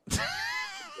Podbean,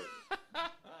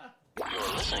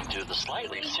 You're listening to The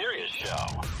Slightly Serious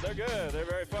Show. They're good. They're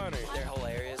very funny. They're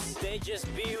hilarious. They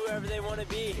just be whoever they want to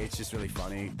be. It's just really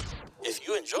funny. If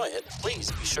you enjoy it, please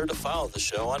be sure to follow the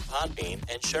show on Podbean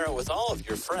and share it with all of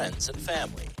your friends and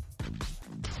family.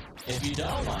 If you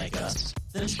don't like us,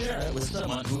 then share it with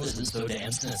someone who isn't so damn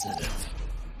sensitive.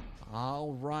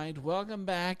 All right, welcome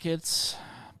back. It's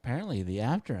apparently the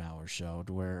after hour show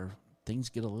where things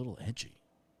get a little edgy.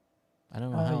 I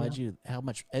don't know how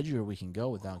much edgier we can go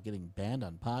without getting banned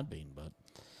on Podbean, but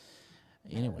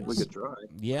anyways, we could try.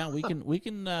 Yeah, we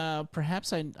can.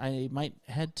 Perhaps I might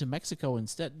head to Mexico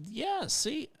instead. Yeah,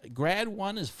 see, Grad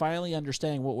 1 is finally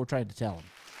understanding what we're trying to tell him.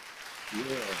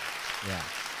 Yeah.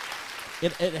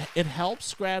 It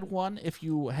helps, Grad 1, if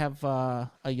you have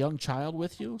a young child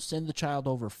with you. Send the child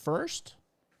over first,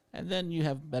 and then you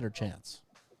have a better chance.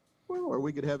 Well, or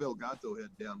we could have El Gato head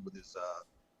down with his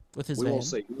we van. won't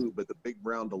say who, but the big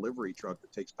brown delivery truck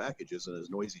that takes packages and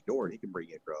his noisy door, and he can bring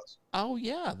you across. Oh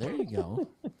yeah, there you go.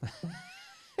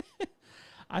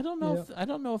 I don't know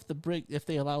if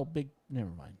they allow big.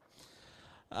 Never mind.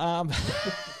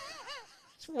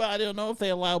 Well, I don't know if they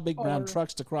allow big brown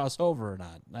trucks to cross over or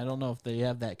not. I don't know if they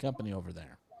have that company over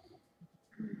there.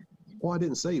 Well, I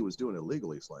didn't say he was doing it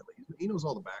legally slightly. He knows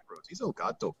all the back roads. He's El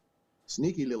Gato.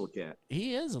 Sneaky little cat.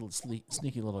 He is a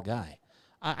sneaky little guy.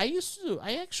 I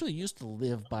actually used to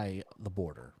live by the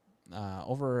border,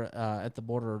 over at the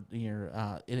border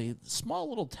near in a small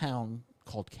little town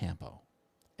called Campo,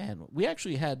 and we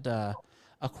actually had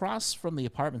across from the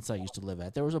apartments I used to live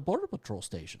at, there was a border patrol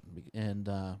station, and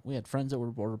we had friends that were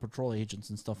border patrol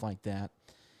agents and stuff like that.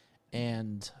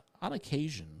 And on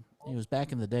occasion, it was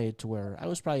back in the day to where I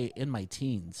was probably in my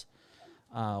teens.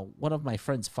 One of my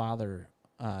friend's father,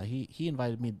 he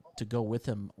invited me to go with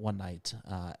him one night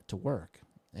to work.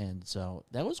 And so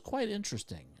that was quite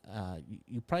interesting.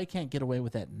 You probably can't get away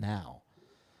with that now.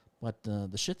 But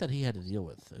the shit that he had to deal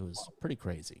with, it was pretty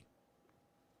crazy.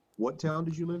 What town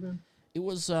did you live in? It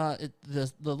was the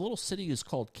little city is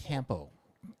called Campo,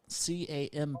 Campo.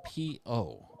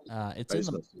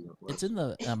 It's in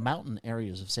the mountain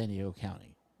areas of San Diego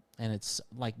County, and it's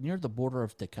like near the border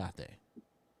of Tecate.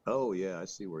 Oh yeah, I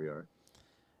see where you are.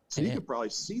 So you could probably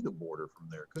see the border from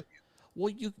there, couldn't you? Well,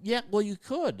 you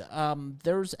could.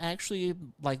 There's actually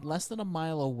like less than a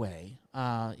mile away.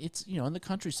 It's in the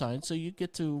countryside, so you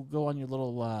get to go on your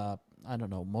little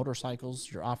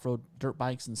motorcycles, your off-road dirt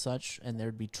bikes and such, and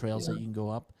there'd be trails that you can go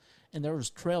up. And there was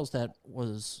trails that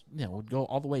would go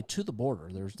all the way to the border.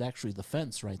 There's actually the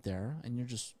fence right there, and you're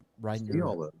just riding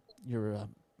your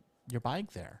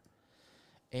bike there.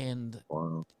 And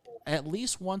at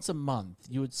least once a month,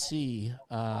 you would see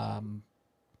an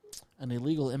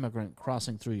illegal immigrant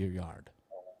crossing through your yard.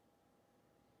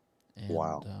 And,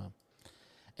 wow.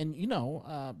 And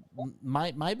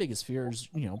my biggest fear is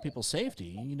people's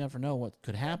safety. You never know what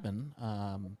could happen.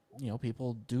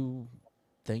 People do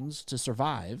things to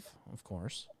survive, of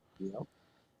course. Yep.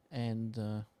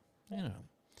 And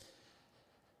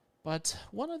but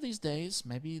one of these days,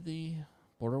 maybe the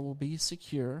border will be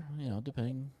secure.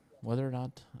 Depending whether or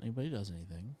not anybody does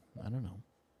anything. I don't know.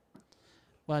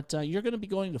 But you're going to be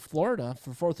going to Florida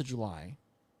for 4th of July.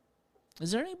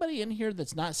 Is there anybody in here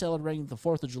that's not celebrating the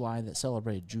 4th of July that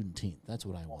celebrated Juneteenth? That's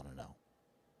what I want to know.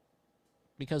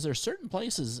 Because there's certain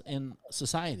places in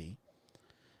society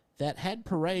that had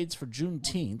parades for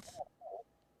Juneteenth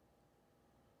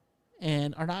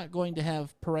and are not going to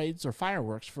have parades or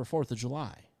fireworks for 4th of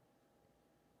July.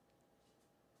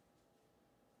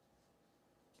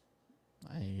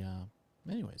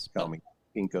 Anyways. Call me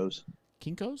Pinkos.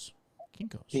 Kinkos?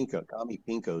 Kinkos. Pinko. Call me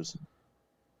Pinkos.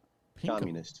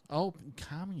 Communist. Oh,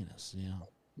 communist, yeah.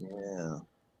 Yeah.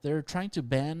 They're trying to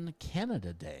ban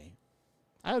Canada Day.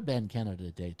 I would ban Canada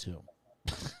Day, too.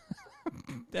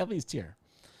 At least here.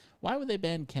 Why would they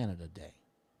ban Canada Day?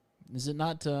 Is it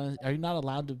not, are you not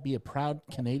allowed to be a proud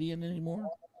Canadian anymore?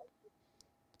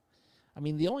 I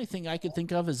mean, the only thing I could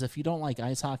think of is if you don't like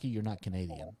ice hockey, you're not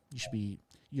Canadian. You should be,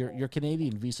 your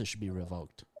Canadian visa should be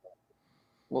revoked.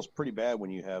 Well, it's pretty bad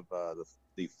when you have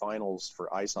the finals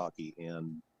for ice hockey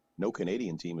and no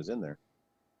Canadian team is in there.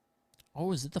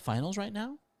 Oh, is it the finals right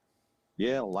now?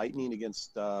 Yeah, Lightning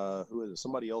against who is it?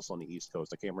 Somebody else on the East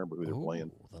Coast. I can't remember who they're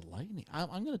playing. The Lightning.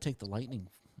 I'm going to take the Lightning.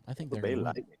 I think they're Bay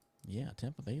Lightning. Yeah,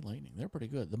 Tampa Bay Lightning. They're pretty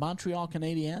good. The Montreal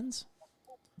Canadiens.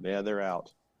 Yeah, they're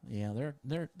out. Yeah,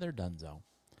 they're donezo.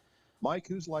 Mike,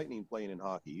 who's Lightning playing in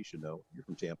hockey? You should know. You're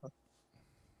from Tampa.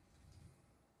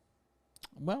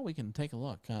 Well, we can take a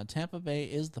look. Tampa Bay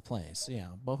is the place, yeah.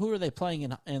 But who are they playing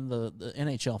in the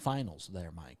NHL Finals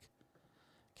there, Mike?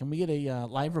 Can we get a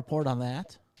live report on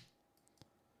that?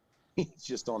 He's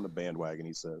just on the bandwagon,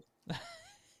 he says.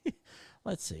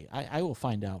 Let's see. I will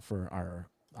find out for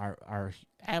our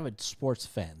avid sports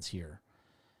fans here,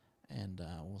 and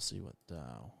we'll see what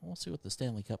the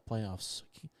Stanley Cup playoffs.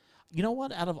 You know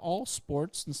what? Out of all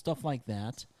sports and stuff like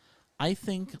that, I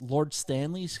think Lord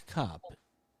Stanley's Cup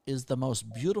is the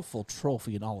most beautiful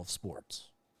trophy in all of sports.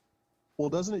 Well,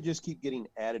 doesn't it just keep getting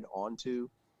added onto?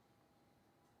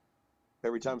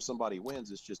 Every time somebody wins,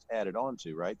 it's just added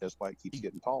onto, right? That's why it keeps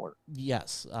getting taller.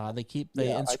 Yes,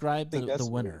 they inscribe the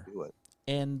winner. Do it.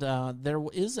 And there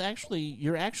is actually,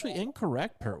 you're actually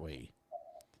incorrect, Pertwee.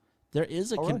 There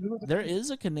is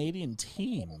a Canadian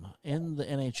team in the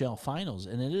NHL finals,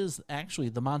 and it is actually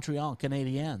the Montreal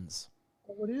Canadiens.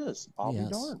 Oh, it is. I'll be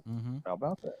darned. Mm-hmm. How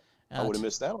about that? I would have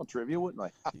missed that on trivia, wouldn't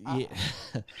I? Yeah.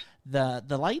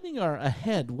 The Lightning are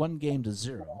ahead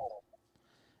 1-0.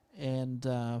 And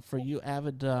for you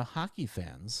avid hockey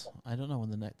fans, I don't know when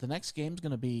the next game's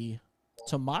going to be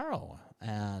tomorrow,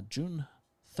 June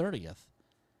 30th,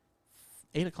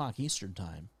 8 o'clock Eastern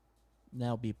time.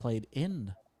 Now be played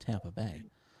in Tampa Bay.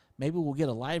 Maybe we'll get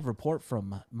a live report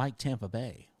from Mike Tampa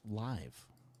Bay live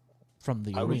from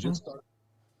the arena.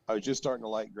 I was just starting to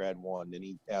like Grad 1, and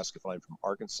he asked if I'm from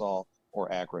Arkansas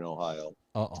or Akron, Ohio.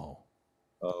 Uh-oh.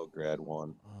 Oh, Grad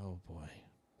 1. Oh, boy.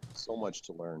 So much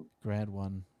to learn. Grad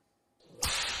 1.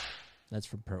 That's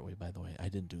from Pertwee, by the way. I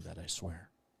didn't do that, I swear.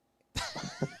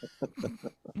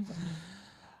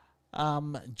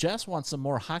 Jess wants some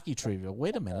more hockey trivia.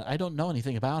 Wait a minute. I don't know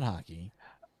anything about hockey.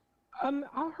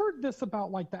 I heard this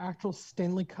about like the actual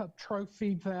Stanley Cup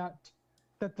trophy that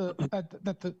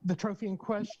the trophy in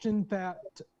question, that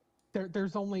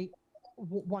there's only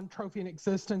one trophy in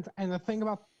existence, and the thing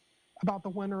about the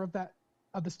winner of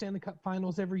the Stanley Cup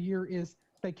Finals every year is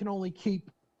they can only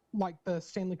keep like the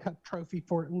Stanley Cup trophy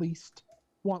for at least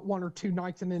one or two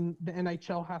nights, and then the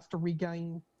NHL has to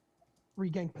regain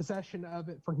possession of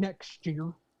it for next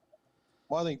year.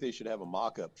 Well, I think they should have a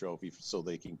mock-up trophy so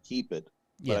they can keep it.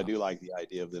 But I do like the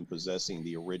idea of them possessing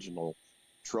the original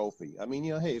trophy. I mean,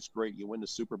 hey, it's great. You win the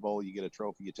Super Bowl, you get a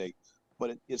trophy, you take,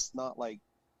 but it's not like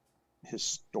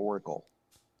historical.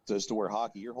 So as to where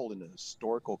hockey, you're holding a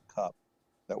historical cup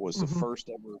that was the first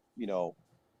ever,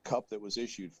 cup that was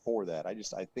issued for that.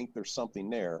 I think there's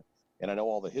something there, and I know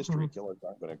all the history killers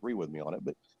aren't going to agree with me on it,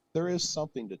 but there is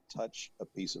something to touch a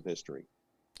piece of history.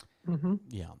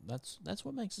 Yeah, that's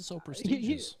what makes it so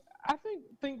prestigious. I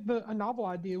think a novel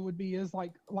idea would be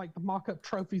like the mock-up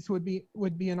trophies would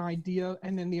be an idea,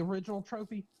 and then the original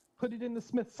trophy, put it in the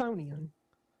Smithsonian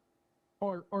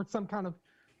or some kind of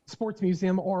sports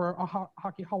museum or a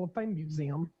hockey Hall of Fame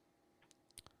museum.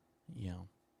 Yeah.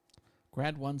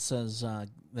 Grad 1 says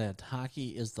that hockey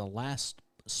is the last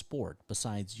sport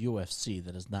besides UFC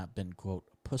that has not been, quote,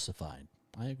 pussified.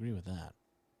 I agree with that.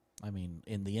 I mean,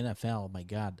 in the NFL, my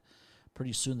God,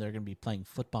 pretty soon they're going to be playing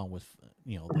football with,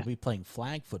 they'll be playing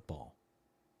flag football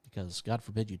because, God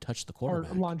forbid, you touch the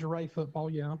quarterback. Or lingerie football,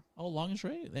 yeah. Oh,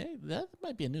 lingerie? That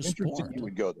might be a new Interesting sport. you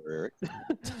would go there, Eric.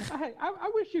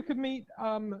 I wish you could meet,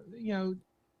 a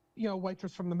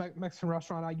waitress from the Mexican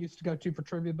restaurant I used to go to for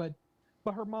trivia, but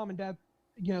her mom and dad,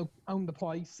 owned the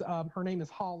place. Her name is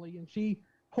Holly, and she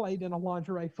played in a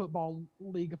lingerie football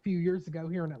league a few years ago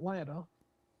here in Atlanta.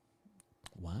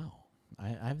 Wow.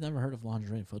 I've never heard of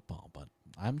lingerie football, but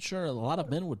I'm sure a lot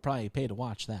of men would probably pay to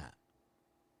watch that.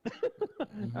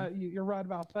 You're right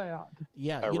about that.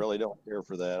 Yeah, I really don't care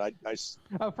for that.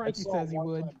 Frankie says he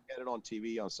would. I had it on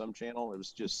TV on some channel. It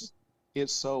was just,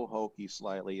 it's so hokey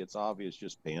slightly. It's obvious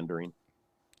just pandering.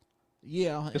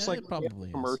 Yeah, it's like it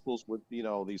probably commercials with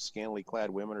these scantily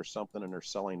clad women or something, and they're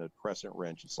selling a crescent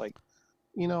wrench. It's like,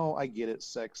 I get it,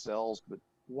 sex sells, but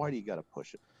why do you got to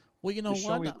push it? Well, you know just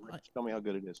what? Show me how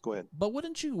good it is. Go ahead. But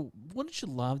wouldn't you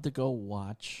love to go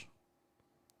watch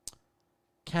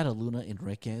Cataluna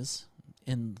Enriquez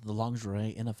in the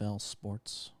lingerie NFL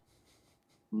sports?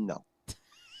 No.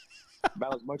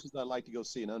 About as much as I'd like to go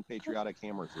see an unpatriotic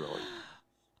hammer thriller.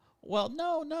 Well,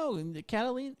 no.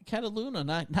 Cataluna,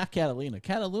 not Catalina.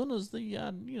 Cataluna's the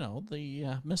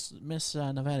Miss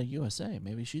Nevada USA.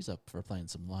 Maybe she's up for playing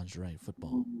some lingerie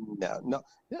football. No.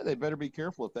 Yeah, they better be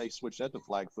careful if they switch that to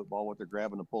flag football, what they're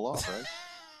grabbing to pull off,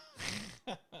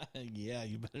 right? Yeah,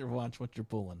 you better watch what you're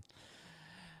pulling.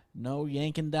 No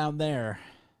yanking down there.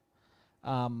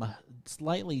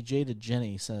 Slightly jaded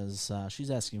Jenny says she's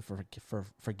asking for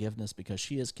forgiveness because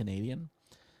she is Canadian,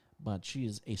 but she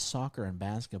is a soccer and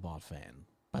basketball fan.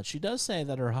 But she does say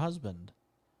that her husband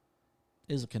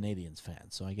is a Canadians fan,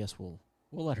 so I guess we'll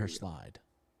let her slide.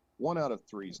 1 out of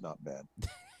 3 is not bad.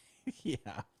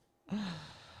 Yeah.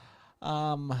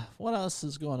 What else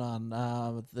is going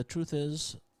on? The truth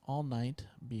is, all night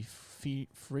be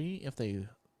free if they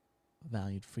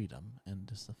valued freedom and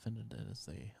defended it as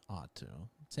they ought to.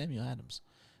 Samuel Adams.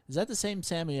 Is that the same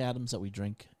Samuel Adams that we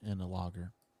drink in a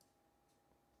lager?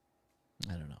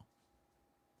 I don't know.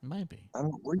 might be. I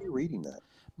don't. Where are you reading that?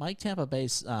 Mike Tampa Bay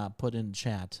put in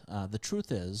chat, the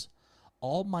truth is,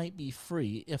 all might be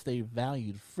free if they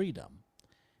valued freedom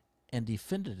and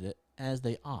defended it as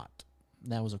they ought.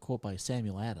 And that was a quote by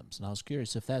Samuel Adams. And I was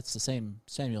curious if that's the same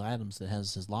Samuel Adams that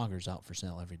has his loggers out for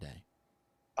sale every day.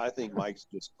 I think Mike's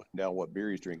just putting down what beer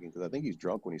he's drinking because I think he's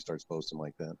drunk when he starts posting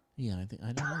like that. Yeah,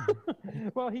 I don't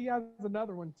know. Well, he has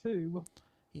another one too.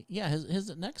 Yeah,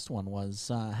 his next one was,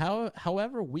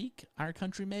 however weak our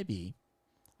country may be,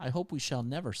 I hope we shall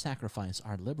never sacrifice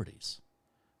our liberties.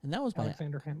 And that was by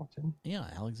Alexander Hamilton. Yeah,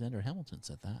 Alexander Hamilton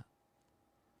said that.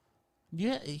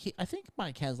 Yeah, I think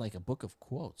Mike has like a book of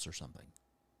quotes or something.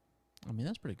 I mean,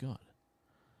 that's pretty good.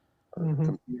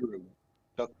 Computer,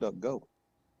 DuckDuckGo.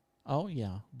 Oh,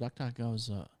 yeah. DuckDuckGo is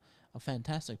a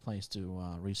fantastic place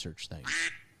to research things.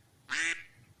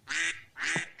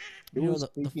 Who was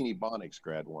the Ebonics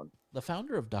grad one? The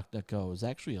founder of DuckDuckGo is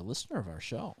actually a listener of our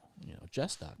show. You know,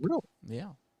 Just Duck. Really?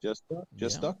 Yeah. Just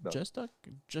DuckDuck.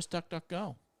 Just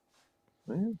DuckDuckGo.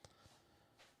 Yeah.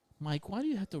 Mike, why do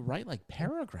you have to write like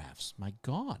paragraphs? My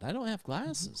God, I don't have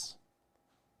glasses.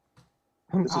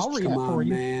 I'll read it for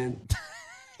you. Man.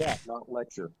 Yeah, not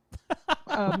lecture.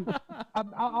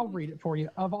 I'll read it for you.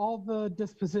 Of all the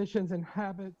dispositions and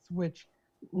habits which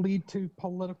lead to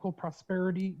political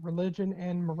prosperity, religion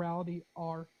and morality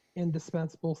are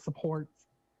indispensable supports.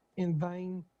 In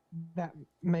vain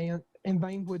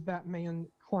would that man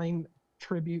claim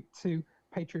tribute to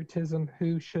patriotism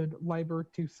who should labor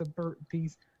to subvert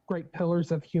these great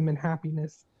pillars of human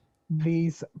happiness,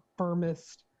 these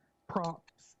firmest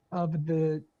props of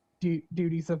the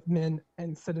duties of men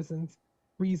and citizens.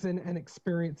 Reason and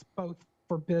experience both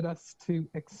forbid us to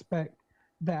expect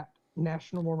that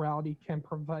national morality can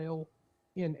prevail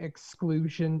in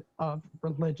exclusion of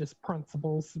religious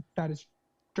principles. That is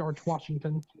George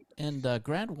Washington. And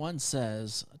Grad 1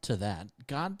 says to that,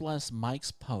 God bless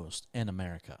Mike's post in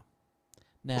America.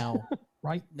 Now,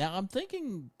 right now I'm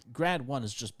thinking Grad 1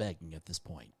 is just begging at this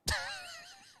point.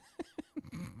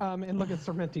 And look at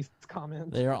Sormenti's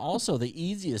comment. They are also the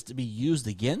easiest to be used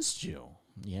against you.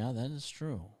 Yeah, that is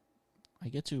true. I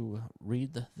get to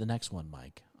read the next one,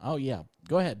 Mike. Oh, yeah.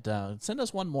 Go ahead. Send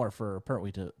us one more for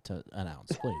Pertwee to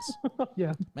announce, please.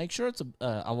 Yeah. Make sure it's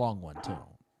a long one, too.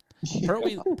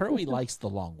 Pertwee likes the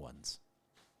long ones.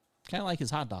 Kind of like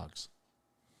his hot dogs.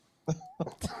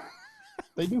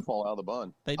 They do fall out of the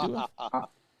bun. They do.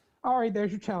 All right,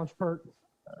 there's your challenge, Pert.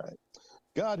 All right.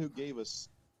 God who gave us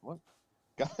what?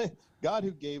 God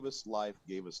who gave us life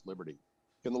gave us liberty.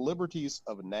 Can the liberties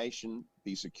of a nation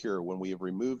be secure when we have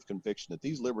removed conviction that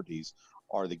these liberties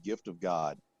are the gift of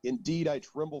God? Indeed, I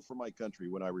tremble for my country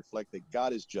when I reflect that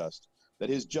God is just, that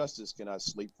his justice cannot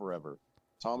sleep forever.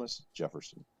 Thomas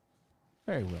Jefferson.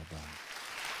 Very well done.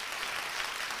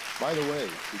 By the way,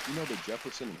 did you know that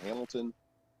Jefferson and Hamilton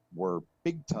were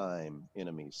big-time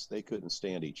enemies? They couldn't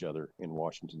stand each other in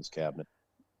Washington's cabinet.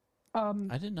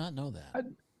 I did not know that.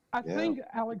 I think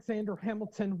Alexander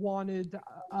Hamilton wanted,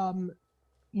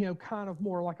 kind of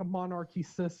more like a monarchy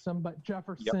system, but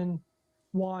Jefferson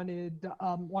wanted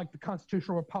like the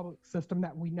constitutional republic system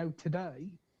that we know today.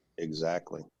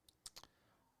 Exactly.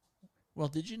 Well,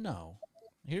 did you know?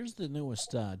 Here's the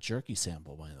newest jerky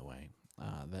sample, by the way.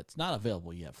 That's not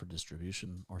available yet for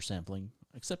distribution or sampling,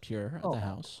 except here at the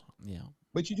house. Yeah.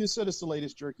 But you just said it's the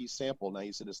latest jerky sample. Now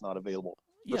you said it's not available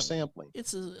for sampling.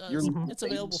 It's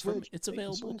available for me. It's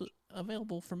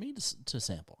available for me to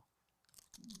sample.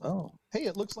 Oh, hey!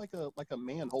 It looks like a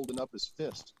man holding up his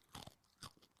fist.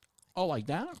 Oh, like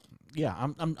that? Yeah,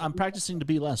 I'm practicing to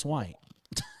be less white.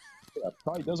 Yeah,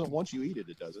 probably doesn't once you eat it.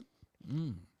 It doesn't.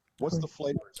 What's the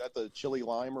flavor? Is that the chili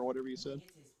lime or whatever you said?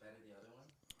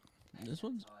 This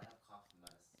one's.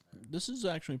 This is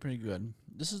actually pretty good.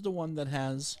 This is the one that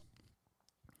has.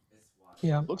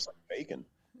 Yeah. Looks like bacon.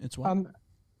 It's what?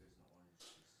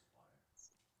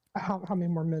 How many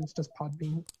more minutes does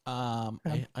Podbean?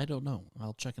 I don't know.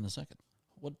 I'll check in a second.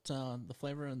 What the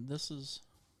flavor? And this is.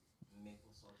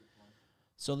 Maple salted plum.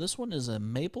 So this one is a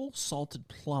maple salted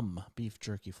plum beef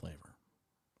jerky flavor.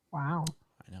 Wow.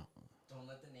 I know. Don't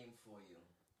let the name fool you.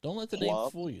 Don't let the name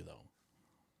fool you, though.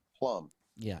 Plum.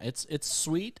 Yeah, it's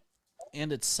sweet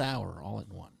and it's sour all in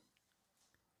one.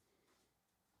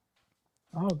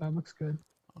 Oh, that looks good.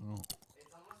 Oh.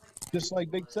 Just like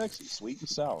Big Sexy, sweet and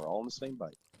sour, all in the same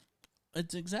bite.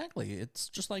 It's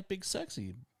just like Big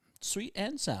Sexy, sweet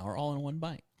and sour all in one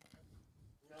bite.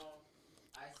 No,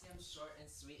 I say I'm short and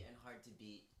sweet and hard to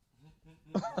beat.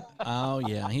 Oh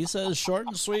yeah, he says short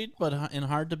and sweet, but and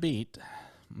hard to beat.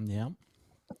 Yeah.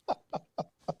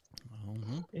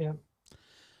 Yeah.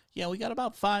 Yeah, we got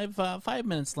about five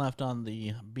minutes left on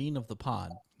the bean of the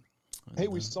pod. Hey,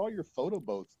 we saw your photo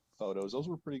booth photos. Those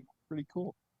were pretty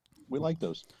cool. We like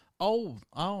those. Oh,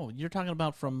 you're talking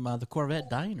about from the Corvette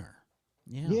Diner.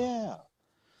 Yeah.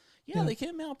 Yeah, they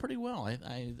came out pretty well.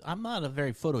 I'm not a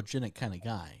very photogenic kind of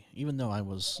guy, even though I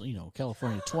was,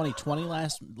 California 2020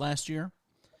 last year.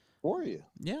 Were you?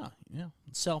 Yeah.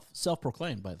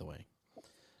 Self-proclaimed, by the way.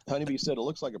 Honeybee said it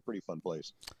looks like a pretty fun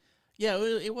place. Yeah,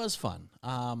 it was fun.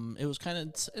 It was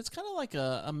it's kind of like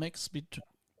a mix between,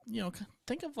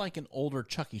 think of like an older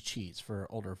Chuck E. Cheese for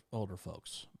older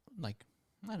folks. Like,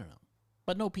 I don't know,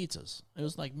 but no pizzas. It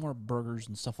was like more burgers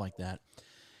and stuff like that.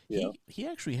 Yeah. He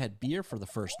actually had beer for the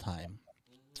first time.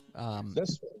 A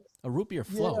root beer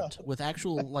float with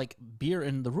actual like beer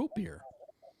in the root beer.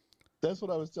 That's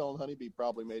what I was telling Honeybee.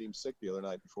 Probably made him sick the other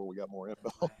night before we got more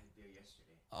info.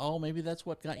 Oh, maybe that's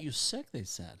what got you sick. They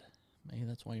said. Maybe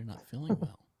that's why you're not feeling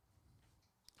well.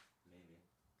 Maybe.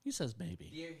 He says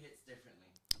maybe. Beer hits differently.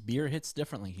 Beer hits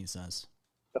differently, he says.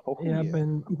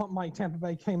 But Mike Tampa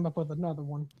Bay came up with another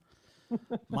one.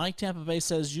 Mike Tampa Bay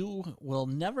says, you will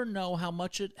never know how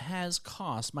much it has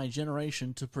cost my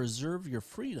generation to preserve your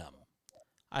freedom.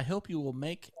 I hope you will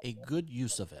make a good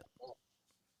use of it.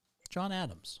 John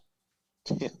Adams.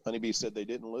 Honeybee said they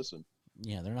didn't listen.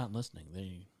 Yeah, they're not listening.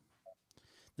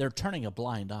 They're turning a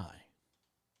blind eye.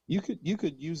 You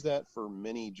could use that for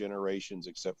many generations,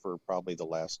 except for probably the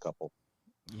last couple.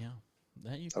 Yeah.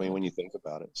 I mean, when you think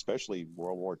about it, especially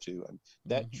World War II,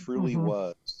 that truly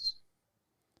was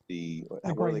the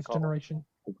greatest generation.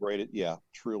 The greatest, yeah,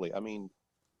 truly. I mean,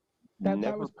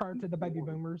 that was prior to the baby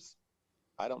boomers.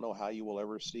 I don't know how you will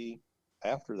ever see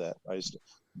after that.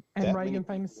 And Reagan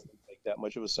make that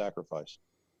much of a sacrifice.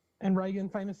 And Reagan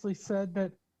famously said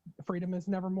that freedom is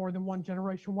never more than one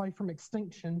generation away from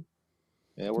extinction.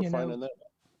 Yeah, we're finding that.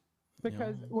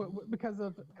 Because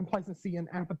of complacency and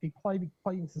apathy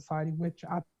plaguing society, which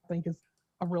I think is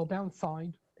a real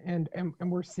downside, and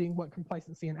we're seeing what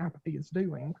complacency and apathy is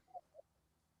doing.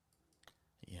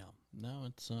 Yeah, no,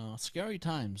 it's scary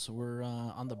times. We're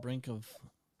on the brink of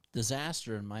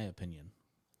disaster, in my opinion.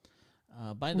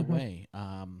 By the way,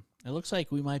 it looks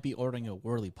like we might be ordering a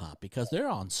Whirly Pop because they're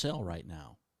on sale right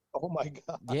now. Oh my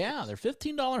God! Yeah, they're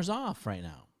 $15 off right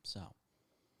now. So.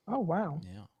 Oh wow!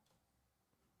 Yeah.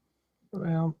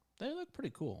 Well, they look pretty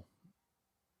cool.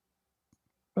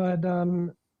 But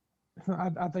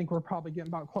I think we're probably getting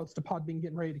about close to Podbean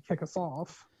getting ready to kick us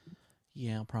off.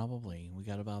 Yeah, probably. We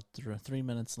got about 3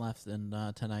 minutes left in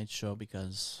tonight's show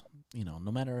because no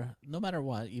matter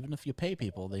what, even if you pay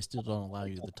people, they still don't allow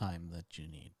you the time that you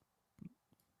need.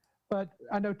 But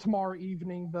I know tomorrow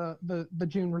evening the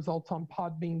June results on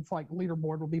Podbean's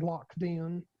leaderboard will be locked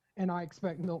in. And I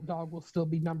expect Milk Dog will still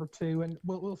be number 2, and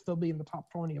we'll still be in the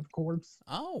top 20, of course.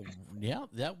 Oh, yeah,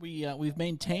 that we've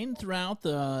maintained throughout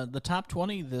the top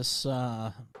 20 this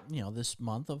this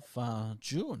month of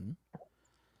June,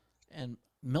 and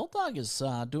Milk Dog is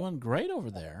doing great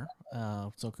over there.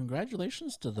 So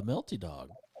congratulations to the Milty Dog.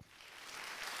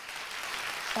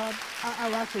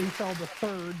 I actually fell the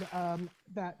third.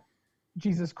 That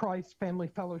Jesus Christ Family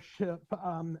Fellowship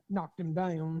knocked him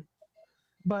down.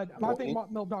 But I think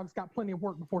Milk Dog's got plenty of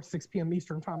work before 6 p.m.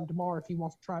 Eastern time tomorrow if he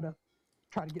wants to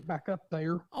try to get back up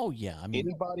there. Oh yeah, I mean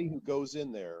anybody who goes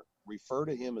in there, refer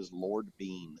to him as Lord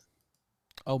Bean.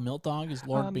 Oh, Milk Dog is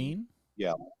Lord Bean?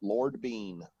 Yeah, Lord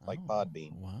Bean, like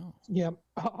Podbean. Wow. Yeah,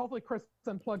 hopefully Chris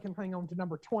Unplugged can hang on to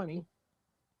number 20.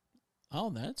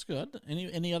 Oh, that's good.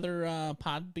 Any other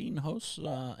Podbean hosts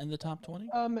in the top 20?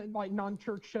 Like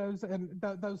non-church shows, and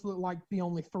those look like the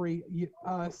only 3,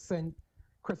 us and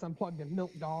Chris Unplugged and Milk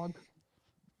Dog.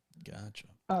 Gotcha.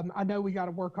 I know we got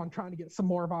to work on trying to get some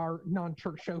more of our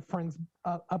non-church show friends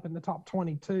up in the top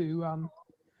 20 too.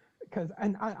 Because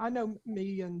I know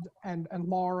me and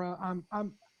Laura.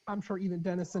 I'm sure even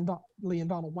Dennis and Lee and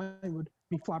Donald Wayne would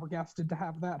be flabbergasted to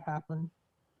have that happen.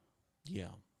 Yeah.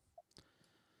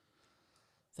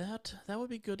 That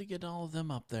would be good to get all of them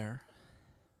up there.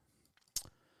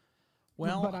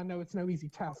 Well, but I know it's no easy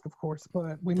task, of course.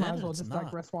 But we might as well just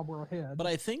digress while we're ahead. But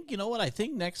I think I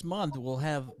think next month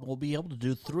we'll be able to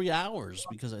do 3 hours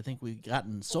because I think we've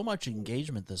gotten so much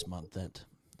engagement this month that.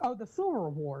 Oh, the Silver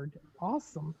Award,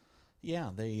 awesome. Yeah,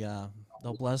 they'll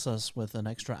bless us with an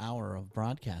extra hour of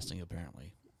broadcasting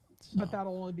apparently. So. But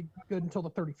that'll only be good until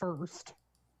the 31st.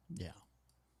 Yeah.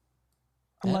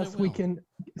 Unless we can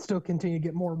still continue to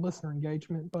get more listener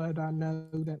engagement, but I know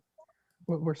that.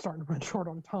 We're starting to run short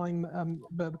on time,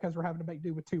 but because we're having to make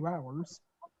do with 2 hours.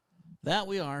 That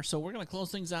we are. So we're going to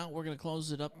close things out. We're going to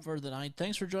close it up for the night.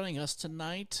 Thanks for joining us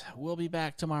tonight. We'll be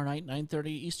back tomorrow night, 9:30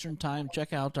 Eastern Time.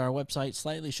 Check out our website,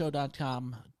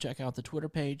 slightlyshow.com. Check out the Twitter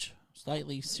page.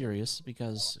 slightly serious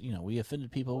because, we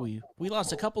offended people. We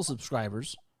lost a couple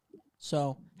subscribers.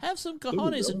 So have some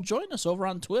cojones and join us over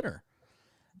on Twitter.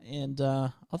 And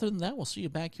other than that, we'll see you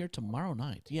back here tomorrow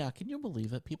night. Yeah, can you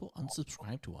believe it? People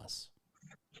unsubscribe to us.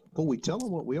 Well, we tell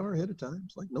them what we are ahead of time.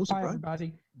 It's like no surprise. Bye,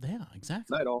 everybody. Yeah,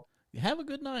 exactly. Night all. Have a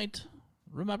good night.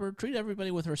 Remember, treat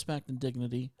everybody with respect and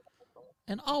dignity.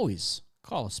 And always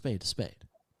call a spade a spade.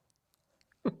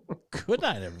 Good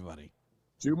night, everybody.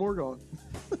 2 more gone.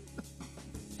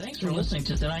 Thanks for listening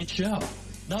to tonight's show.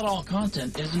 Not all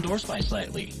content is endorsed by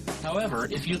Slightly. However,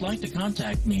 if you'd like to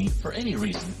contact me for any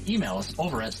reason, email us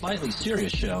over at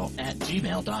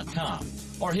slightlyserioushow@gmail.com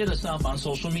or hit us up on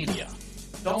social media.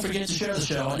 Don't forget to share the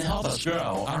show and help us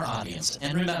grow our audience.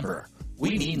 And remember,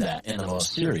 we mean that in the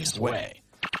most serious way.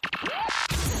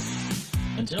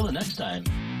 Until the next time,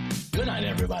 good night,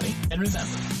 everybody. And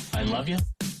remember, I love you.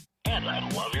 And I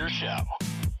love your show.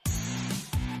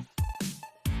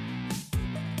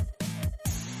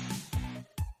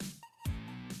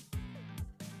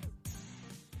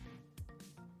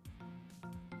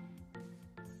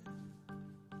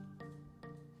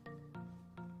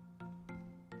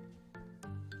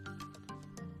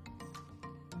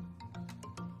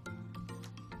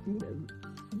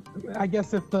 I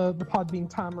guess if the Podbean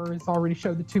timer has already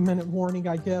showed the 2-minute warning,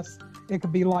 I guess it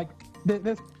could be like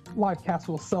this live cast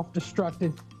will self-destruct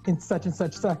in such and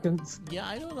such seconds. Yeah,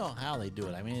 I don't know how they do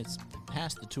it. I mean, it's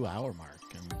past the 2-hour mark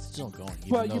and it's still going.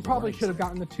 Well, you probably should have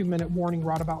gotten the 2-minute warning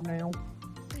right about now.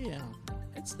 Yeah,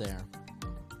 it's there.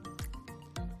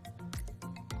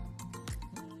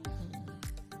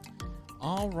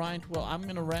 All right, well, I'm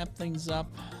going to wrap things up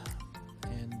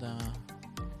and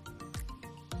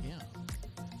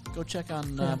go check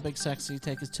on Big Sexy,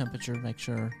 take his temperature, make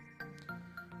sure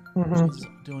she's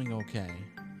doing okay.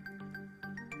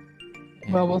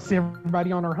 And well, we'll see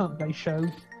everybody on our Hump Day show.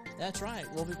 That's right.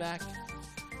 We'll be back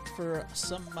for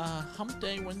some Hump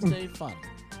Day Wednesday fun.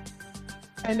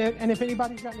 And if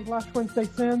anybody's got any Last Wednesday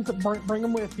sins, bring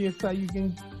them with you so you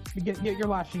can get your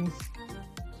lashings.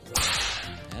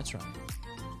 That's right.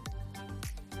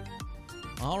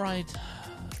 All right.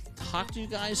 Talk to you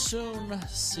guys soon.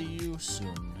 See you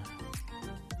soon.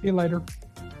 See you later.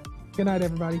 Good night,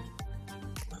 everybody.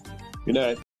 Good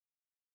night.